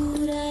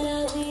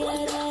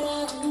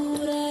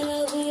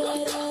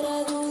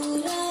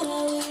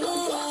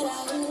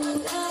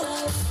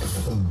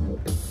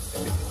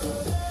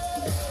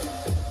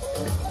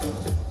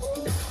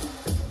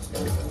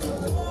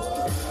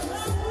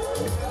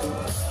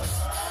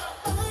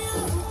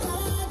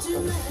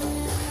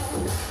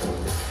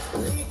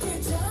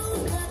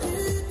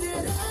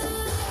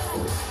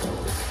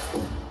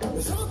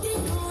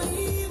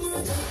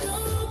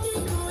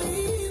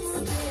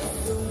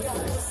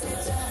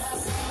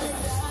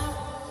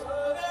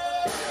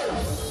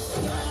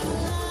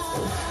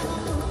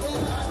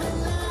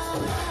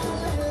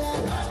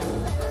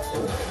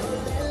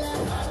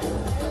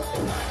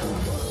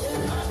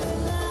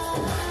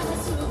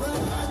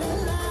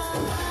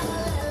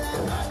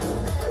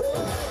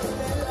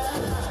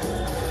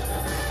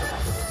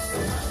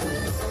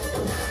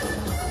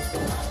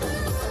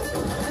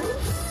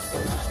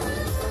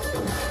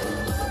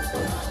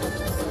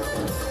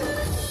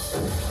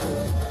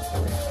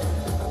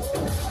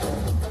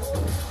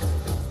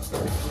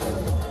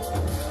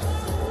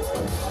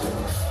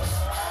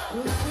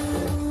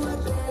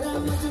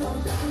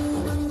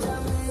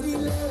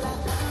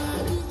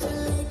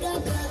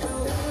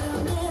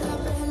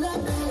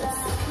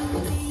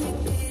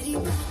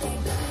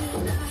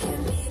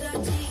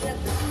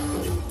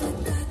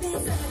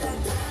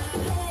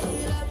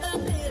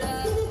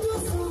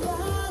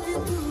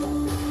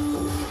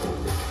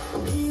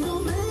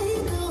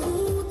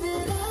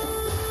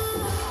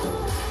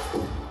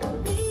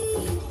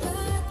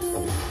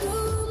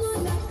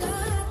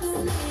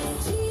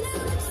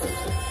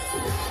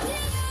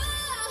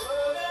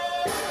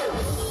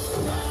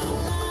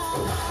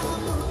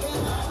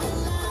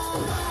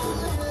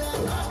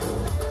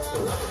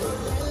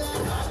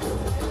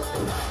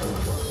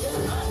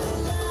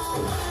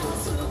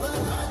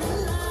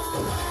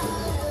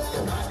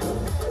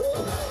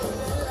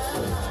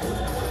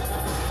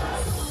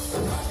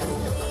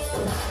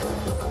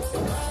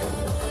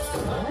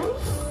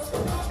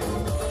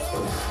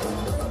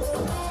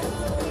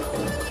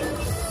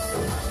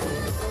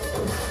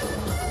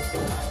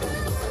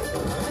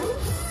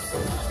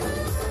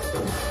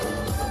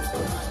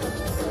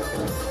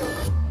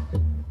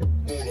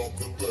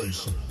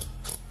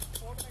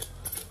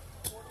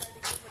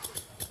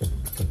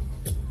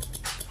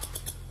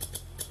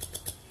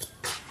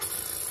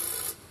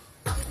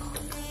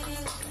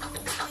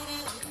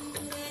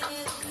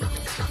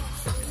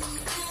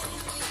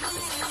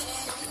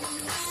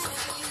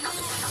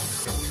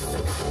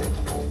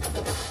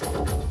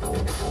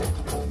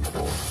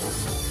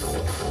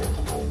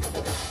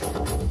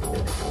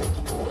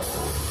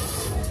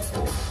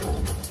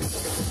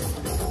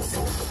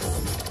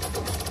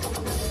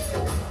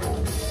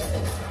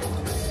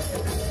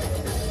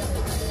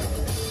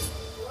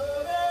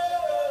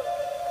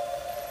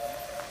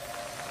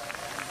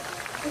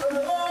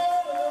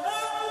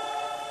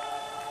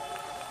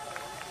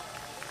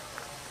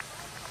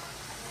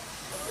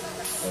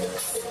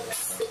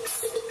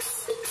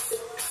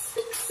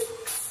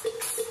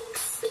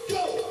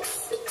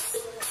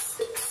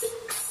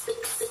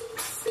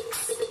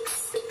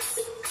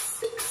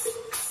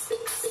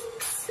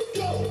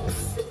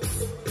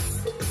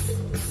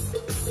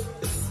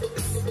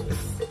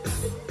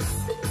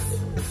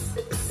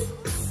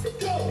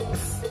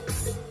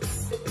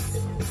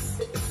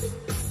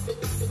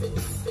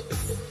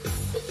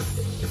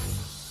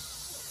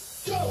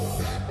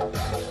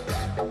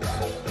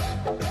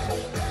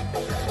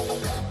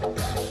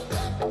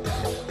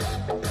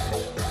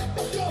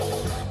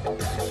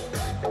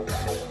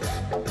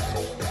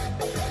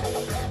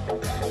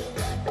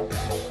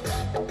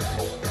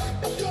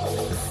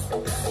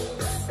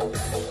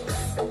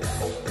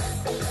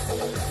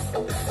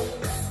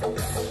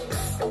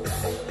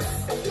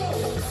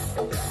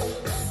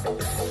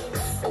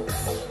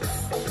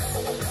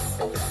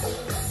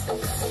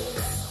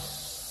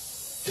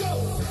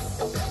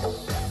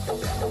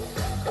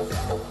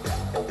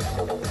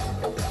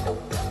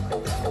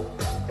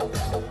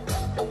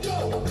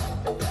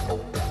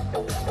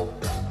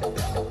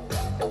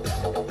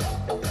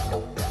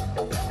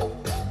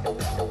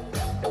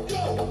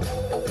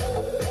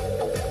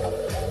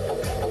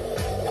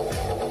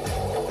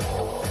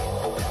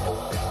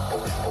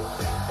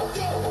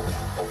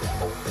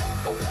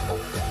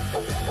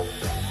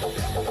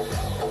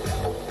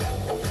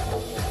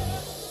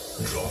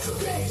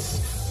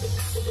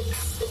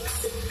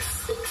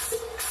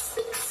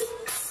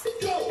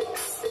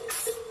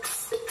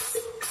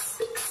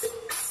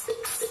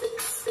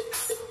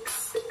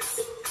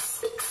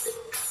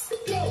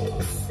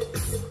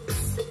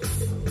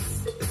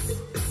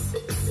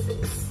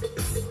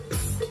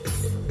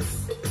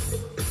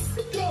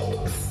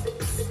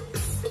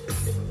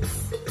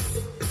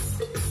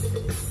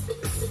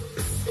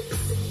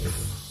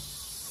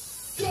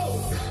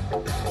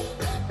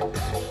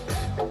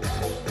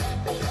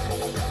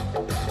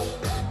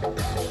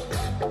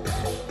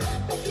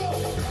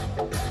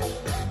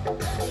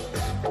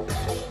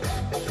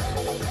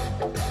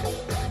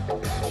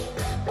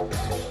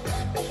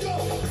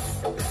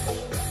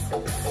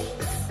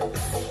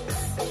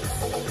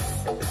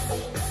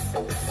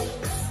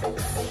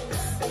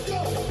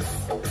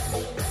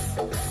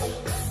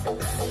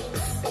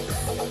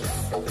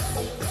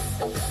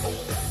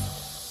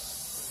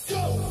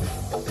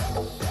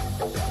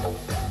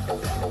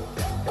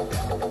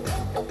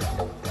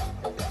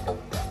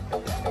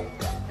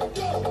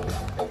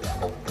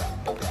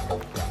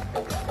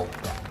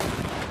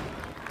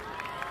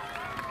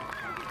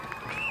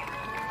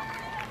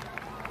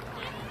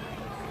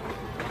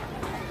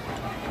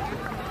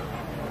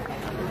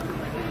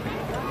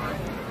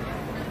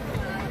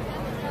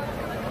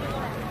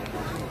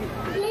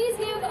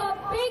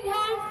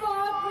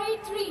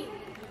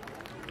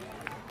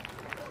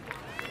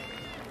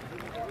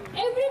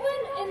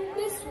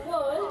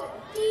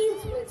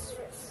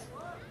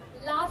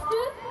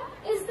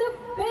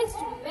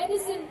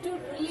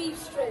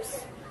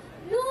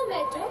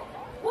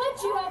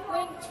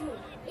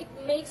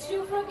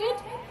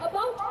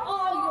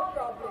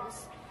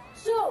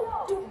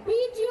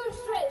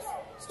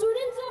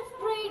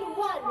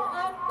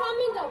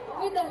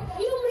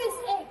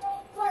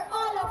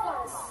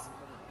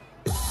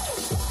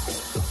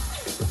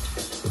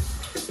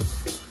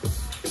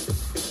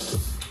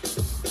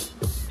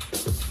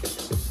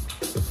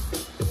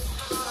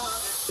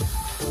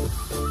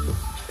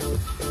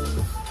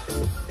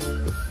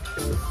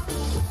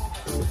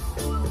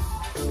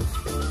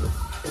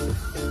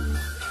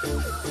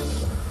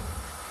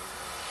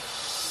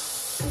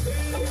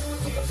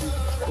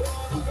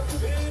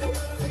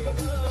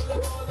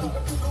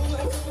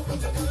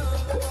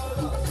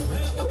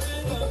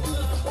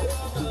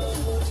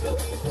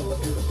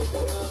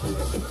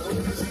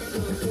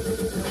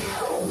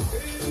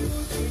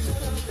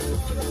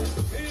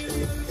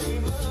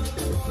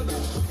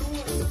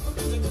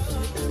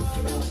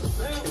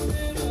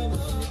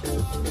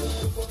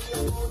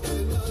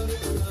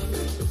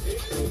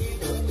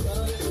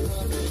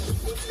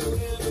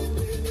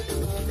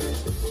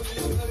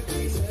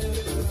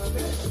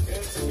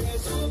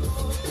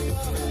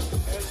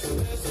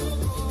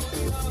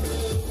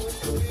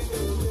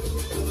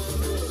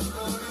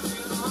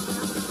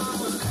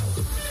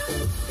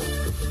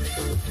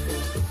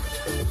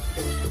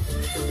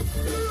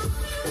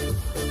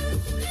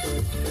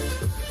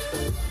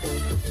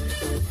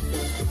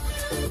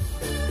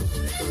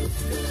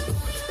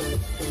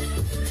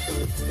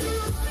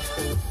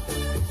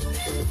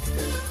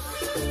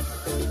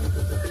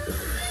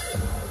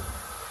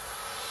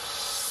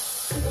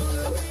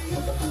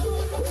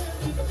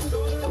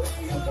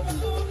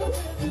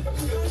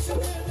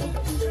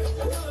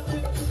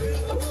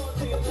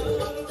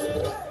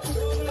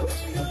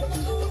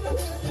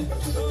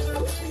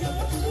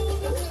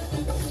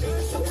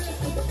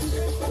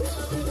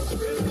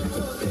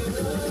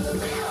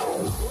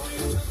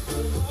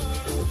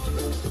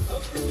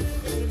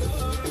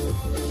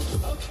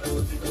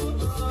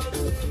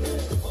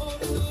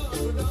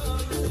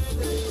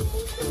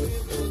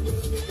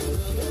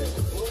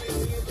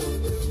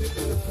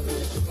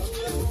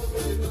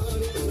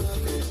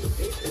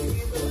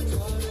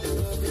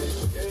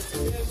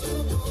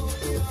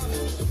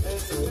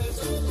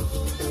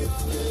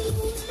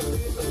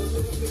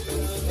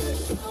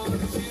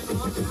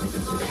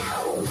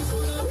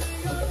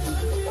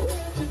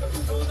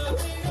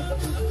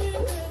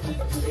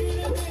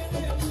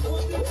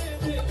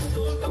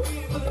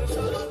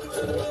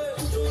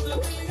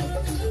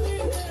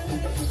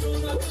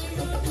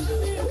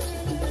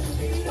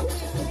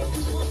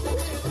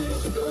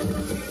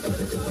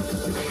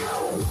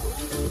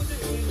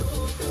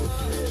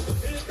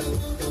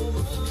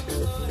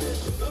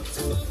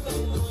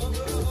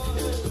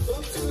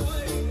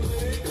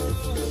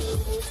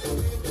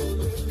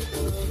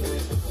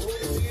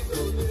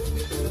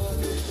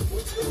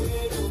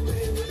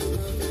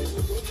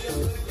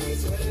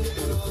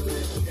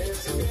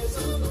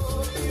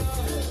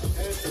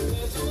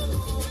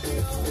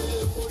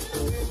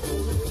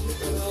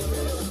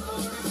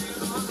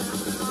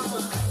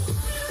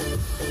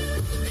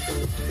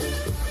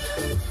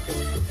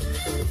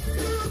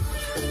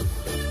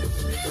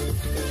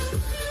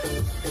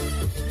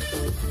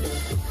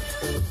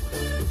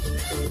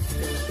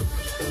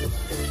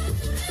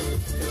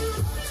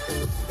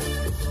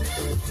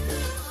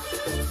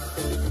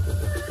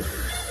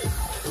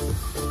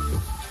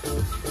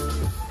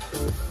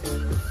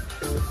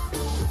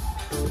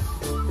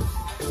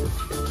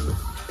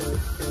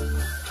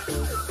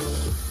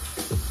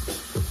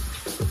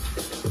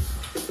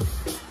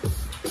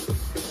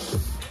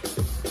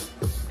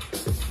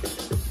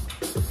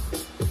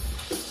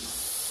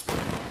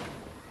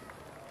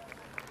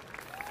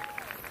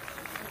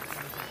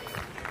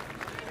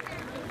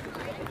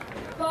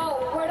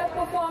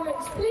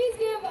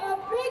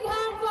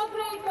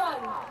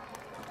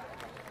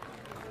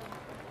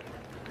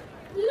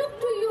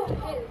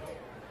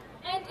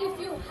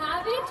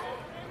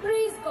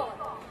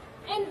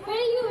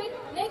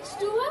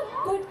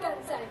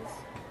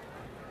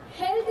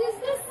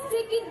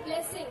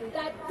 blessing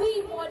that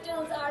we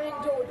mortals are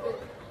endowed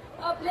with.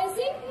 A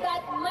blessing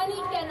that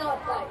money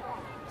cannot buy.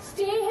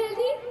 Stay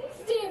healthy,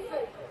 stay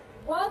fit.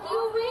 Work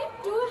your way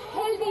to a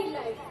healthy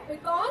life,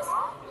 because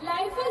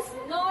life is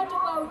not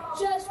about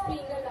just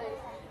being alive,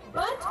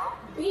 but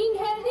being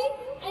healthy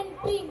and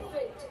being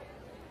fit.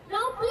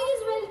 Now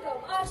please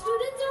welcome our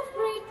students of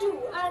grade 2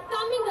 are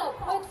coming up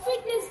with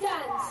fitness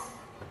dance.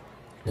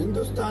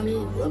 Hindustani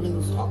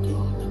women's hockey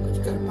न कुछ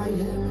कर पाई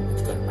है न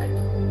कुछ कर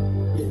पाएगी।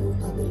 ये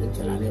लूटा बिल्डिंग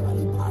चलाने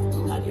वाली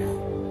भारतीय नारियां हैं।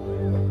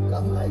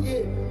 कहाँ ये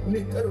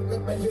निक्कर उकर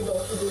पहले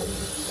लौट गई।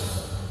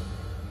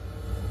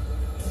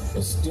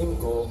 इस टीम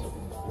को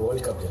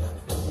वर्ल्ड कप दिलाना।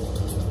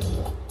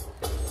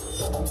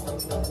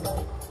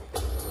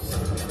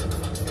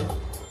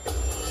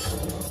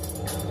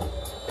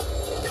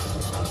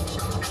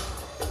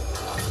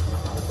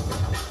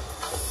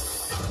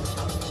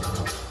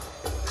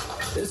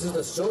 This is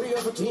the story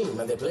of a team,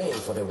 and they're playing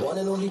for their one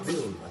and only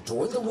dream, to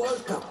win the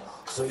World Cup.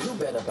 So you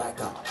better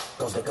back up,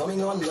 cause they're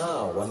coming on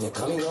now, and they're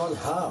coming on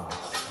how?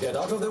 Get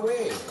out of the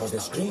way, cause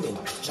they're screaming,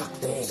 Chuck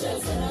them.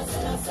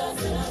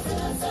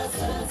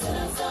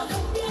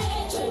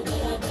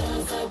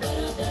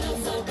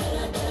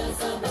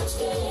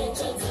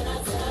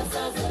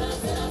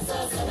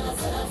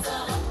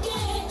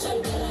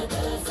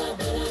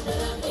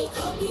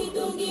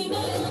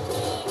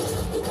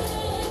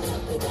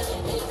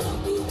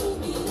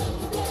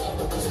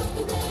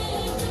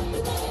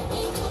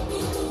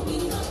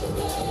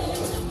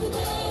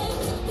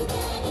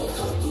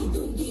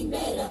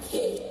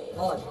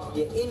 और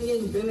ये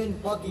Indian women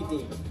hockey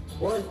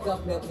team world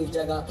cup में अपनी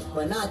जगह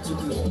बना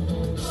चुकी है।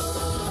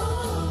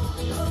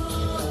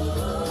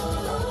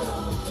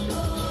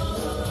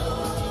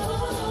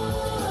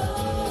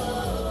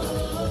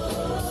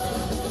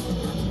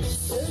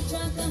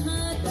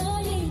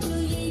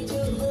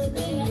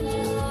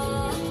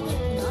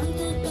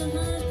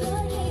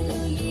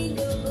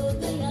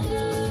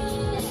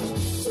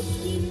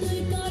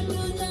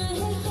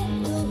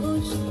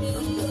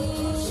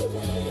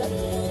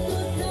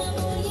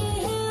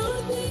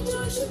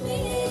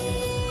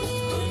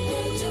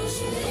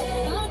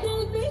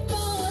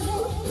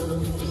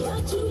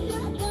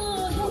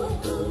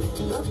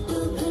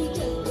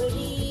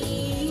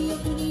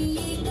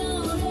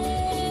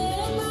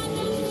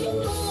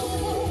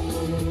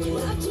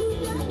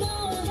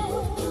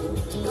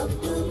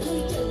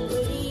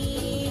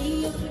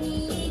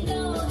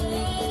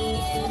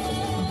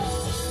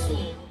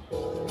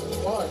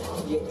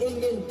 ये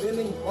Indian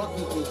women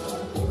hockey team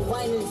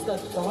finals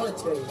तक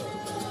पहुंच गई है।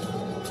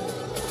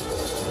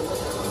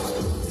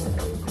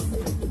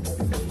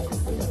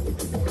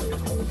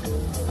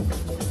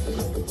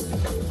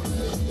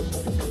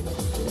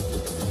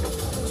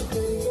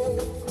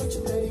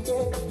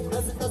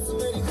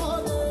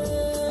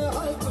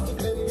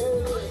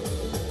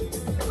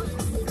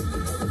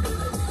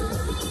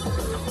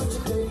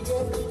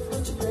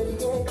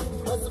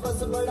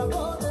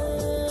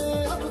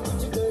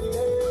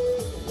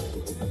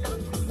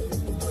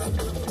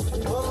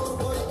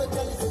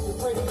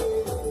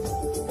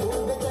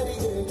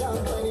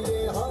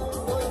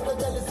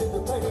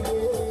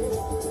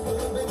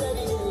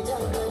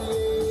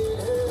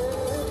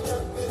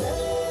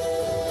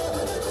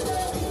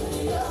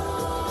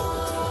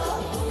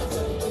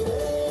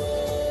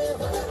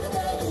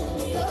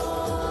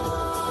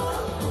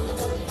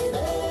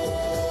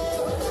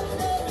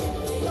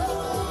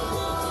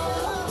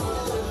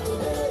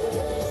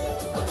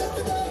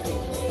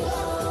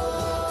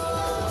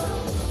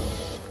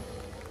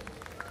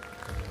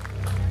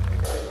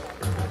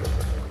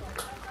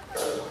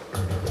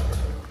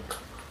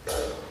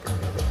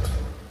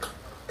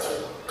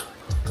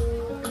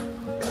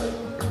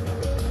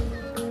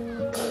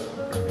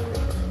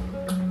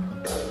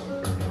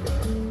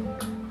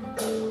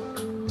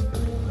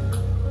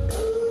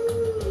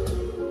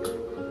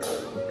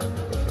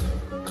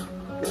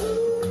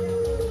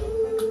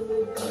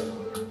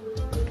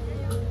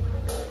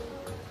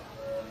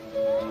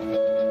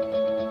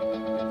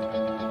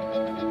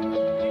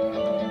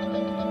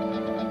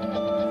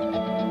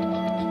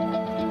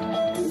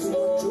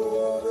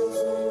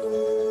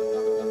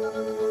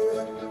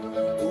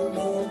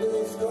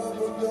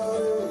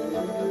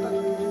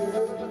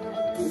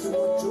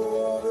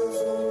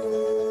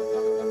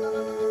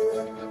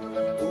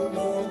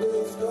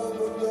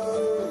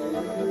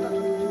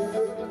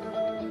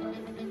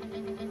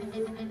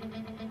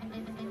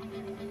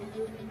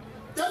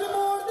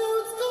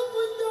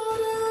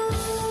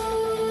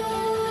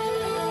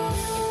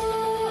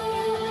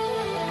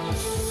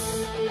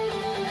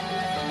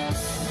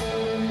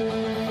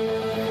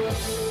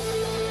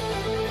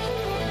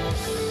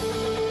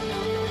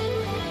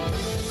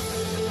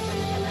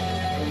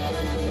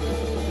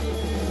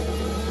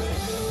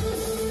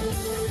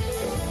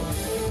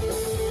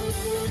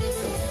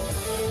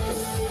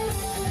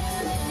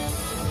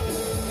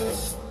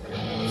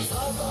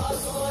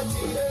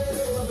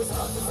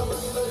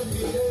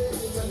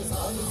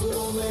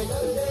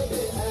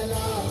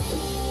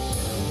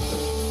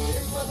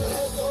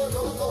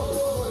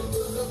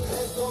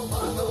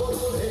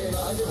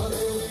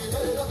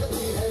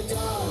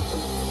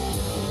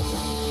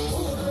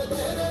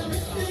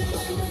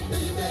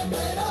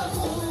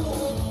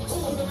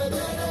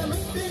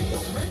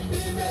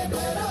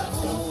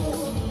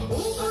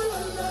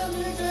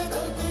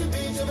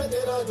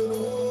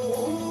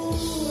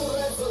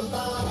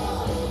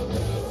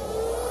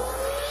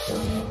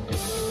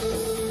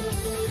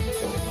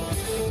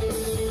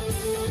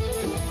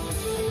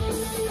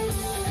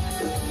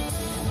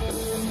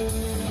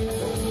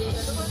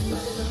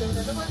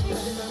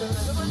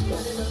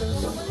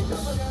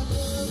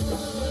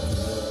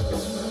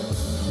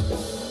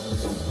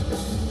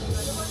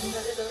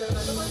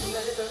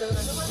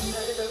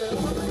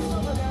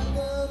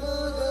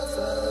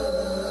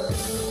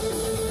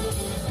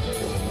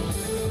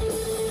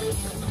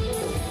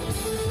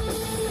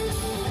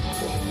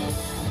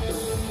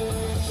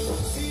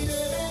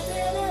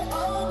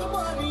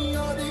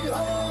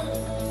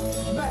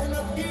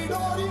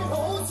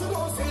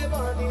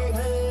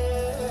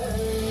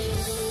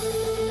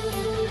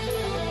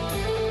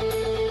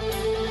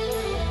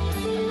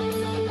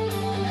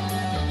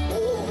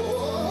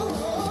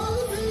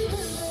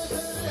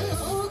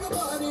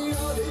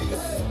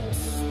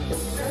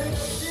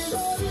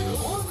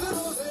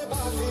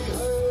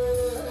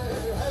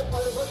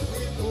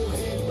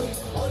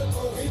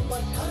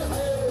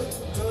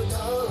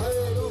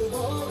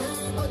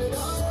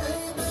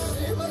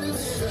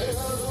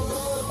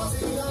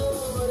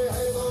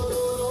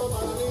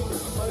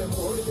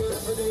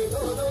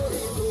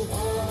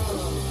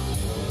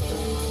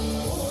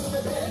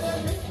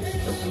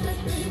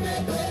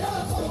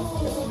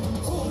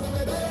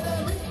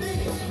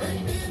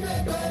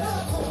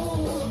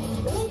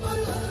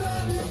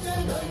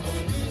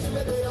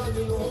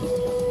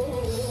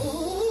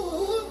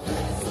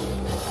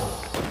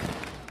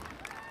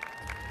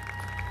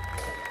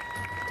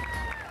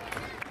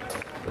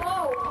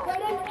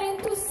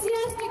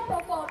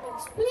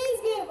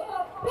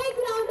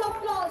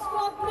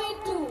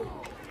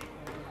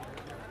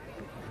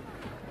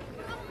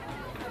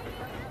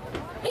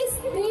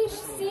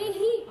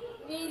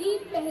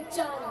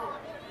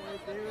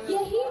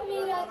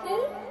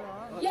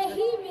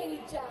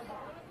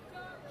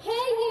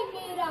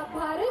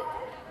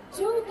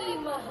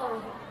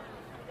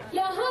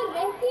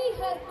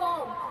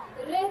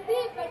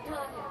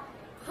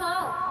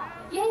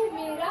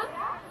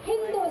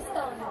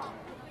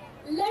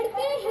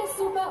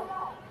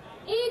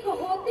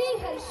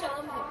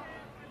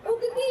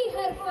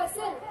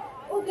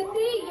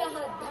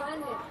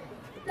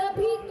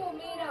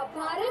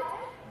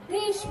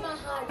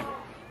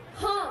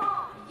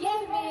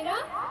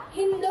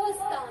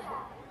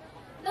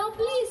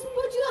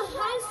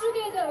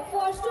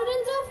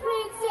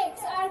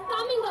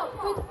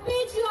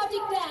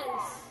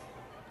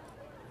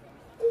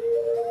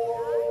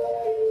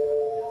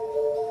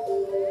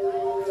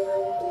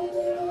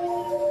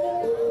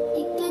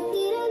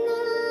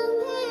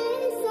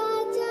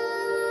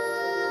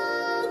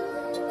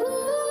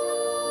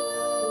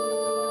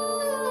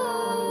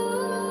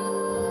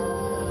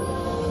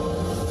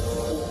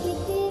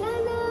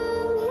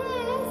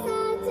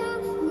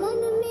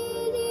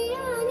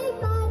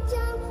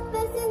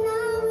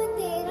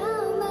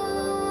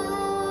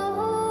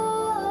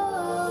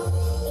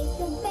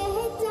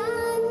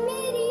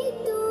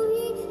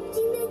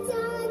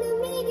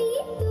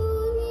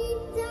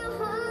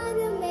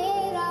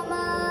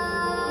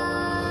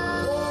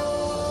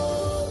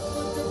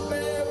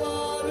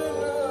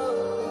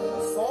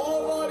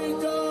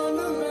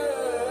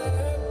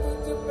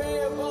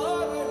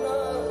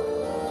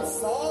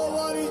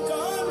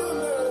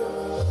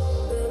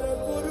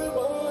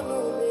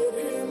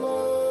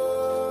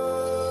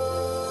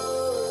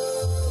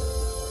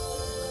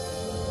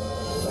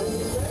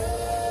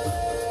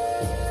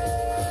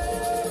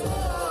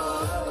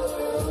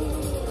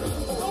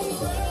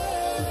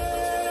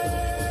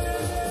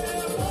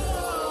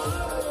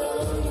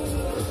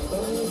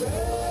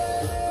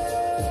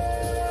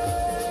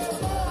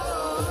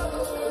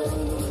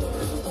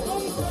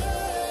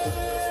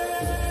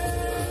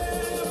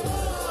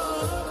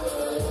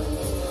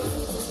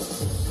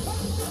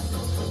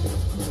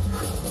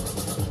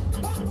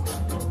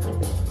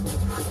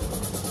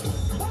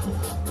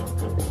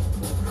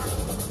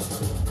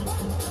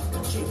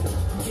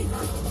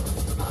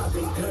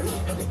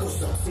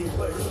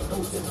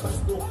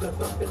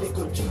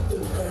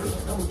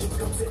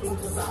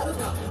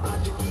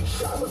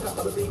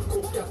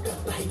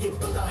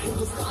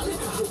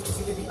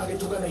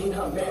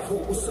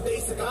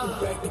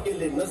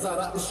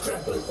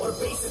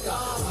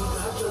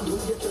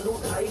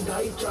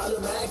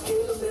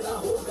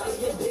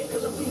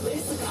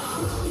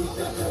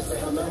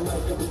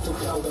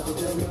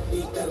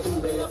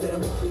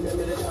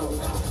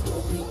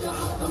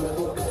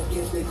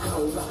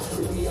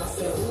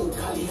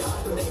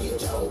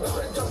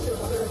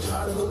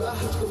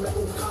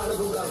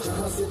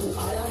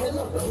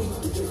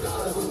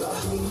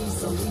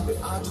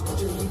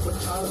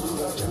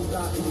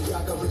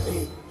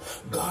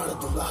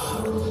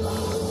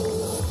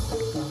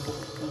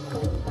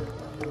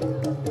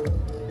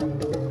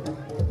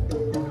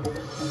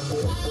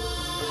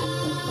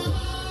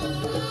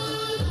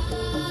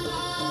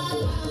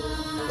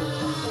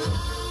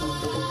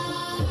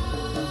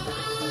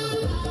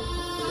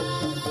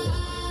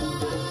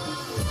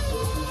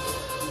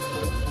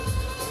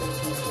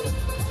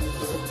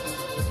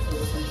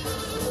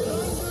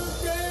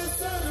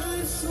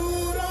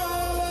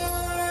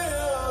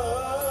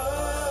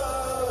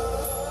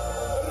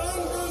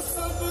 रंग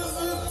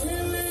सब्ज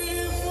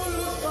खिली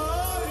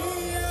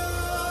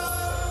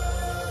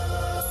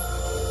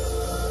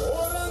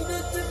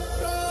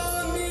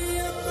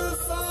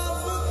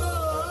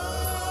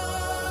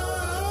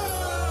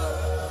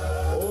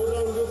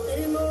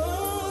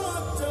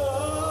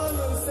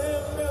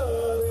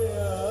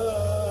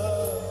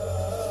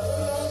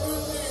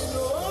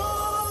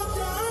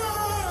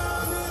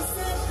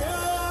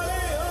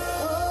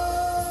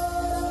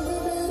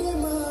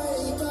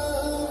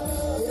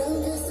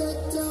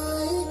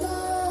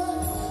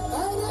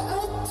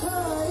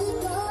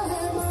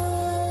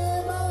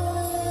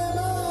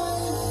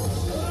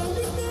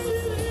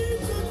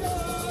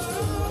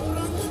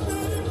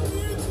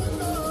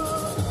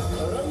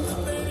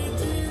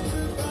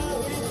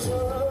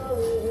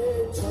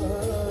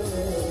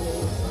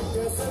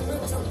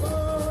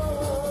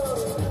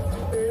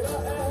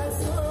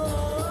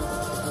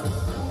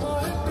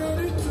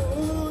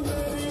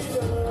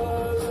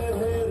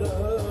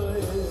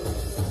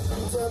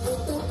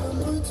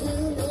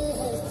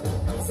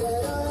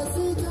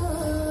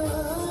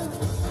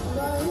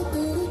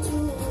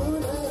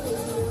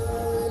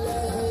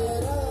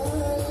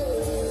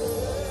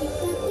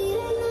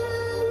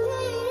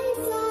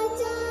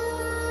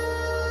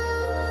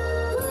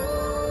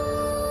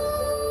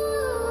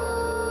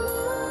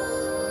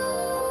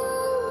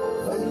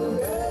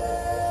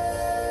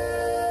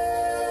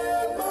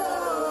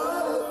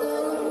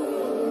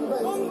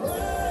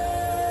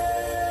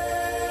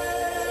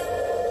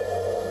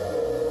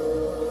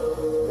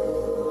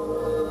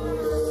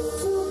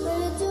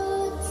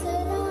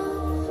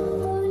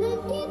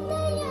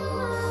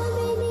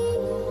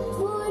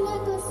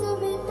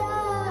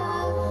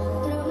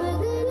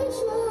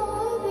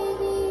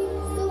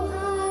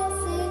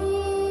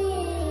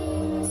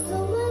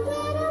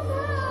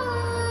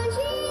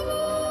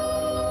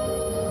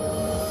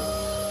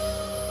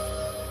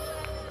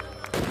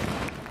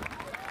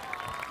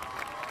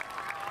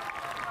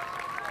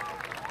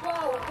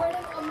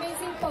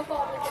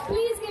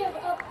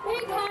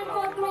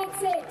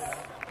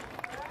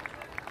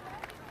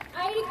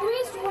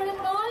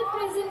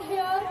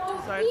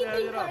keep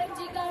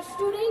encouraging our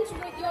students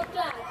with your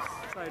claps.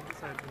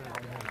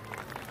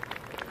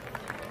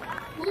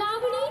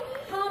 लावणी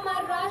हा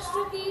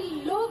महाराष्ट्र की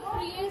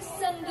लोकप्रिय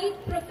संगीत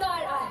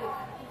प्रकार आहे.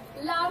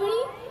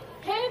 लावणी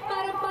हे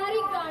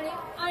पारंपरिक गाणे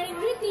आणि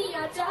नृत्य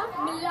याचा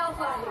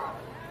मिलाफ आहे.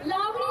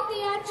 लावणी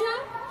त्याच्या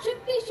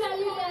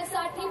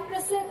शक्तिशालीपणासाठी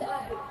प्रसिद्ध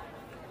आहे.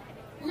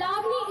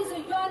 Lavani is a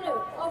genre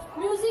of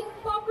music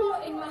popular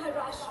in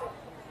Maharashtra.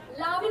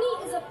 Lavani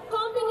is a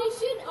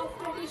combination of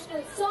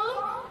traditional song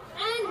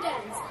and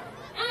dance,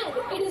 and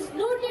it is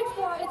noted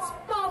for its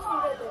powerful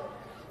rhythm.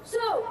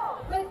 So,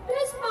 with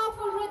this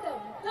powerful rhythm,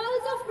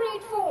 girls of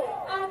grade 4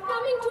 are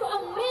coming to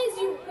amaze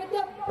you with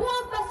their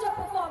blockbuster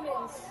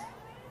performance.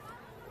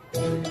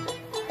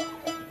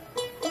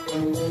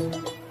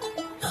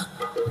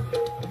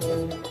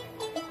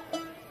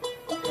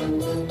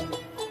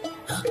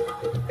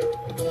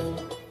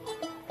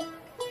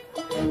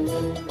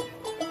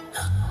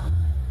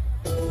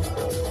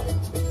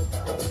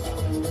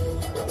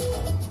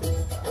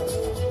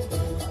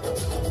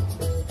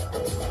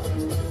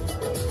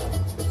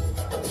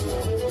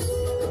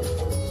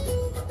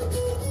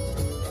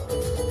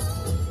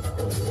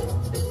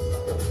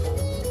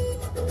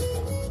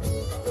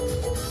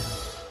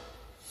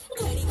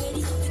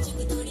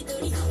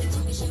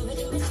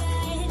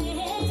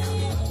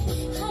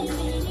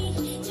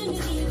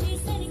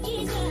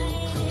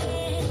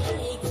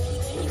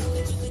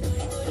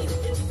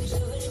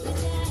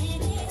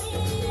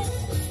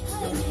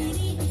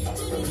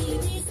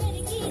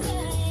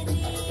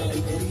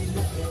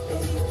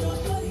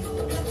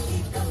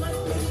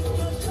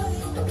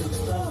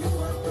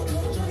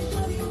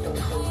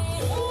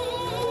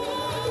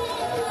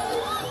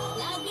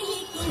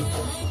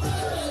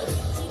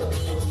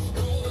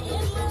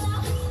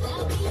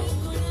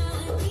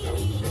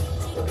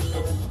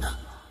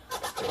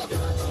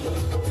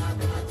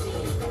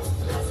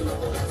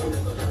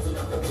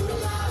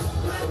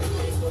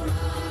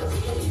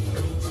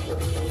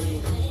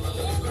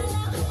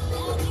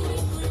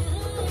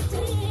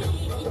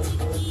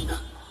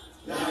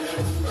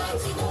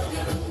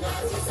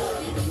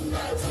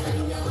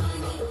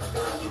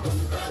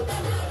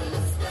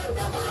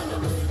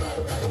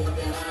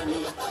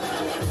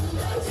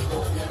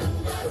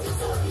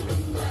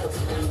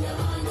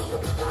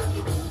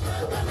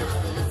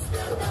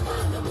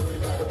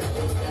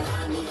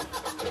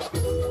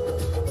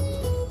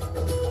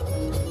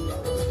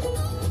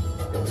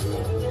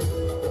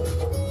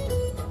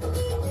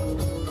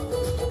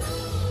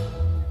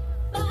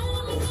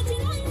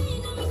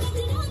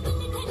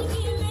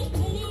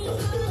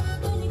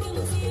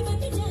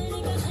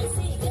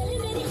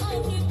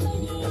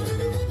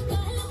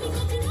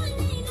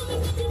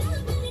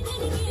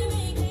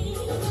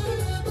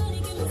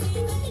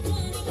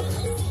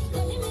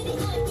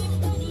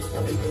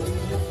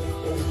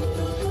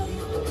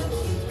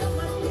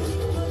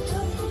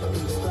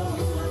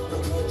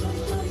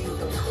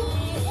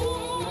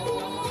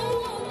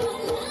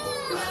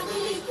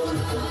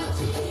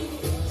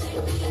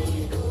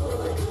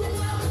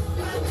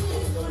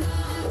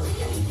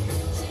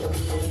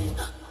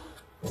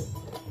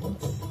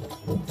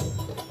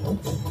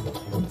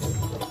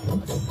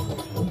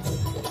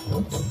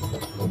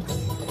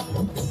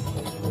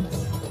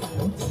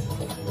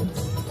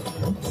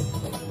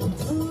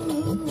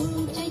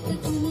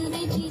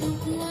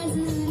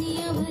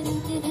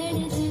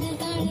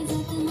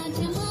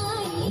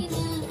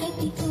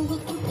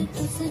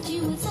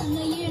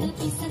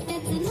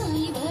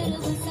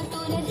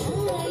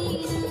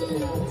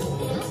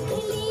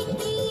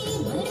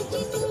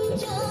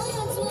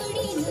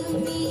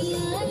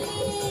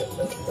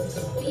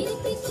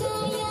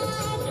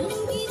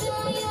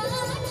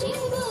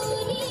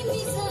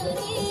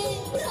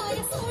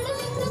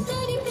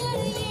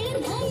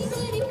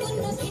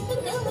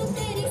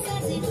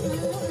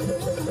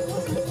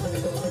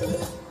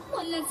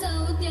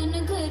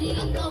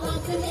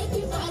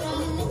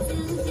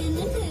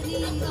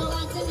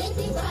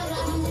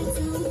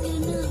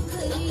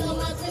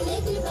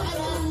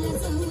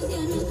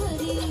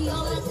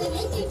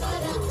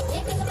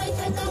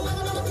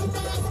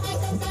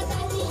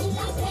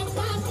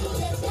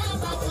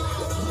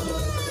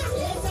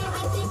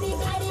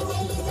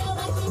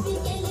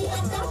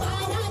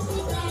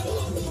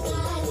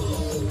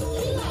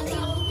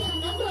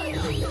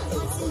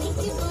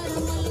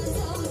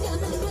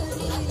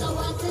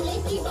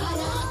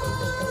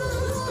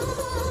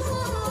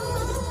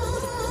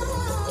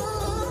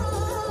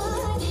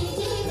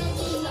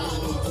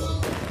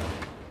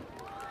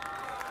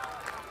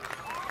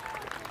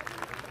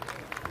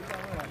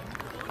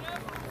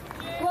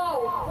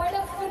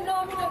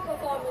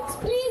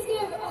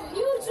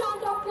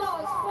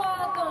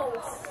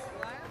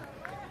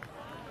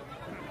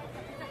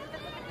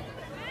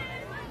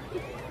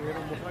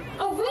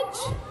 A witch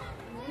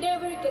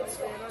never gets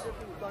caught.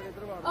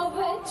 A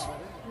witch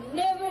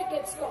never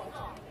gets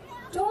caught.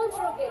 Don't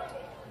forget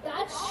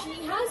that she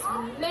has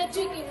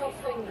magic in her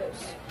fingers.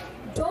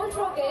 Don't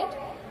forget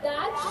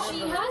that she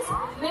has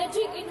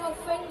magic in her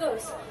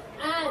fingers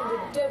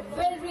and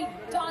devilry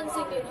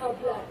dancing in her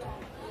blood.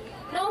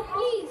 Now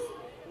please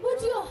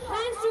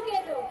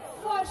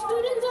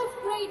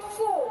terrified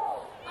foe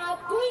are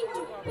going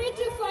to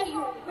petrify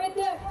you with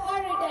their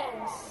horror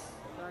dance.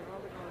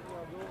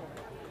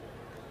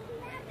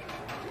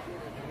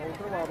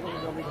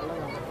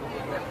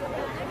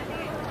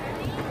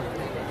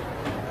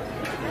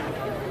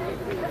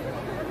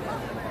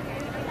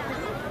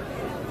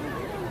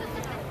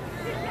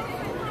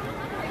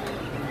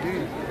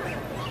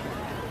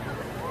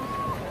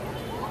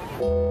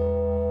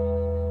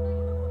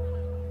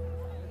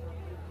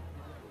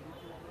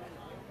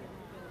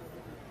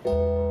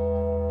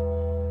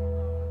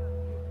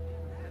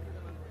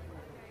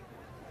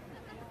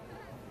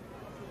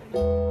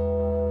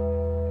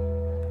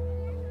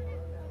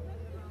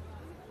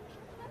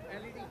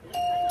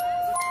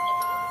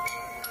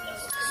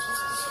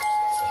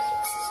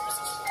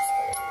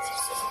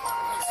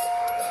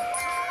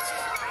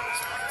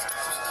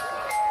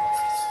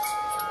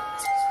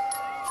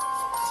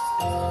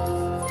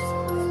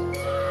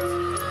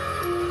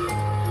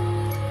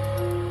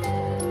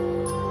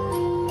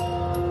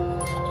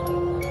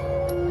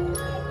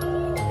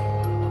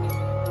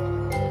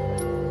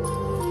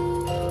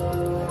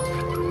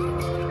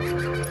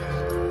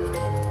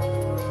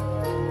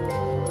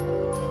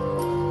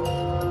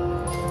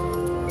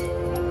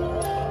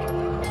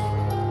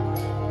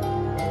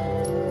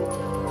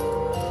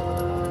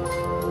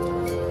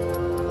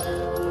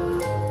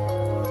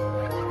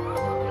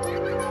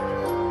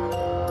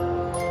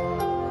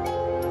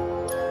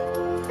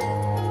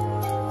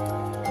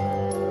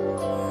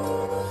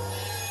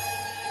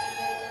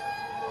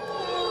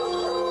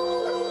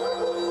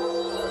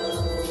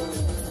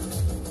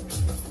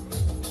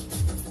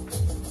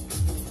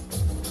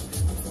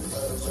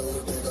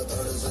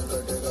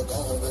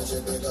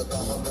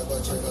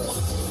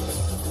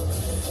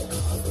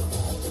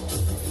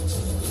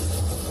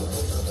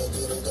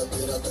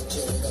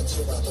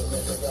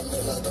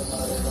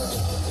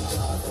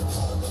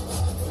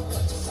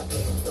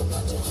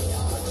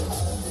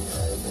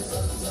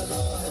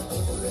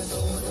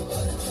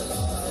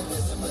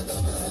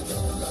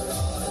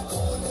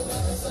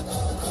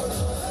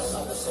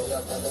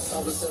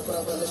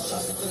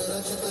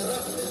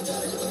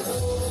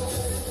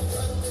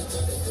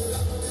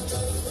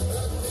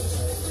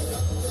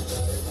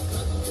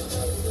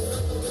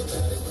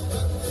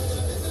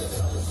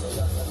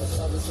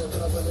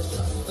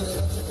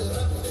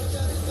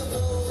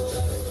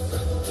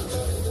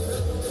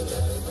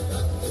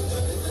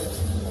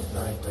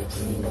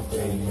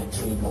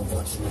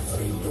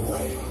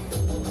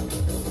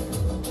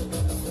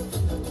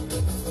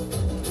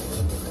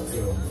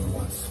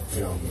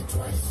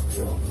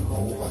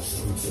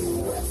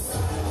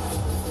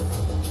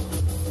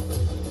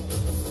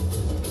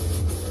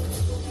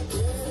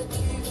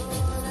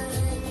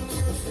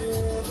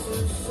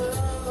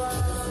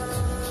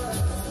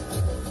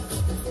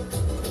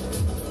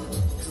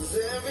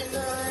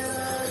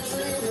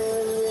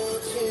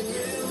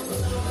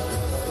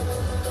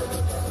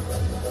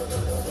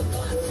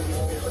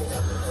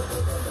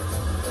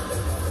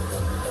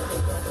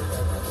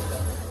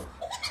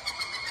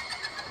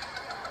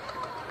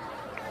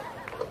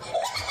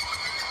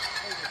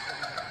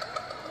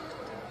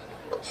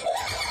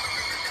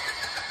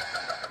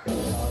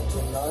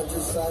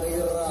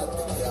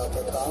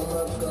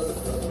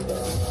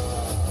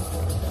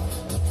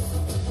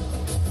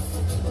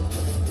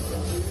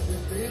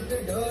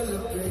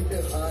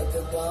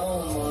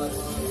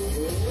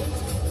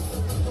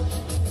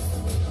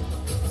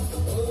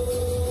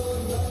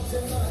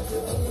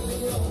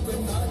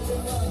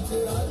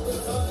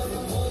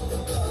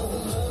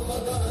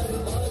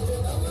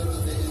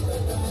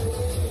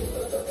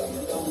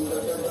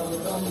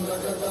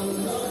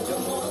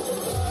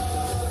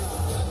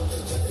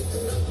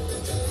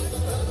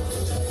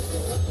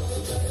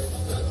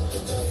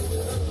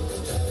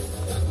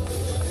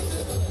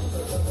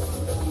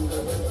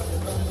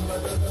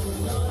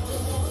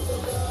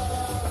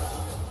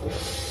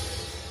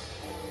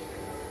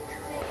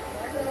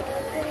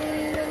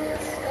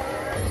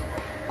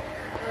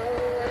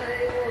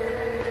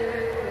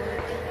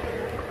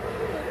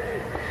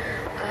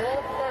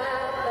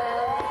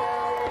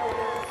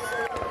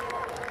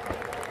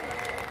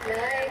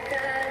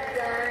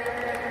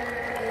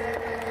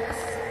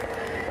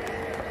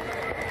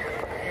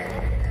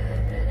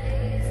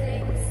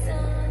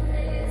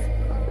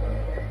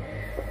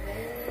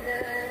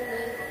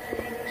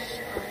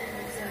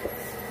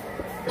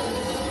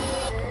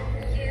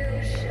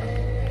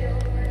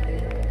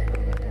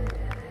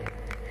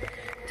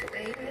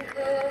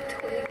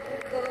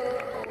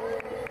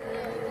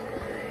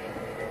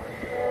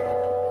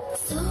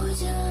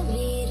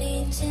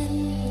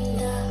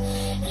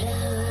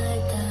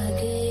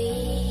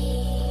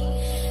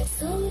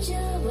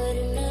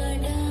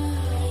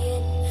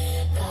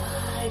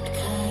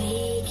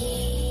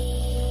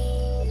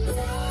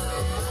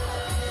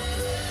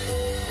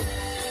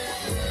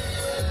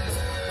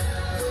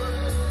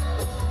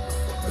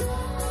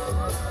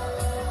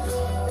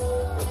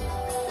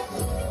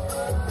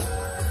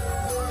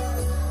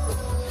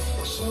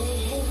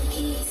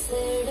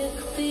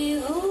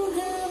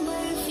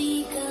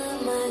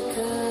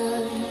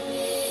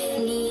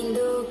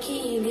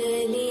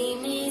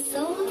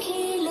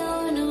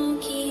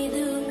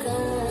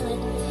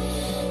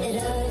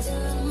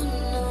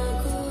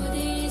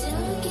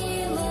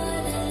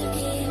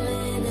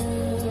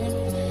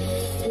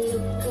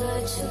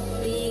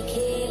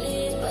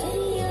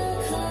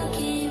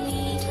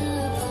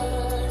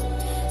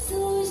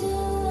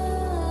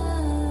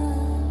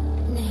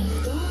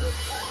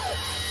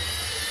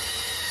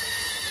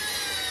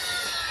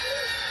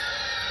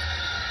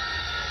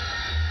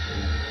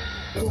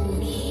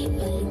 पूरी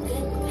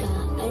बरकत का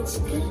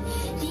अजगर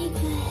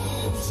निकल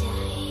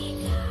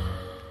जाएगा।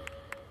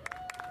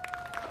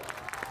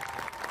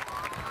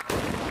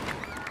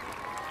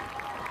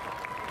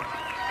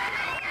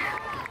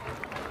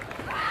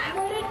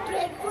 What a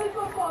dreadful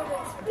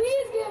performance.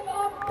 Please give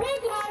a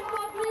big hand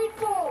for grade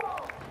 4.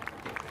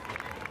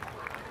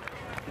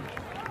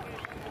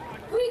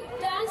 We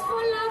dance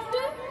for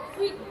laughter,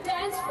 we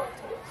dance for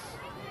tears.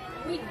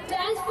 We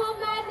dance for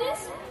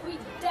madness, we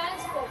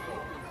dance for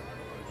hope.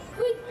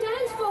 We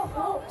dance for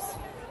hopes,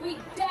 we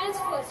dance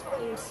for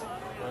screams.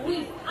 We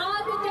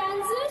are the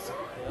dancers,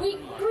 we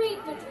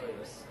create the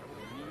dreams.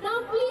 Now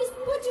please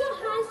put your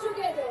hands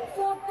together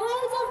for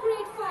girls of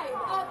grade 5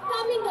 are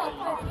coming up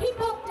with hip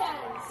hop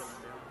dance.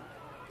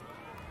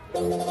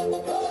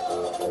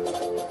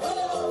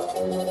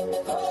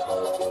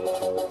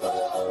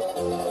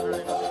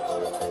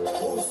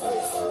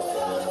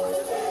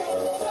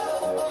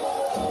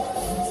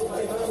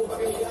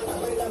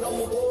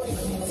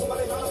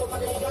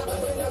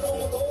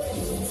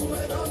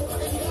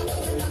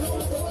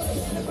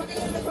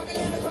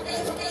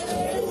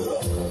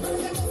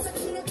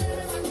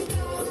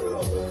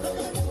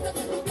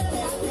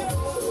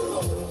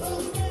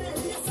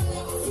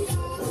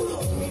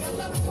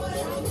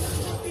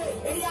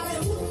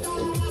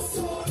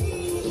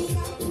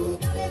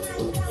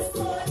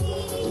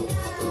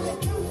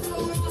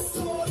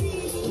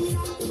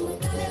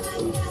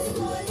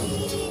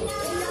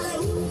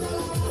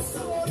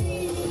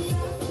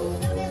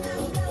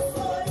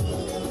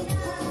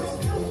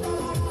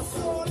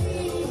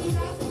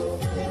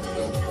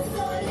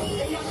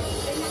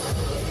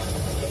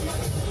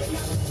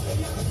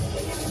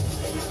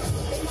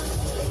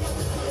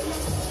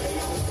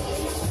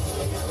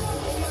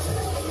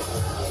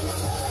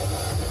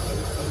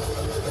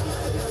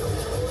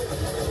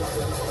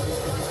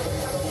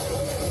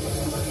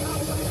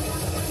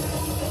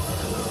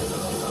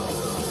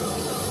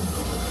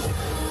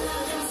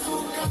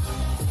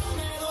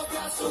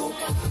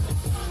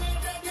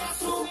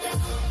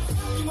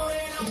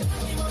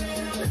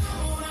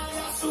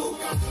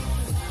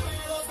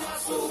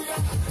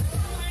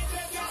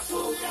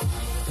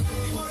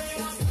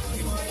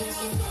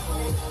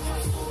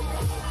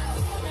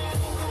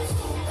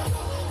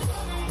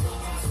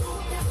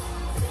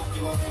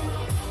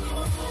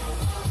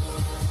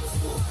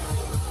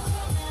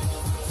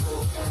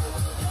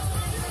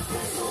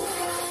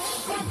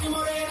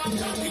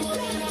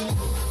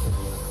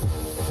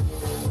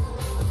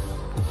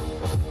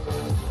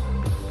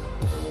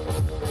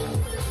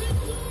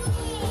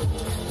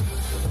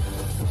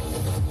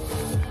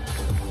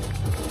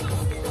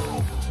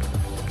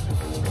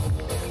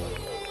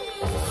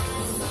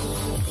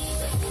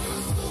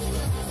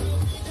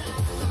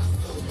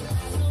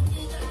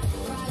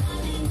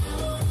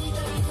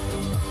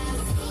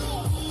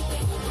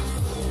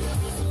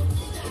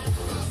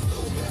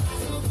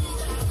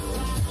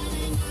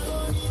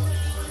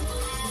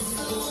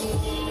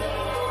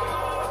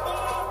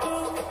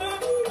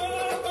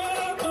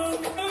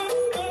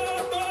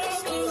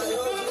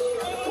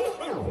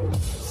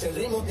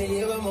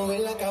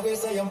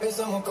 Ya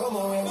empezamos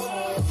como ven.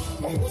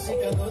 Mi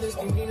música no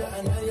discrimina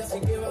a nadie, así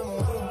que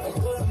vamos a romper.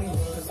 Toda mi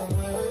gente se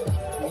mueve.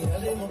 Mira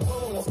el ritmo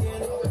como los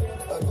tiene,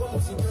 hago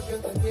música que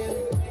entretiene.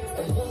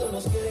 El mundo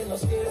nos quiere,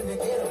 me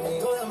quiere.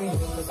 Toda mi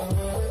gente se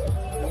mueve.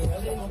 Mira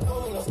el ritmo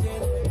como los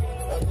tiene,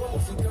 hago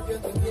música que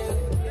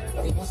entretiene.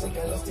 Mi música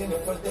los tiene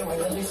fuerte,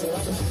 bailando y se va.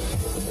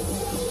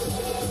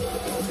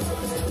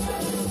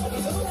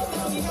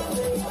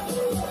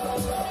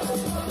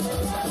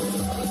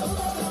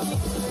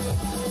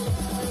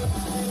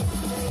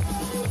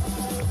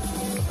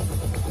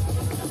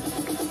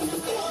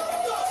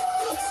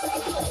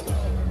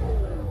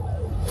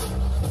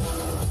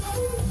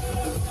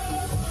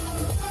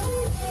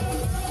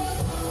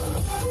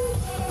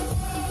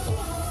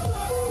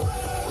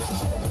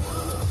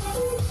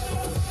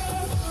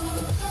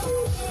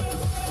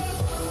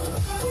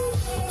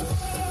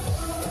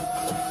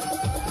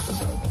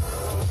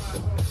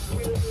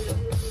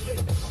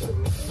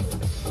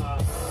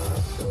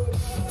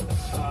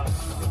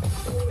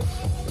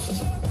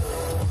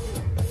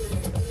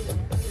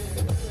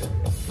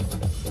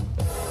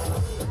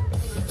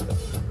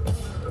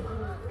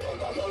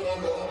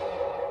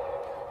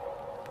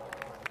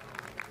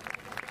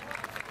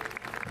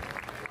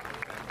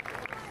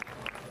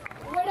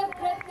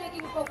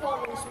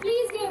 Performance.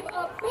 Please give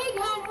a big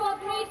hand for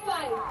grade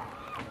 5.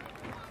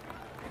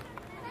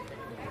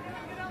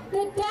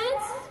 The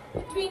dance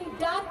between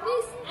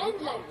darkness and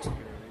light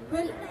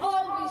will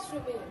always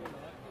remain.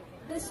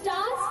 The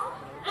stars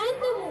and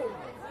the moon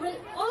will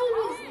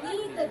always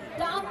need the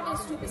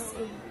darkness to be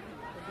seen.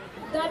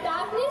 The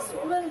darkness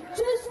will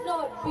just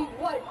not be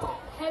worth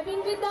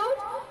having without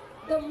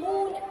the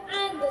moon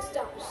and the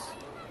stars.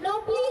 Now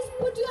please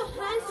put your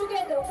hands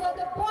together for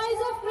the boys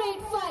of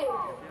grade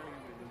 5.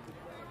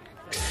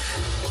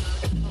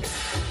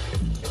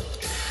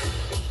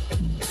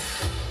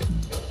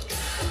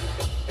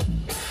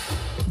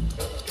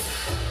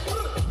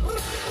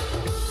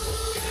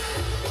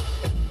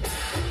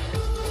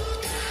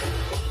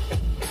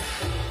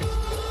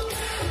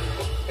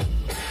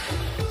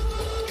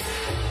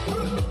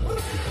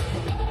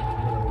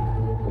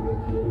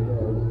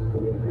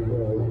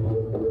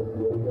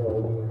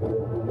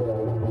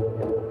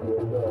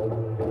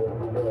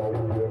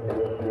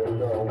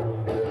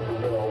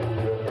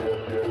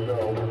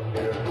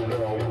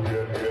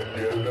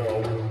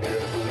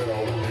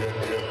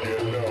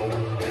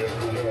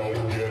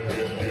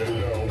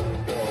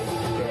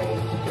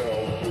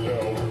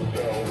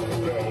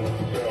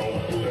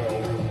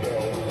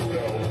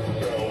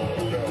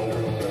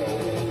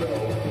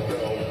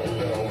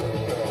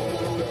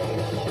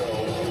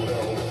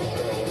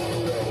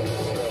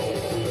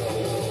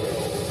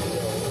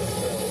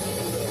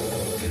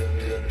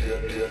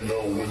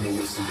 know when the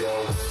whistle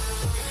go.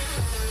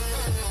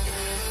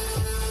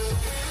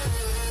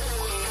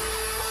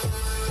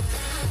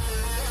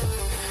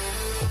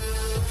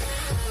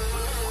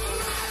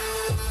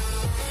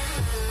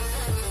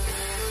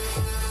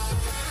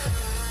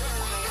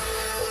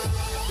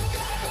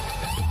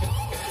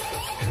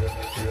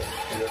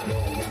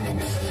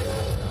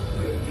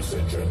 Ladies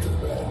and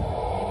gentlemen,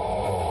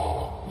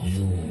 are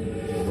you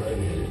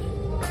ready?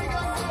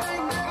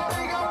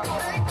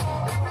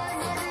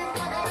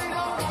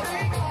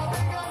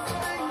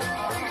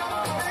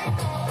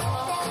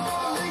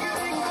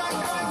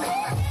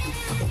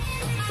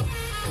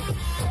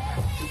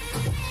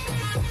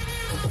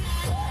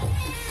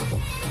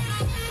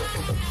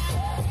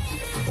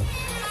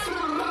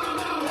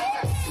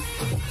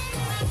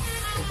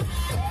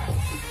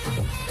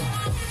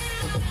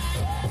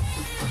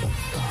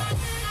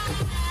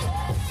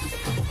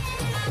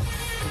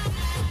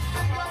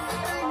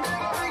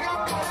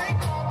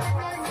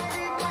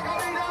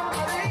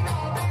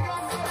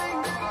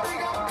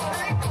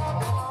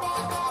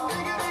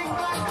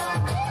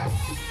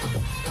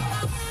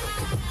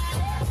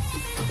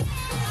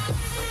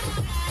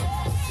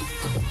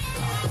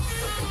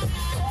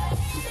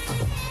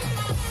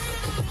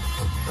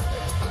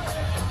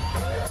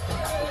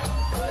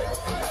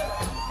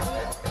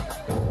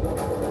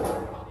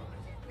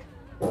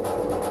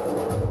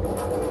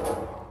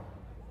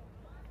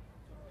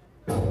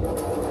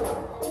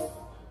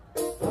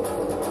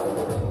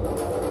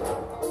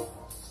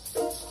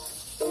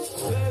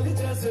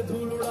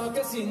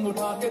 Scene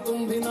उठा के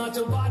तुम भी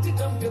नाचो, बाजी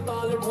चमके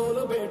ताल ढोल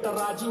बेटा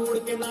राजू उड़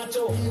के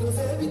नाचो। हीरो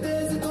से भी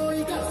तेज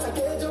कोई कर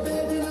सके जो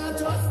बेबी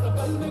नाचो,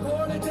 अस्तबल में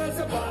घोड़े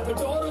जैसे बाग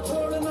डोर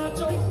छोड़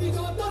नाचो।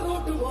 जो तो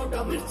रोट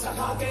मोटा मिर्च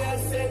खा के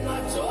ऐसे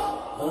नाचो।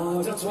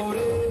 हाँ जा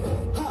छोरे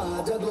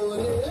हाँ जा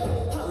गोरे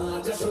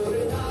हाँ जा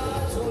छोरे,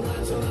 नाचो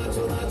नाचो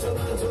नाचो नाचो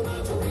नाचो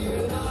नाचो वीर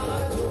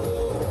नाचो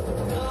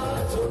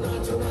नाचो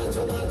नाचो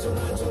नाचो नाचो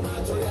नाचो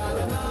नाचो यार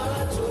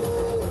नाचो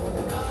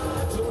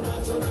नाचो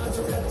नाचो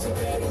नाचो कच्ची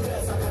कैरी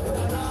जैसा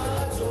करता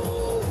नाचो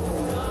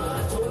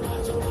नाचो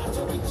नाचो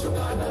नाचो बिच्छू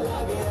गाना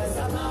लागे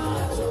ऐसा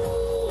नाचो।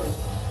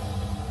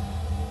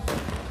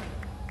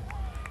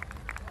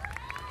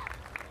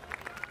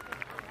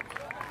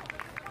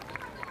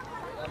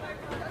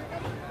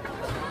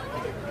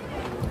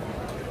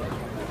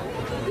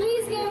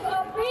 Please give a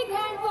big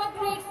hand for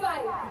grade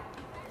 5.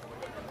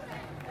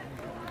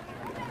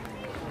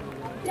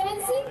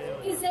 Dancing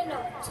is an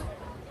art.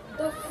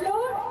 The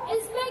floor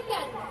is my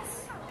canvas.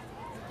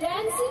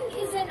 Dancing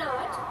is an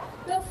art.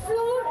 The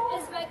floor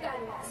is my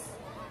canvas.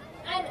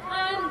 And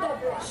I am the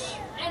brush.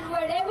 And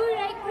whatever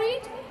I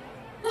create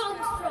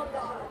comes from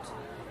the heart.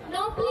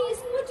 Now please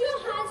put your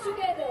hands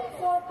together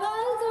for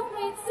girls of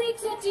grade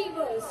 6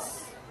 achievers.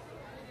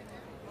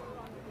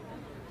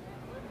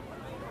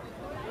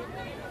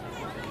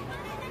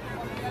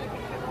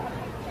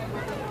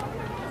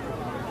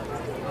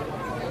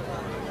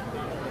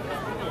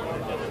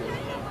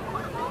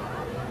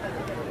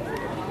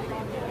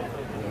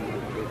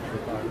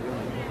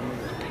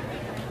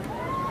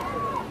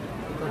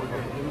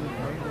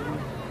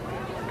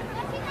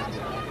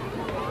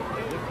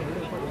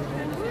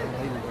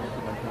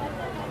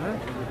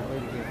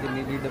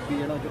 डब्बी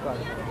जरा चुका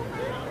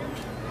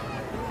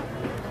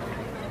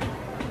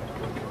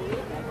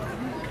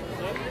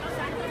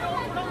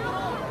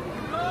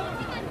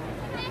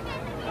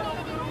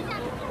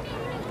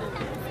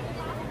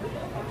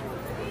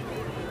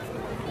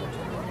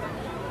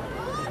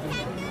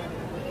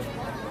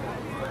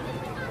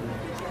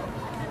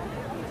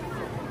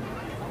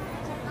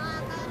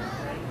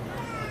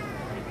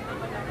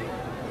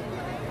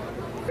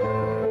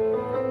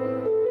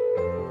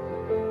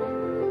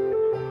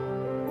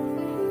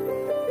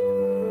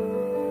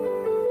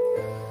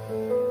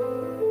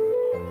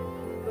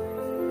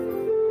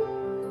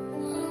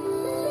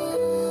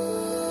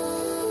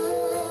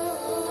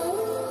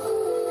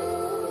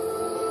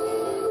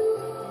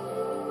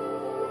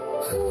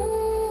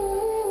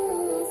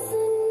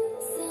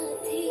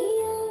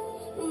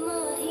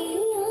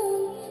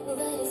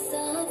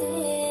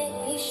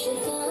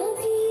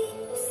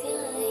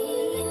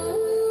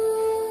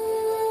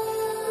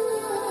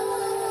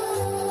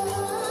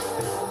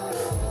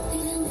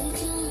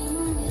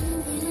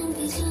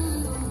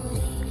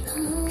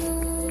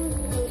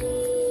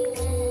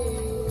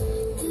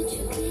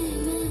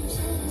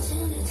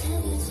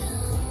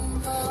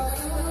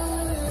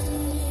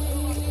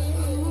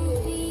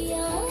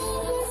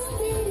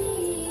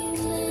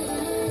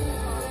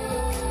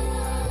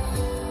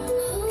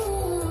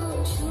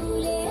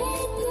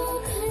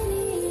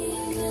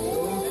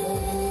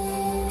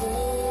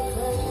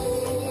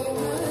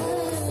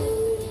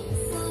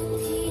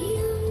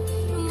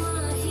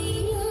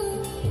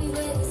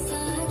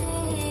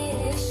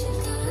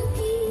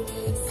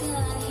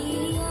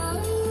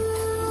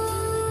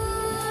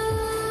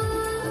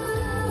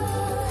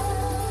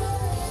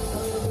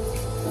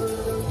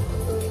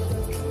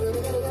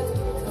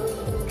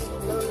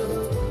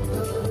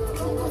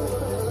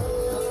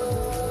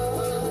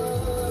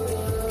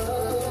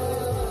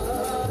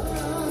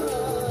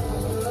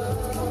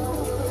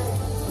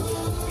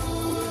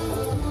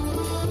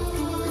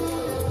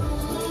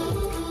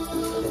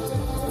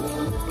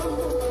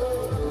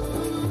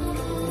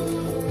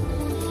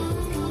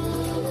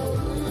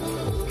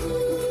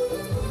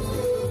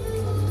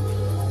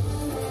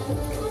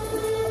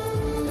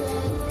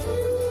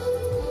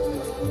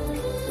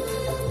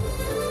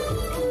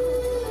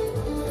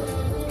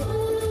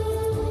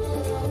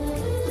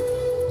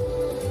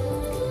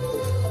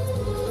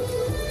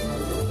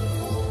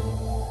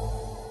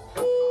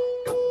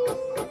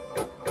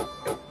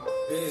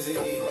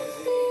Ecstasy.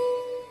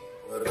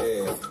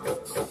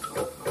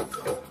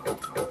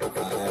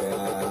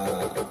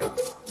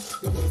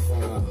 Doe het voor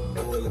me,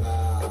 doe het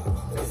laag.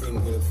 Het is niet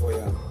moeilijk voor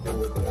je,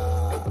 doe het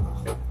laag.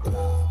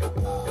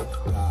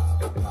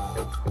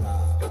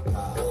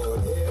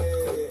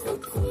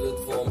 Voel het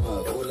voor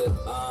me, voel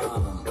het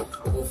aan.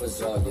 Proeven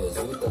zal je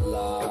zoete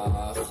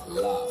laag,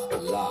 laag,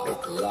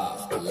 laag,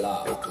 laag,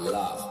 laag,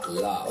 laag,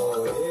 laag.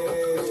 Oh yeah.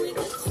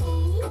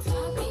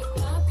 Papi,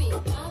 papi,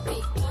 papi,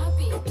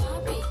 papi,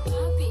 papi,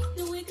 papi.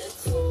 Doe ik het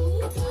goed?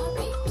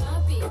 Papi,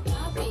 papi,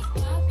 papi,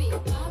 papi,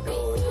 papi, papi,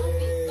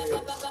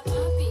 papi,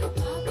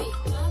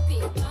 papi,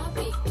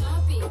 papi,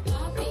 papi,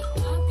 papi,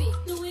 papi.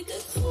 Doe ik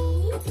het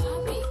goed?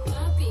 Papi,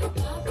 papi,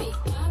 papi,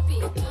 papi,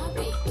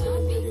 papi, papi.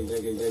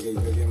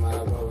 Jiggy,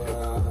 maar boven.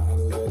 En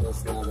doe de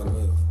rest naar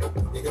beneden.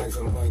 Je krijgt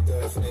zo'n mooie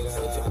sneden.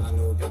 Zet je aan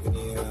op je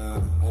knieën.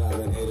 En naar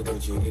beneden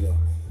tot je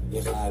hielen.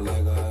 Je gaat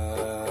lekker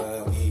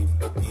diep,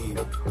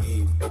 diep,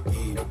 diep,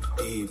 diep,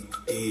 diep,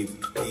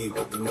 diep, diep.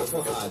 Je moet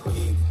van gaan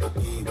diep,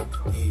 diep,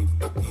 diep,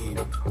 diep,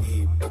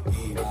 diep,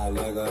 diep. Ga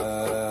lekker.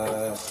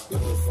 Doe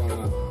het voor me,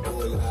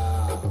 doe het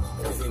laag.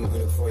 Het is niet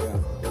moeilijk voor je,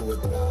 doe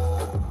het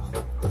laag.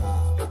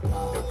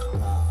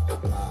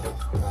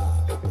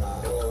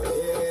 Oh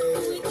yeah.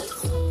 Doe ik het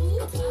goed?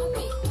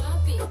 Papi,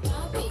 papi,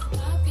 papi,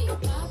 papi,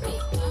 papi,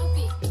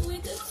 papi. Doe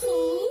ik het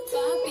goed?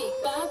 Papi,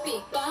 papi,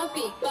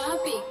 papi,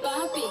 papi,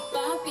 papi,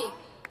 papi.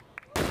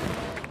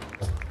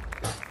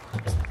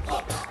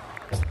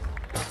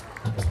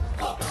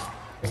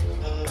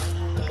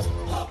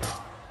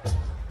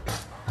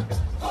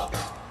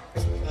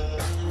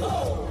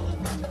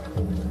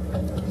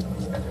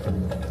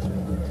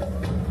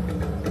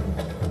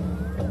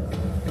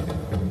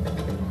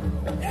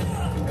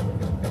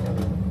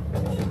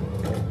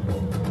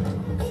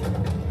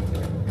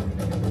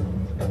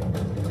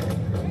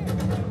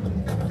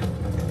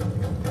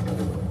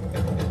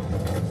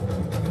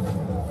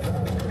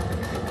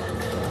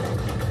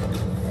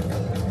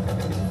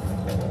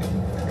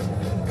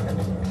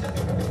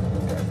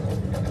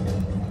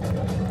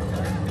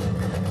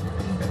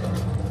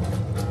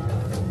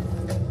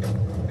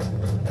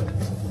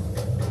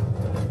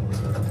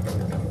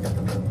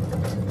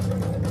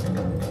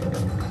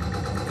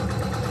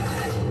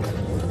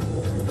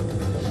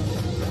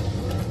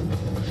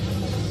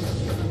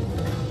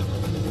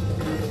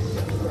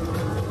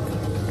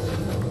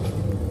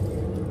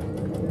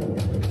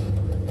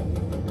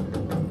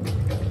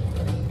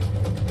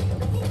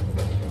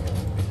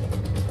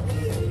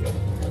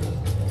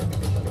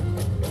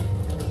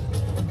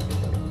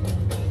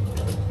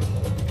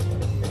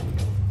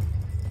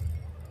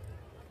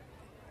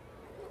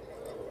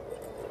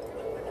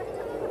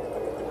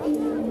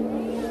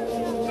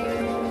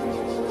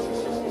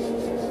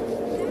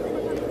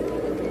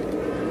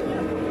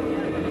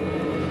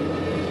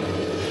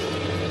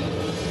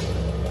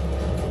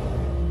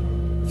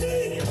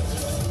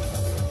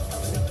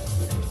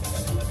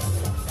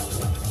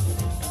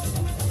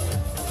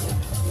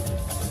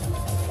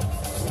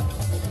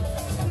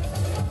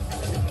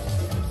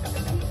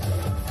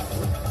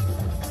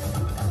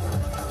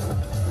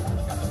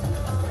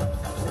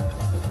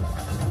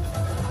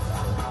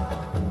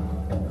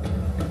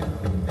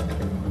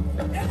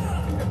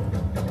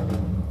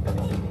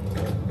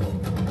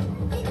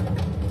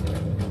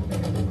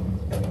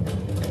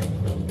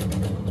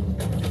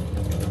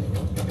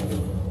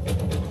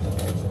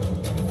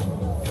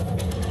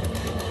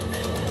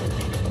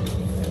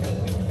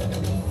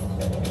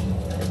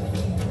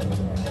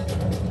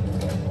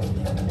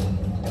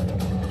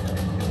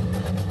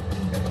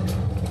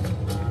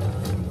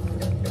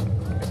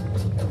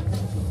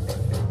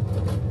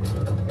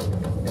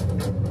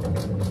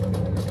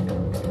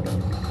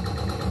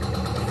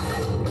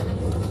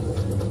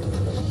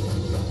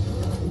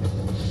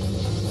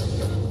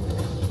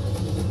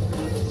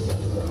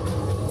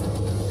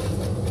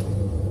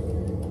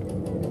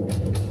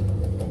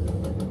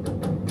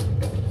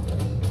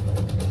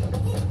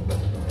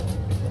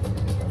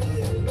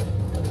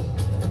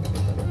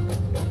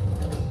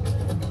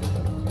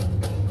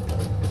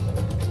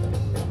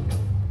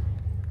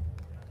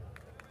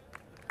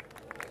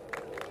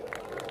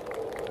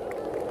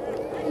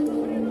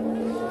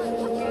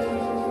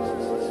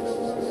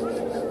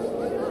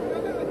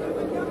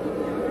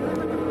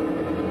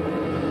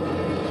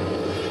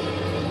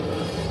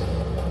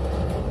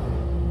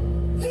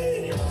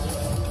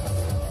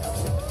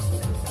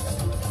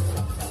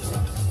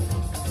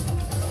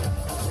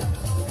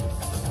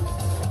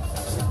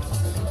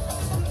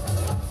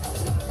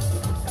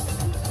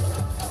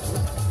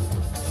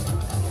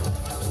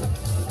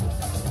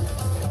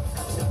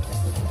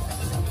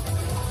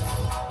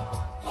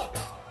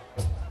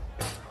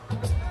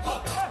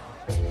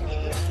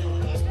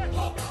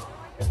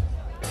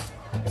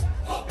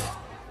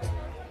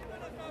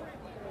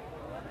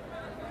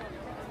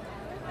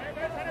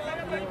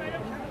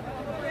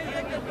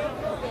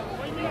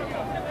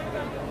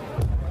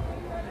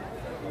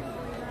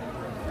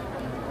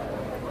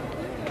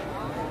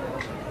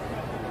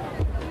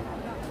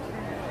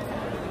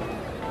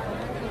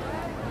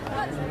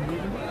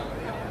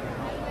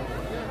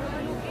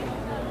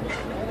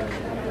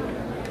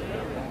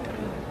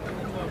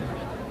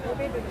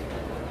 Let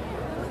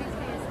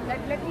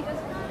me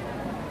just.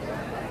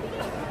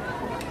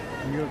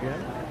 ये हो गया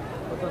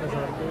पता नहीं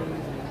sir को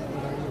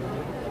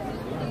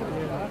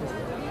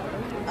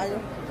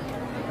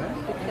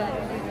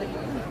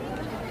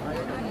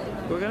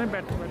कोई कहना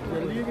बैठो बैठो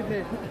जल्दी है कितने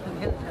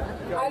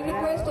I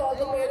request all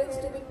the parents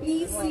to be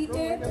please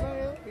seated.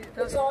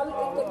 It's all in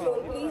control.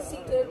 Please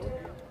seated.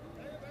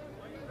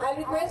 I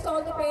request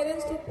all the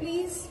parents to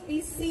please be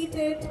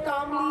seated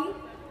calmly.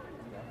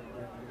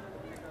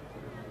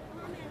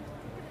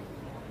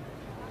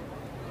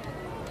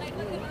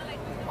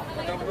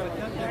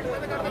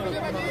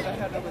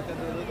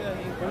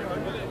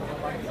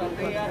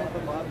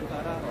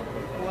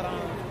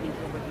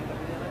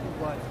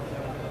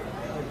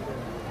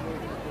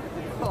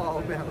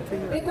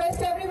 Request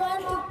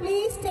everyone to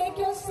please take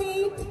your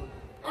seat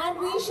and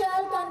we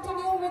shall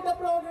continue with the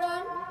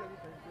program.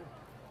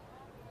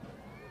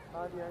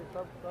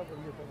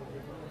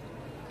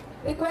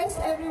 Request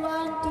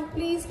everyone to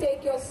please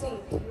take your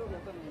seat.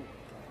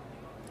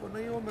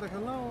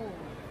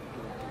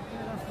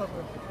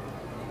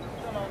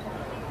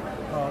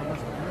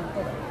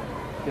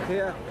 किथे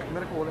है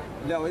मेरे कोल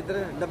लियाओ इधर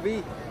डब्बी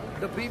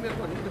डब्बी मेरे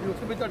को नहीं डब्बी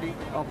उसके भी ਤੁਹਾਡੀ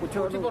आ पूछो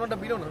ਉੱਚੀ ਕੋਲ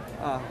ਡੱਬੀ ਲਾਉਣਾ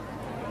हां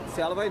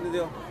सियाल भाई ने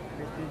दियो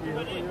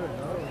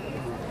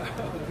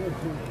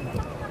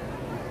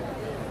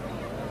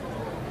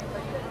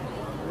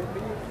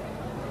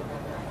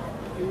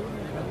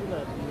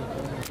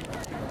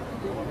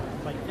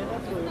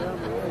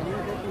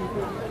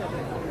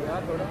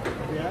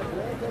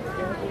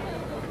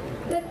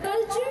The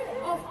culture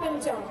of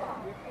Punjab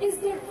is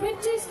the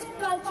richest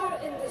culture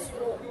in this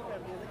world.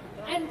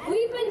 And we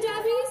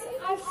Punjabis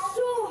are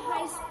so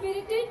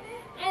high-spirited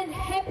and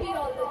happy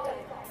all the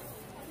time.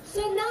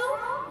 So now,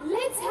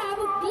 let's have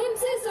a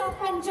glimpses of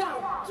Punjab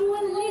through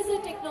a laser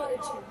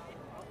technology.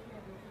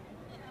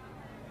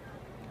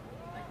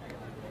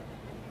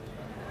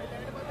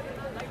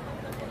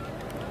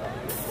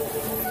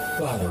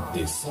 Bharat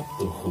ਦੇ ਸਭ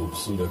ਤੋਂ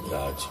ਖੂਬਸੂਰਤ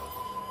ਰਾਜ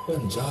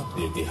ਪੰਜਾਬ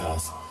ਦੇ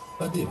ਇਤਿਹਾਸ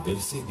ਅਤੇ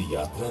ਵਿਰਸੇ ਦੀ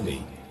ਯਾਤਰਾ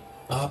ਲਈ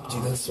ਆਪ ਜੀ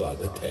ਦਾ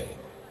ਸਵਾਗਤ ਹੈ।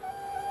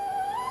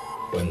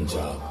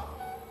 ਪੰਜਾਬ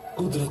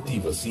ਕੁਦਰਤੀ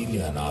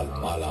ਵਸੀਲਿਆਂ ਨਾਲ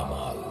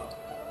ਮਾਲਾਮਾਲ।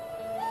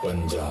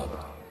 ਪੰਜਾਬ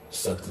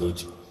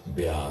ਸਤਲੁਜ,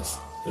 ਬਿਆਸ,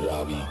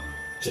 ਰਾਵੀ,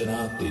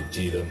 ਚਨਾਬ ਤੇ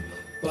ਜੇਹਲਮ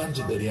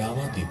 5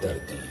 ਦਰਿਆਵਾਂ ਦੀ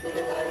ਧਰਤੀ।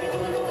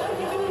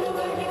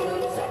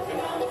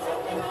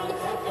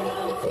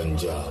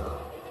 ਪੰਜਾਬ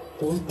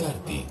ਉਹ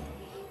ਧਰਤੀ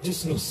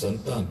ਜਿਸ ਨੂੰ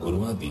ਸੰਤਾਂ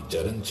ਗੁਰੂਆਂ ਦੀ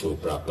ਚਰਨ ਛੋਹ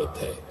ਪ੍ਰਾਪਤ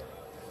ਹੈ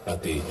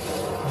ਅਤੇ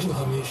ਜੋ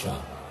ਹਮੇਸ਼ਾ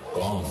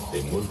ਕੌਮ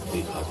ਤੇ ਮੁਲਕ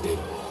ਦੀ ਖਾਤਰ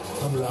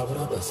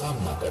ਹਮਲਾਵਰਾਂ ਦਾ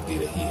ਸਾਹਮਣਾ ਕਰਦੀ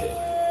ਰਹੀ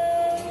ਹੈ।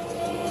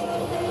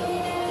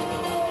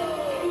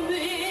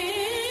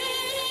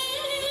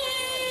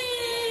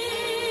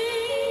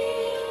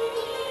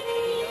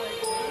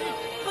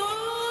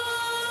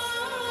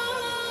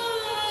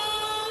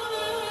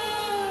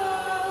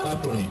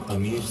 ਆਪਣੇ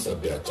ਅਮੀਰ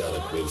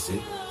ਸੱਭਿਆਚਾਰਕ ਵਿਰਸੇ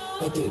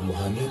ਅਤੇ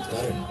ਰੂਹਾਨੀਅਤ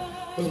ਕਾਰਨ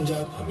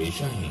ਪੰਜਾਬ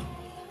ਹਮੇਸ਼ਾ ਹੀ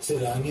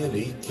ਸੈਲਾਨੀਆਂ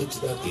ਲਈ ਖਿੱਚ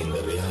ਦਾ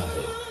ਕੇਂਦਰ ਰਿਹਾ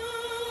ਹੈ।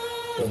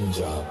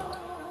 ਪੰਜਾਬ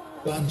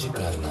 5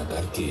 ਕਾਰਨਾਂ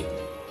ਕਰਕੇ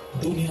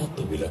ਦੁਨੀਆ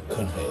ਤੋਂ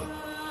ਵਿਲੱਖਣ ਹੈ।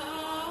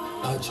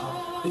 ਅੱਜ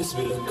ਇਸ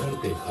ਵਿਲੱਖਣ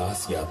ਤੇ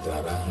ਖਾਸ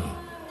ਯਾਤਰਾ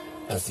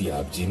ਰਾਹੀਂ ਅਸੀਂ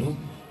ਆਪ ਜੀ ਨੂੰ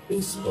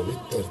ਇਸ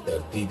ਪਵਿੱਤਰ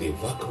ਧਰਤੀ ਦੇ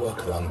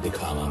ਵੱਖ-ਵੱਖ ਰੰਗ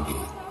ਦਿਖਾਵਾਂਗੇ।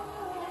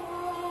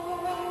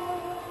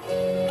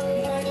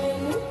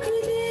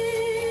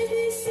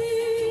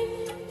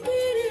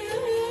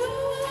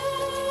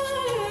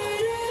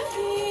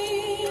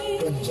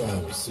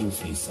 ਪੰਜਾਬ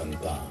ਸੂਫੀ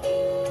ਸੰਤਾਂ,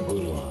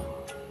 ਗੁਰੂਆਂ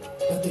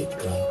ਅਤੇ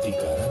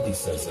ਕ੍ਰਾਂਤੀਕਾਰਾਂ ਦੀ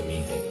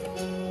ਸਰਜ਼ਮੀਂ ਹੈ।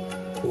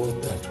 ਉਹ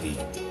ਧਰਤੀ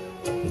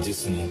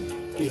ਜਿਸ ਨੂੰ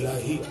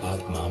ਇਲਾਹੀ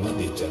ਆਤਮਾਵਾਂ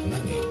ਦੇ ਚਰਨਾਂ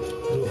ਨੇ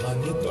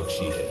ਰੂਹਾਨੀਅਤ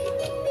ਬਖਸ਼ੀ ਹੈ,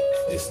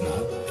 ਜਿਸ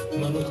ਨਾਲ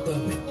ਮਨੁੱਖਤਾ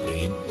ਨੂੰ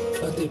ਪ੍ਰੇਮ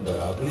ਅਤੇ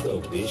ਬਰਾਬਰੀ ਦਾ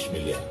ਉਪਦੇਸ਼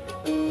ਮਿਲਿਆ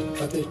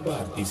ਅਤੇ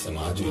ਭਾਰਤੀ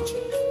ਸਮਾਜ ਵਿੱਚ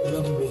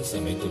ਲੰਬੇ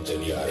ਸਮੇਂ ਤੋਂ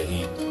ਚੱਲੀ ਆ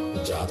ਰਹੀ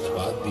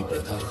ਜਾਤ-ਪਾਤ ਦੀ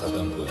ਪ੍ਰਥਾ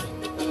ਖਤਮ ਹੋਈ।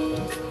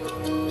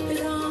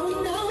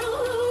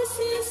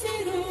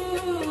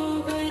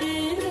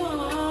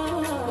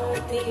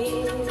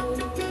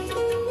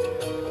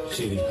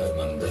 ਸ਼੍ਰੀ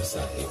ਹਰਿਮੰਦਰ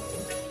ਸਾਹਿਬ,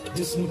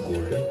 ਜਿਸ ਨੂੰ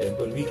ਗੋਲਡਨ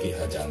ਟੈਂਪਲ ਵੀ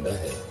ਕਿਹਾ ਜਾਂਦਾ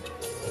ਹੈ,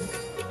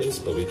 ਇਸ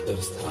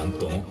ਪਵਿੱਤਰ ਸਥਾਨ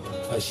ਤੋਂ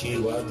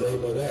ਆਸ਼ੀਰਵਾਦ ਲਏ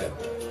ਬਗੈਰ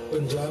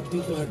ਪੰਜਾਬ ਦੀ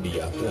ਤੁਹਾਡੀ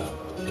ਯਾਤਰਾ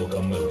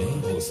ਮੁਕੰਮਲ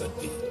ਨਹੀਂ ਹੋ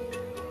ਸਕਦੀ।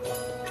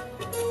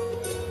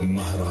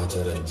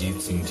 ਮਹਾਰਾਜਾ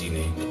ਰਣਜੀਤ ਸਿੰਘ ਜੀ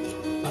ਨੇ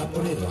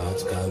ਆਪਣੇ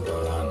ਰਾਜਕਾਲ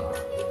ਦੌਰਾਨ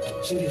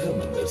ਸ਼੍ਰੀ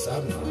ਹਰਿਮੰਦਰ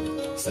ਸਾਹਿਬ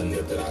ਨੂੰ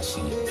ਸੰਗਤ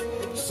ਰਾਸ਼ੀ,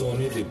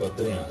 ਸੋਨੇ ਦੇ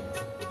ਪੱਤਰਿਆਂ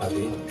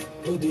ਅਤੇ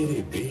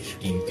ਵਧੇਰੇ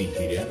ਬੇਸ਼ਕੀਮਤੀ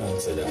ਹੀਰਿਆਂ ਨਾਲ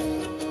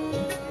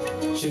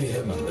ਸਜਾਇਆ। ਸ਼੍ਰੀ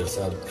ਹਰਿਮੰਦਰ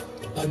ਸਾਹਿਬ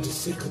ਅੱਜ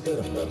ਸਿੱਖ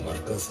ਧਰਮ ਦਾ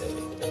ਮਰਕਜ਼ ਹੈ।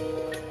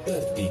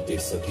 ਧਰਤੀ ਤੇ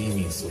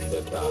ਸਦੀਵੀਂ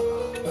ਸੁੰਦਰਤਾ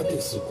ਅਤੇ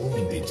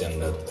ਸਕੂਨ ਦੀ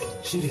ਜੰਨਤ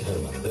ਸ਼੍ਰੀ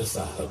ਹਰਿਮੰਦਰ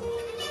ਸਾਹਿਬ।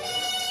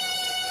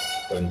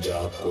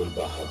 ਪੰਜਾਬ ਕੋਲ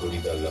ਬਹਾਦੁਰੀ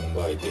ਦਾ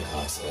ਲੰਬਾ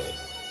ਇਤਿਹਾਸ ਹੈ।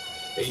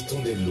 ਇੱਥੋਂ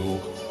ਦੇ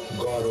ਲੋਕ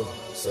ਗੌਰਵ,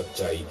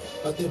 ਸੱਚਾਈ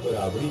ਅਤੇ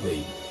ਬਰਾਬਰੀ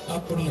ਲਈ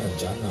ਆਪਣੀਆਂ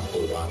ਜਾਨਾਂ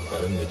ਕੁਰਬਾਨ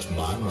ਕਰਨ ਵਿੱਚ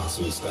ਮਾਣ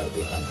ਮਹਿਸੂਸ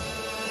ਕਰਦੇ ਹਨ।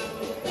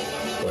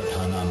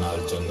 ਪਠਾਨਾਂ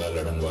ਨਾਲ ਜੰਗਾਂ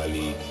ਲੜਨ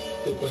ਵਾਲੀ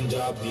ਤੇ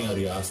ਪੰਜਾਬ ਦੀਆਂ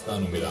ਰਿਆਸਤਾਂ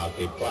ਨੂੰ ਮਿਲਾ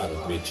ਕੇ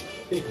ਭਾਰਤ ਵਿੱਚ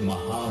ਇੱਕ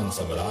ਮਹਾਨ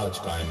ਸਮਰਾਜ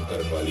ਕਾਇਮ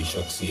ਕਰਨ ਵਾਲੀ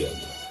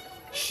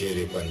ਸ਼ਖਸੀਅਤ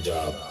ਸ਼ੇਰੇ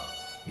ਪੰਜਾਬ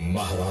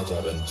ਮਹਾਰਾਜਾ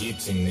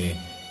ਰਣਜੀਤ ਸਿੰਘ ਨੇ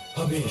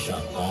हमेशा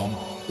कौम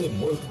ते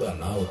मुल्क दा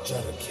नां उच्चा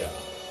रखिया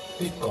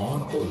ते कौन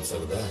भुल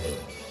सकदा है।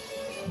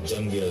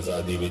 जंग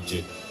आजादी विच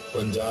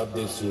पंजाब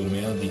दे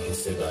सूरमियां दी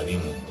हिस्सेदारी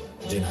नूं,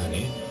 जिन्हां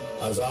ने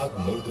आजाद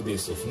मुल्क दे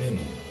सुपने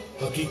नूं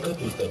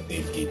हकीकत विच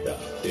तब्दील कीता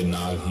ते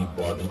नाल ही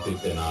बॉर्डर ते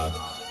तैनात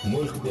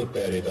मुल्क दे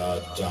पहरेदार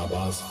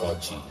जाबाज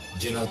फौजी,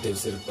 जिन्हां ते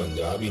सिर्फ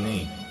पंजाब ही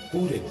नहीं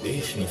पूरे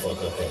देश नूं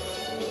फख्र है।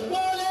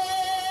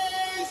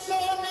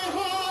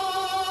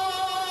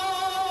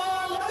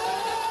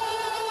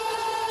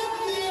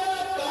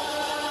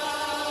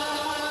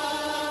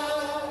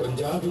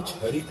 पंजाब विच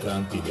हरी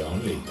क्रांति लियाउण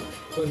लई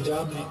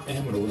पंजाब ने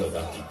अहम रोल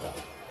अदा किया।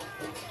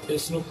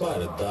 इसनूं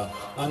भारत दा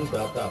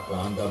अन्नदाता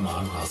कहण दा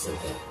मान हासिल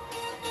है।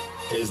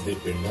 इस दे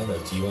पिंडां दा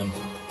जीवन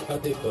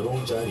अते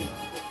परोणचारी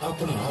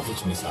अपने आप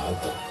विच मिसाल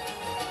है।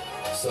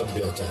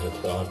 सभ्याचारक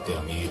तौर ते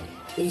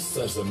अमीर इस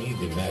सरजमीं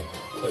दी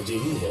महक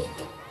अजिही है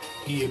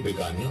कि ये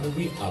बेगानी नूं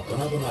भी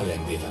अपना बना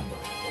लैंदे हन।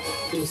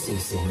 इस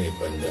सोहणे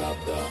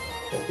पंजाब दा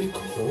एक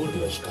होर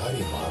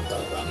लश्कारी मान दा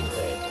रंग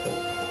है,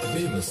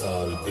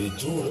 बेमिसाल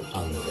बेजोड़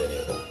अंग है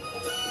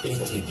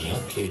इत्थे दियां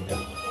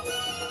खेडां।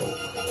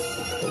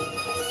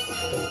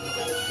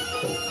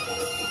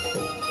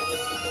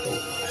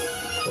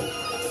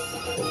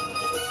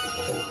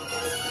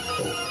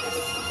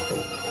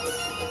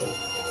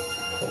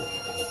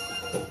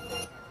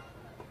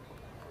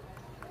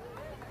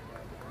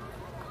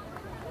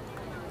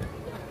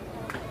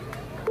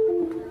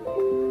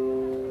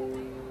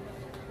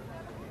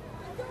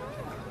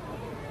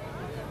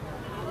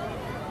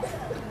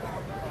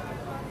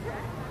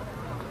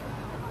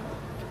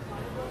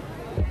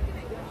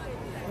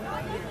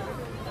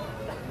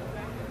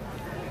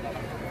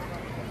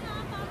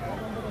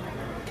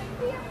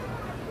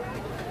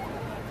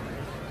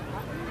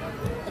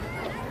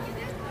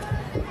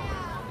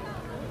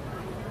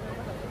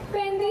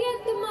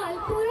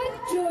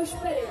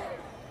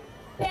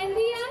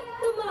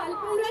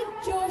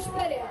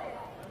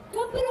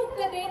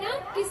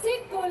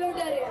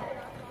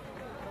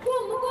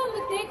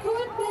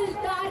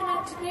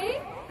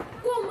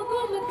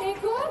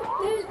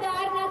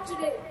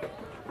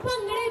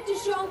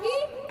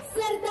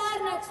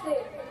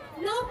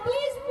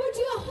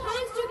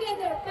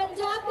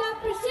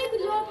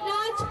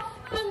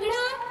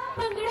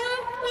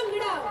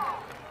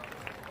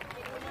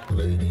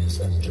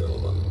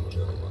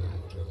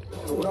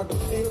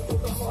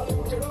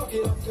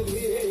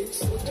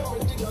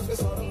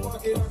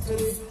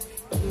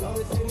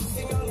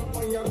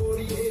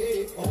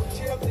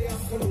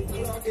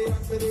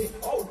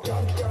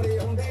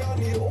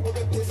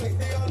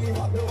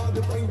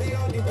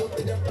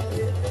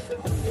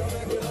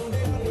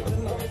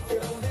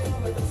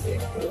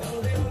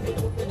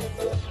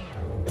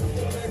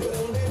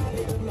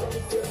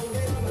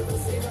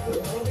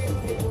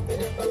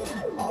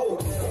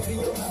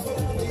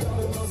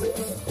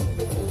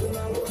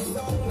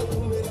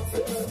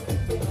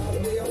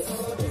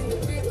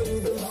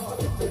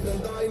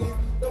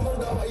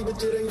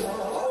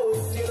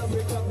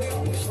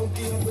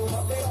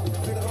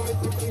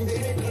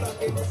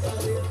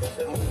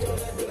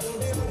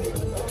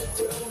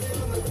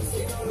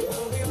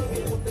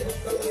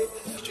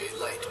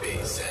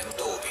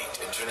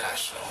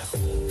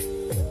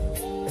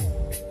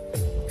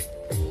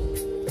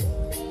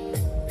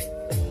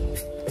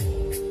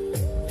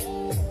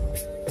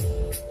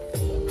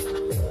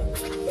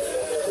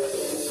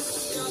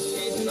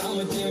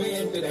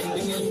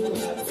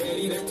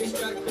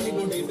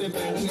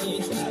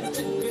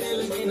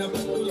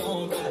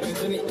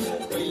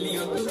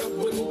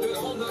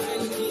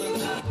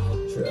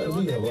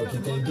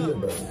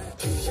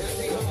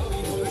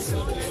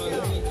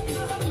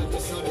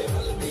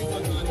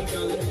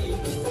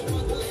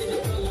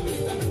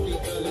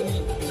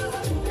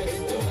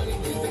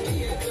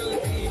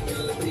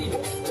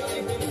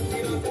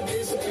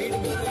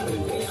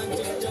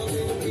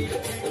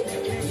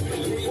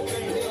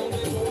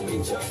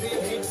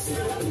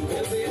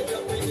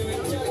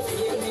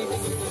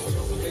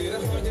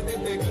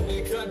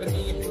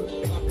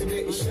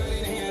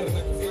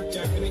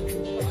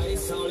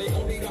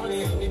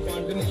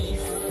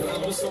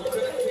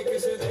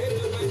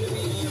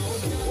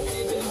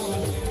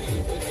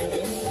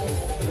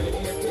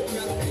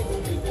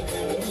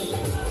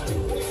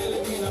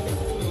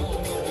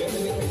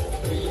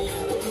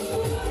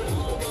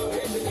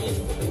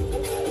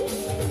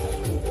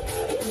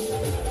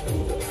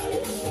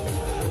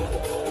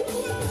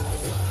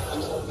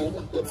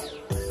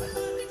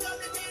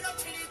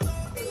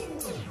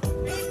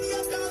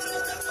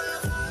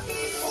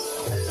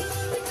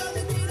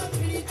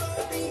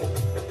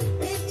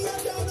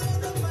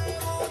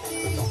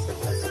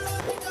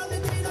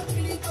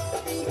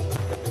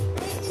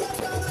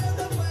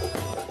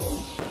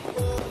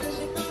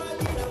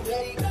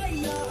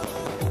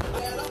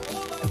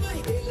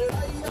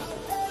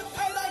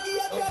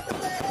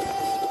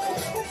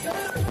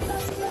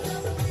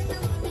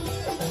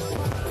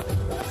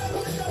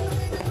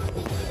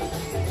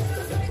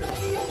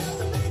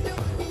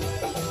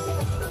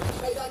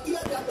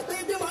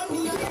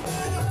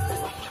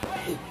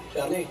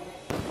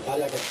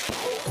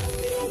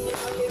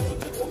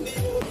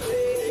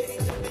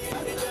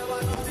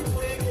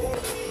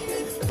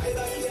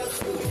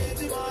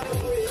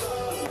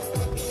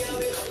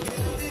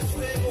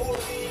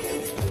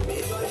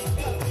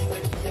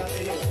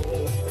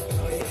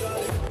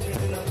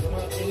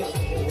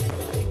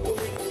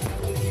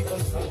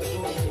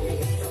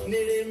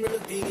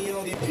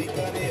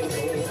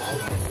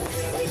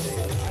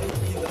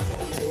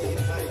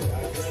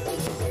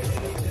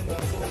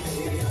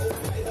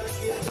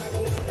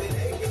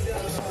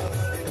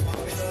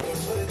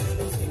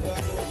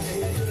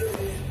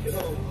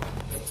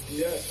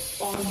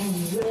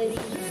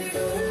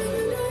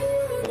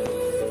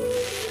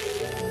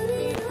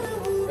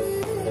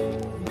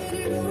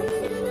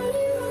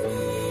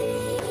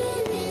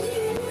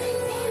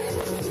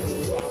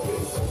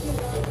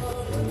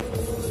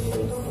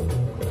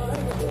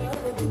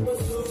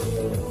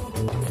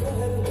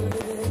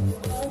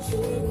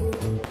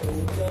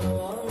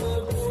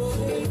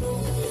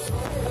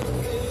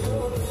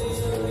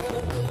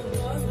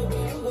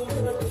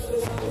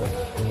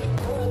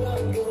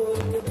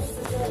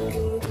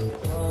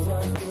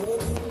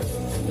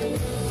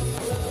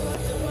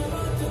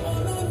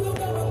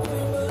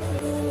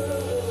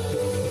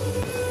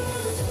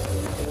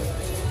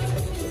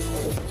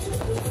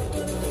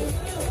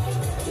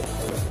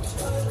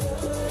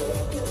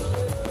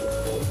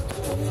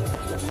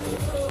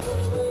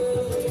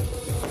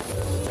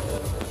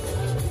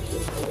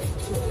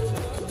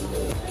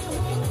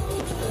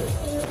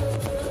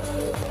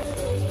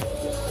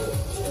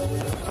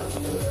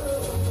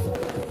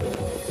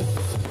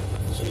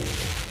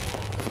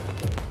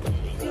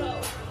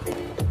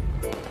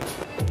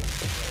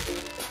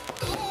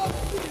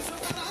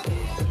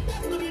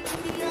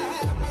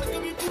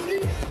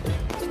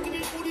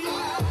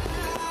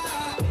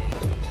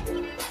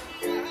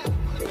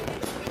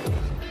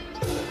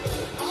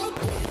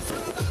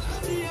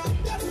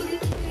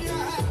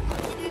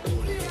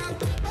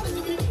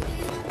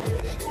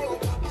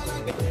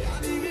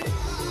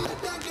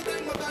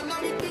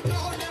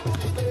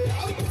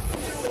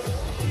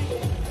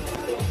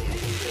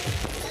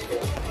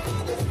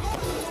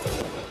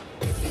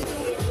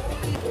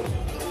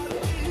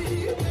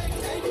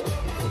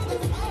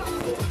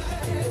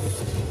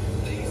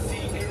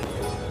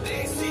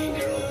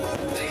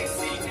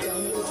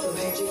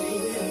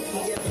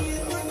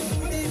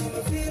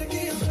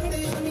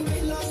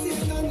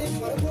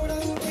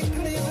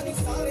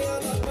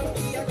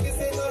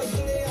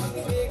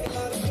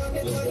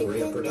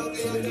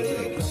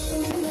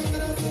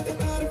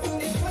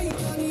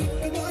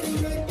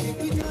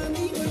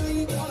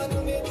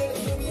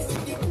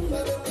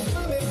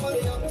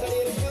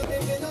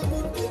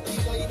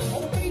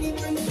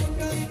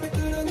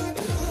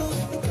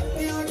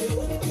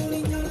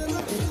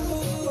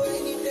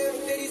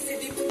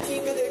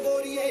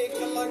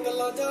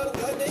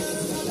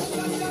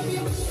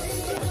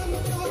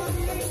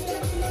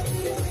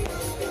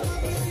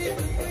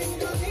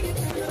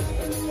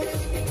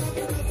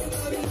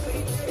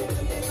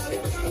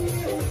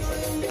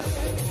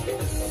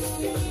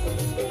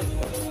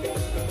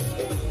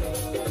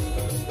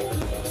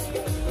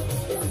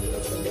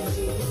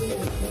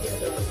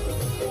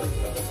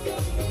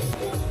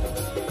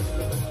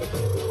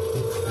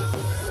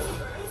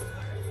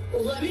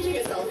 Let me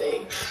take a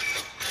selfie.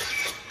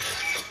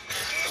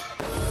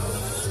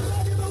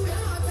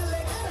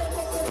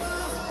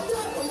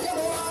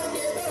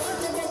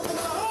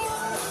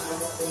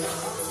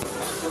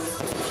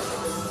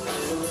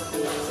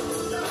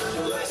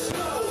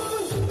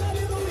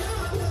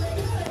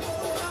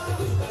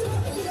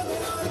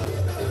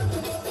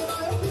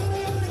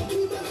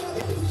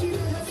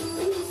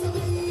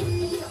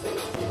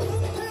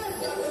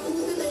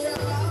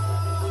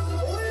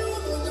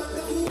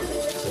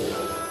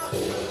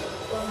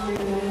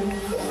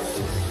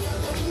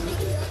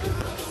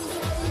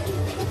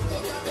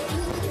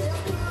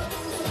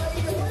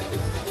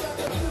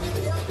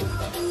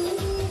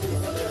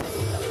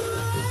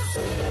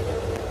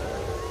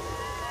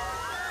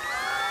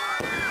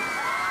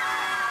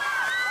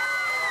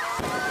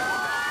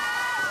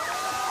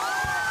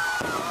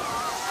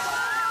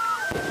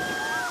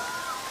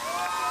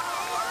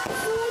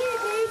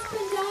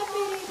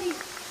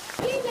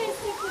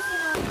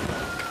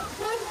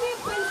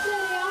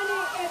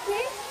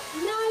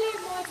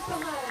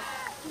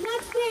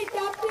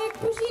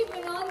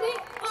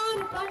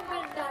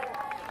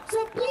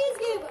 So please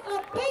give a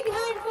big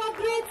hand for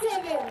grade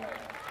 7.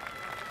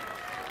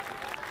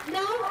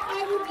 Now I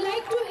would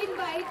like to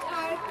invite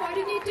our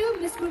coordinator,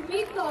 Ms.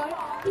 Gurmeet Kaur,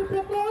 to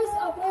propose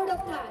a vote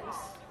of thanks.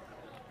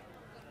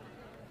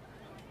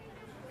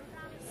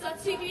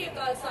 ਸਤਿ ਸ਼੍ਰੀ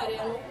ਅਕਾਲ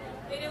ਸਾਰਿਆਂ ਨੂੰ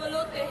ਮੇਰੇ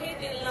ਵੱਲੋਂ ਤਹਿ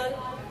ਦਿਲ ਨਾਲ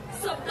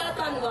ਸਭ ਦਾ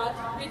ਧੰਨਵਾਦ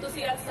ਵੀ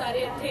ਤੁਸੀਂ ਅੱਜ ਸਾਰੇ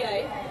ਇੱਥੇ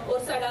ਆਏ ਔਰ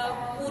ਸਾਡਾ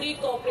ਪੂਰੀ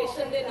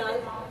ਕੋਆਪਰੇਸ਼ਨ ਦੇ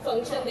ਨਾਲ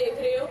ਫੰਕਸ਼ਨ ਦੇਖ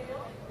ਰਹੇ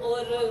ਹੋ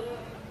ਔਰ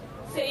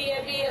ਸਹੀ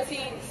ਹੈ ਵੀ ਅਸੀਂ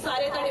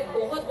ਸਾਰੇ ਤੁਹਾਡੇ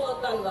ਬਹੁਤ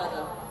ਬਹੁਤ ਧੰਨਵਾਦ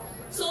ਆ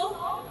ਸੋ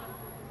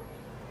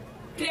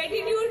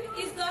gratitude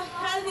is the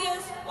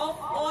healthiest of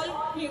all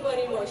human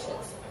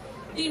emotions.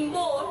 The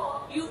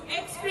more you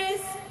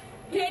express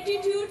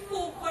gratitude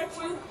for what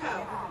you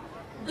have,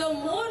 the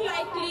more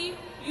likely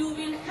you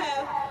will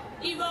have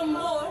even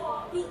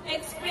more to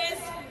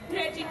express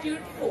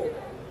gratitude for.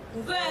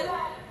 Well,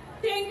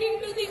 thanking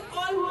to the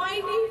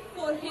Almighty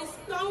for His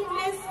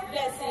countless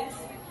blessings,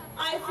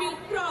 I feel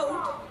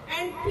proud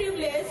and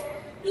privileged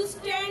to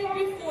stand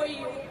before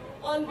you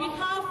on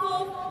behalf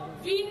of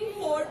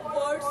Winford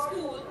World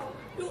School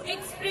to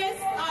express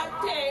our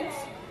thanks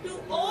to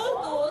all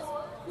those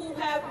who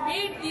have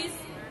made this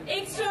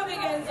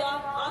extravaganza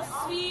a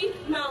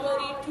sweet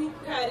memory to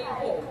carry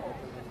home.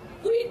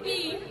 We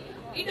deem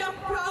it a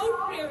proud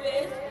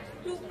privilege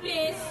to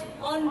place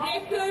on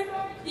record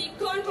the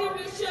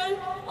contribution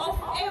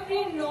of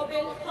every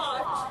noble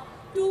heart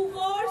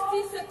towards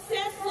the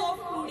success of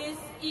today's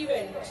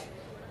event.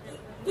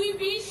 We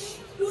wish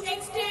to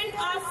extend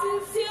our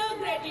sincere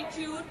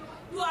gratitude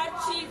to our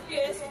chief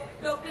guest,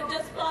 Dr.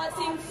 Jaspal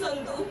Singh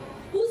Sandhu,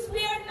 who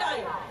spared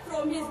time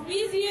from his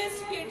busiest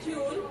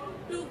schedule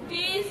to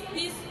grace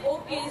this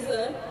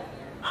occasion.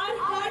 Our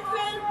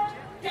heartfelt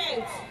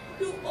thanks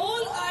to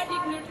all our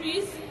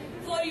dignitaries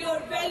for your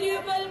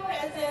valuable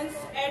presence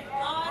at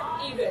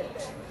our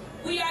event.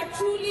 We are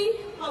truly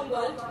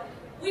humbled.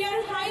 We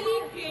are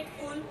highly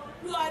grateful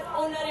to our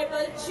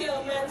Honorable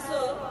Chairman,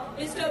 Sir,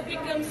 Mr.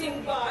 Vikram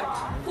Singh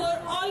Bhatt, for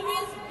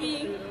always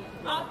being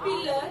a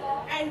pillar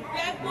and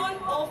backbone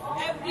of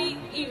every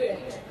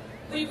event.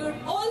 We would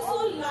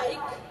also like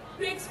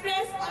to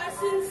express our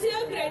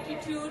sincere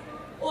gratitude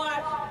to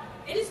our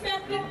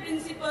respected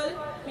principal,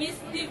 Ms.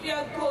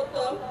 Divya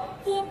Gautam,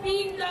 for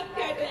being the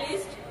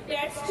catalyst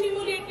that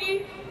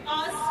stimulated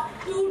us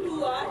to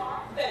do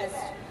our best.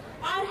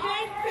 Our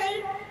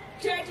heartfelt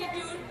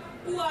gratitude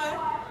to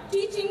our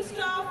teaching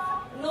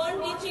staff,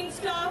 non-teaching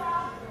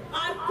staff,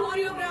 our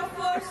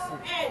choreographers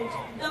and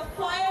the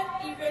fire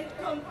event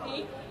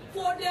company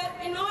for their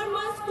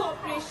enormous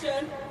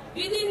cooperation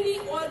within the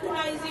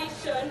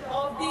organization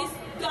of this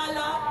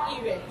gala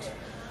event.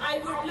 I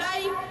would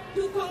like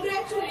to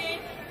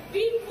congratulate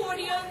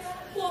Winfordians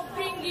for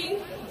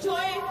bringing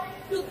joy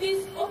to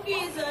this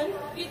occasion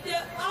with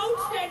their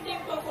outstanding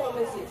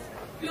performances.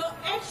 Your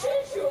action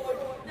showed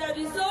the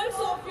results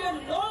of your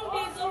long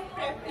days of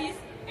practice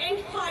and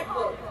hard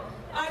work.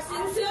 Our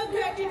sincere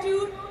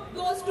gratitude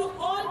goes to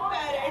all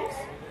parents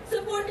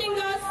supporting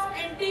us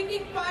and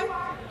taking part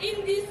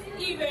in this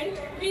event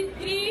with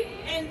great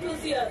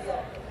enthusiasm.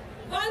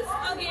 Once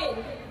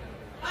again,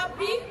 a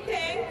big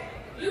thank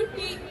you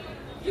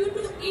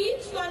to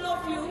each one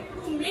of you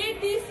who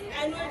made this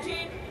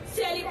annual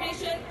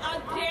celebration a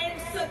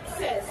grand success.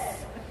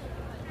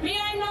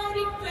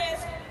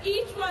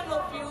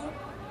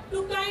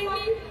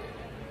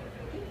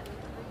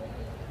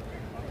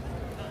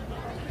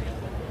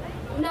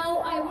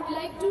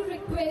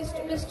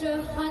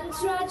 Mr.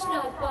 Hansraj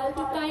Nagpal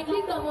to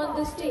kindly come on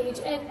the stage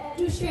and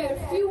to share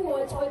a few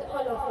words with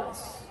all of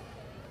us.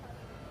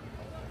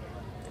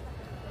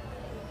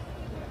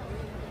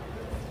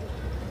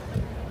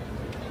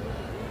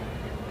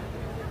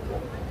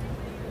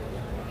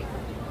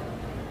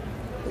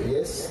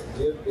 Yes,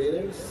 dear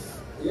parents,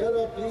 यार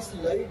आप please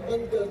light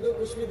बंद कर दो,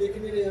 कुछ भी देख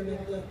नहीं रहे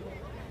हमें तो.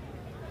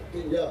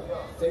 Yeah,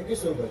 thank you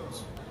so much.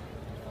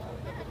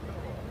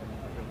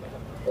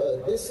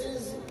 This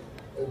is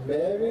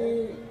मैं भी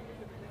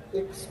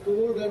एक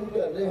स्कूल रन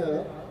कर रहे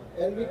हैं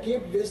and we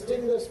keep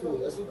visiting the school.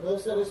 ਅਸੀਂ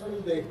बहुत सारे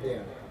स्कूल देखते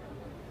हैं.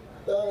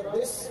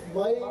 This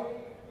my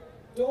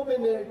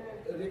 2-minute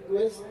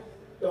request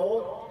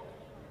talk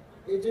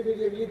ਇਹ ਜੀ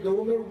ਮੇਰੀ ਅਗਲੀ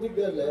 2 ਮਿੰਟ ਦੀ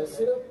ਗੱਲ ਹੈ,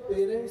 ਸਿਰਫ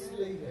ਪੇਰੈਂਟਸ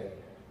ਲਈ ਹੈ.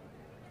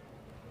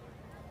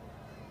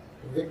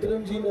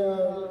 विक्रम जी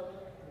नाल,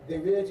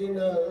 दिव्या जी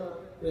नाल,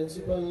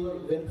 प्रिंसिपल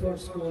विनफोर्ड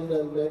स्कूल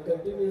नाल मैं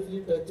कंटिन्यूसली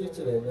टच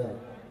च रहना.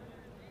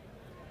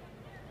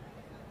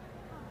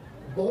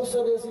 बहुत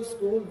सारे असी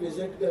स्कूल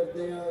विजिट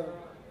करते हैं.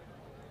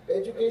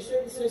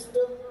 एजुकेशन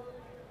सिस्टम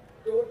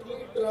टोटली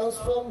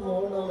ट्रांसफॉर्म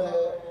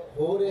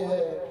हो रहा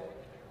है.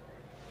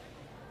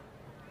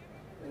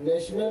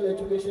 नेशनल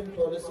एजुकेशन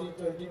पॉलिसी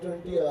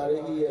 2020 आ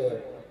रही है.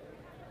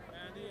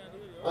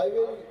 I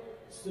will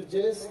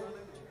suggest,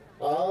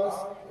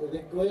 ask,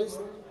 request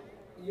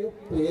you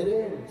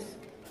parents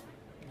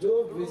जो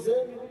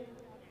विजन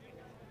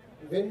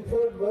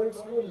विनफोर्ड वर्ल्ड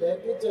स्कूल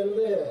लेके चल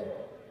रहे हैं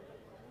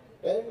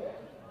and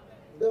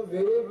the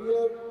way we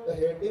are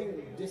heading,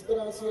 जिस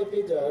तरह से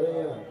आगे जा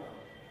रहे हैं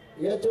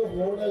या जो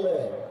होने वाला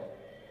है,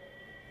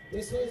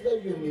 this is the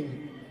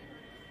unique.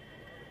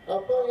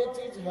 आप ये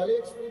चीज हाले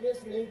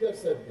एक्सपीरियंस नहीं कर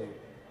सकते,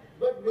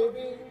 but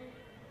maybe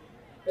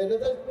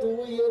another 2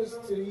 years,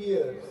 3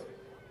 years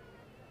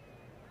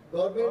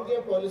government दी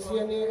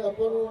पॉलिसियां ने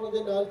अपन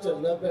उनके नाल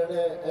चलना पैना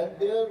है. And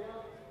they are,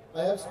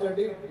 I have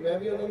studied, मैं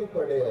भी उन्होंने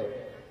पढ़े है.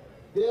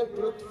 They are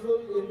truthful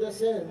in the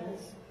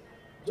sense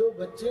जो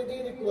बच्चे की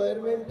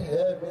रिक्वायरमेंट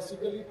है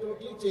बेसिकली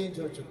टोटली चेंज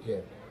हो चुकी है.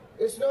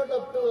 It's not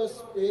up to us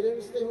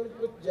parents के हुण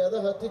कुछ ज्यादा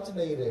हाथ च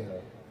नहीं रहा.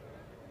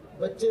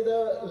 बच्चे का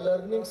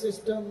लर्निंग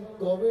सिस्टम,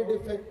 कोविड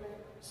इफेक्ट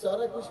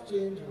सारा कुछ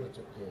चेंज हो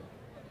चुके हैं.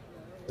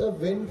 तो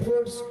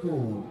विनफोर्ड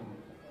स्कूल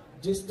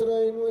जिस तरह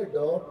इन्हों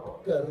अडॉप्ट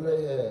कर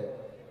रहे हैं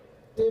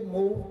ते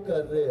मूव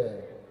कर रहे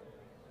हैं,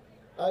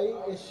 I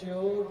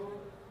assure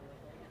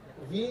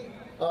we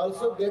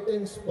also get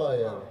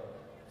inspire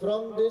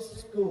from this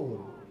school.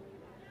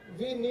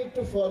 We need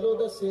to follow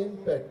the same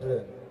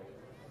pattern.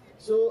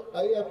 So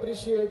I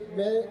appreciate,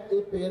 मैं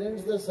ये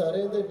पेरेंट्स दा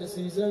सारे दे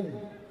डिसीजन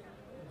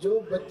जो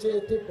बच्चे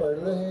इत्थे पढ़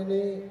रहे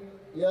ने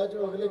या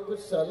जो अगले कुछ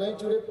सालों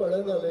चुरे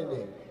पढ़न वाले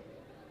ने,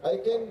 I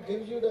can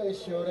give you the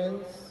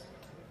assurance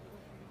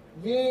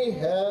we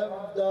have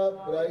the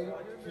bright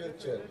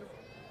future.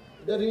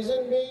 The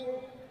reason being,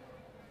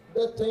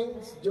 the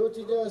things जो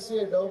चीज़ें असी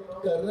adopt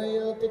कर रहे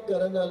हैं ते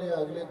करन वाले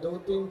अगले 2,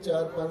 3,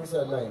 4, 5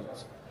 साल आएंगे.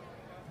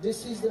 This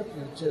is the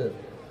future.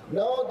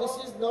 Now this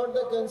is not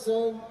the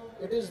concern.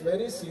 It is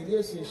very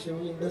serious issue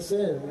in the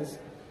sense,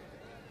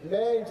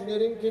 मैं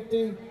इंजीनियरिंग की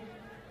थी,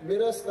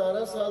 मेरा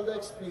 17 साल का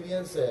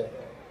एक्सपीरियंस है.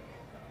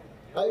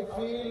 I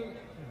feel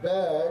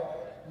bad.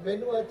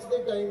 मैनू आज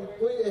के टाइम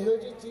कोई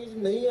एहो जी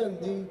चीज़ नहीं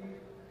आती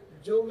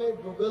जो मैं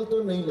गूगल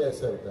तो नहीं ले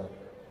सकता.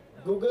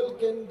 Google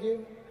can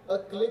give a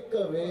click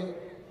away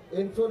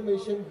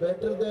information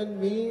better than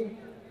me,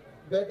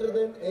 better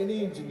than any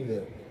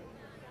engineer.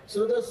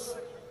 So the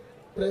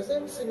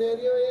present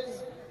scenario is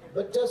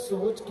बच्चा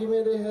सोच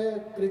किमें रहा है,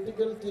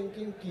 critical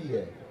thinking की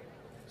है.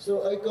 So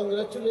I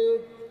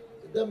congratulate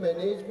the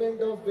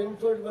management of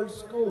Winford World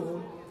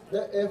School.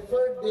 The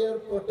effort they are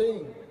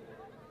putting,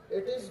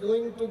 it is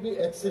going to be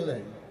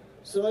excellent.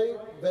 So I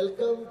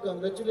welcome,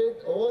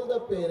 congratulate all the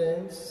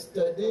parents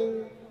studying,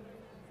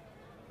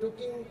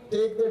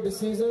 take the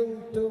decision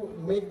to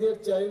make their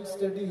child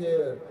study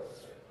here.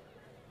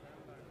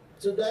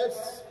 So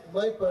that's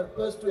my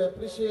purpose, to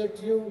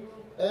appreciate you.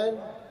 And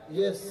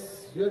yes,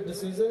 your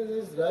decision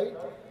is right,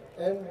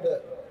 and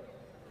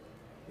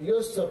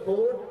your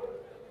support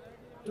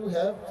to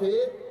have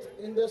faith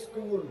in the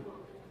school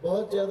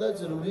बहुत ज़्यादा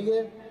ज़रूरी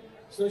है.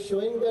 So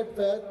showing that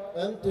fact,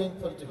 I am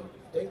thankful to you.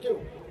 Thank you.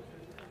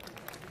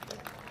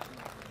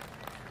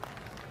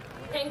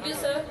 Thank you,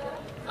 sir.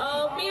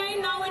 May I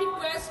now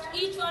request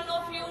each one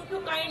of you to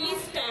kindly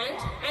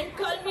stand and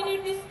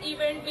culminate this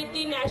event with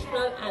the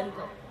national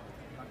anthem.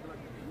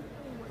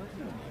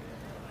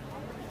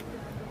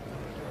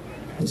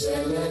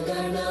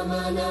 जनगण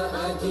मन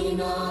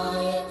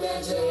अधिनायक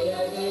जय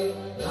हे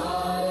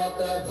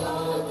भारत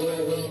भाग्य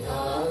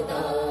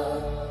विधाता.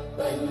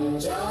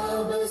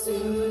 पंजाब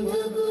सिंध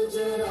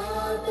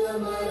गुजरात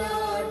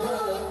मराठा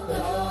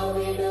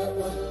द्राविड़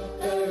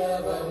उत्कल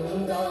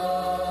बंगा.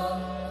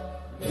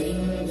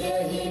 विंध्य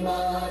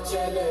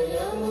हिमाचल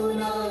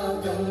यमुना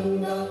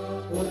गंगा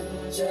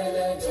उच्चल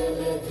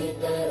जलधि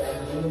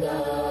तरंगा.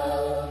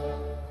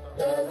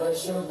 तव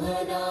शुभ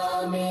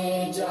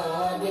नामे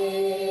जागे,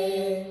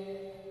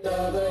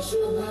 तव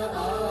शुभ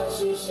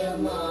आशीष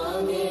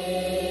मांगे.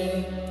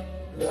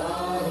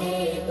 गाहे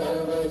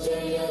तव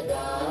जय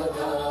गाथा.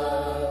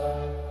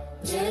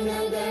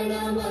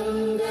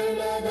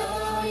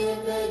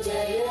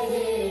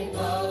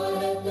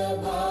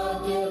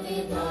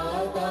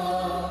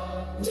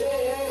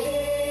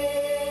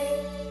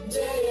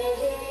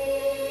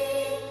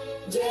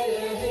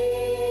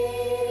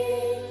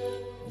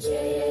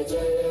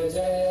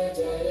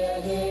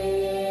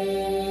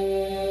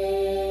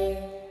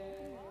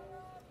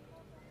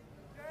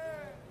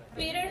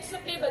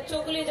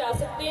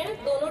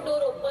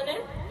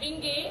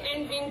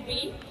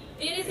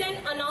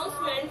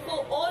 announcement for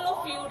all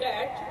of you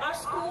that our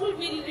school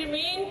will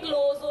remain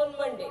closed on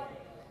Monday.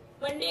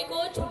 Monday को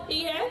छुट्टी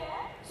है,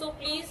 so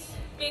please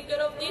take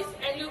care of this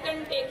and you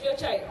can take your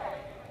child.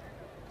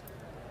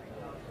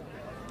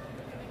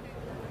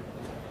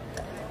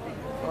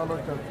 चलो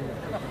चलती है।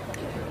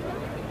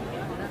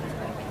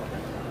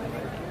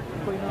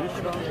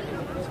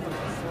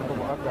 तो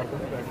बाहर जाते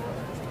हैं बैठ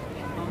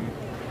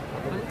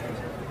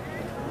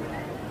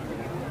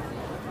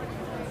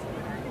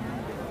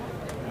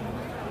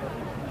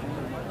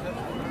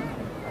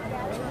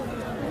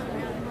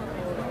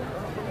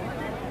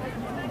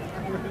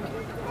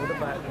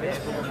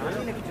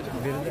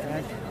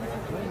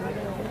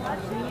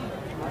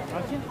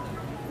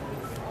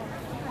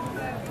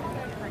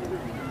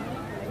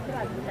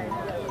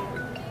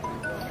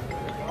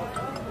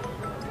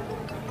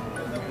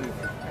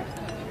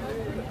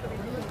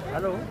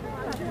हेलो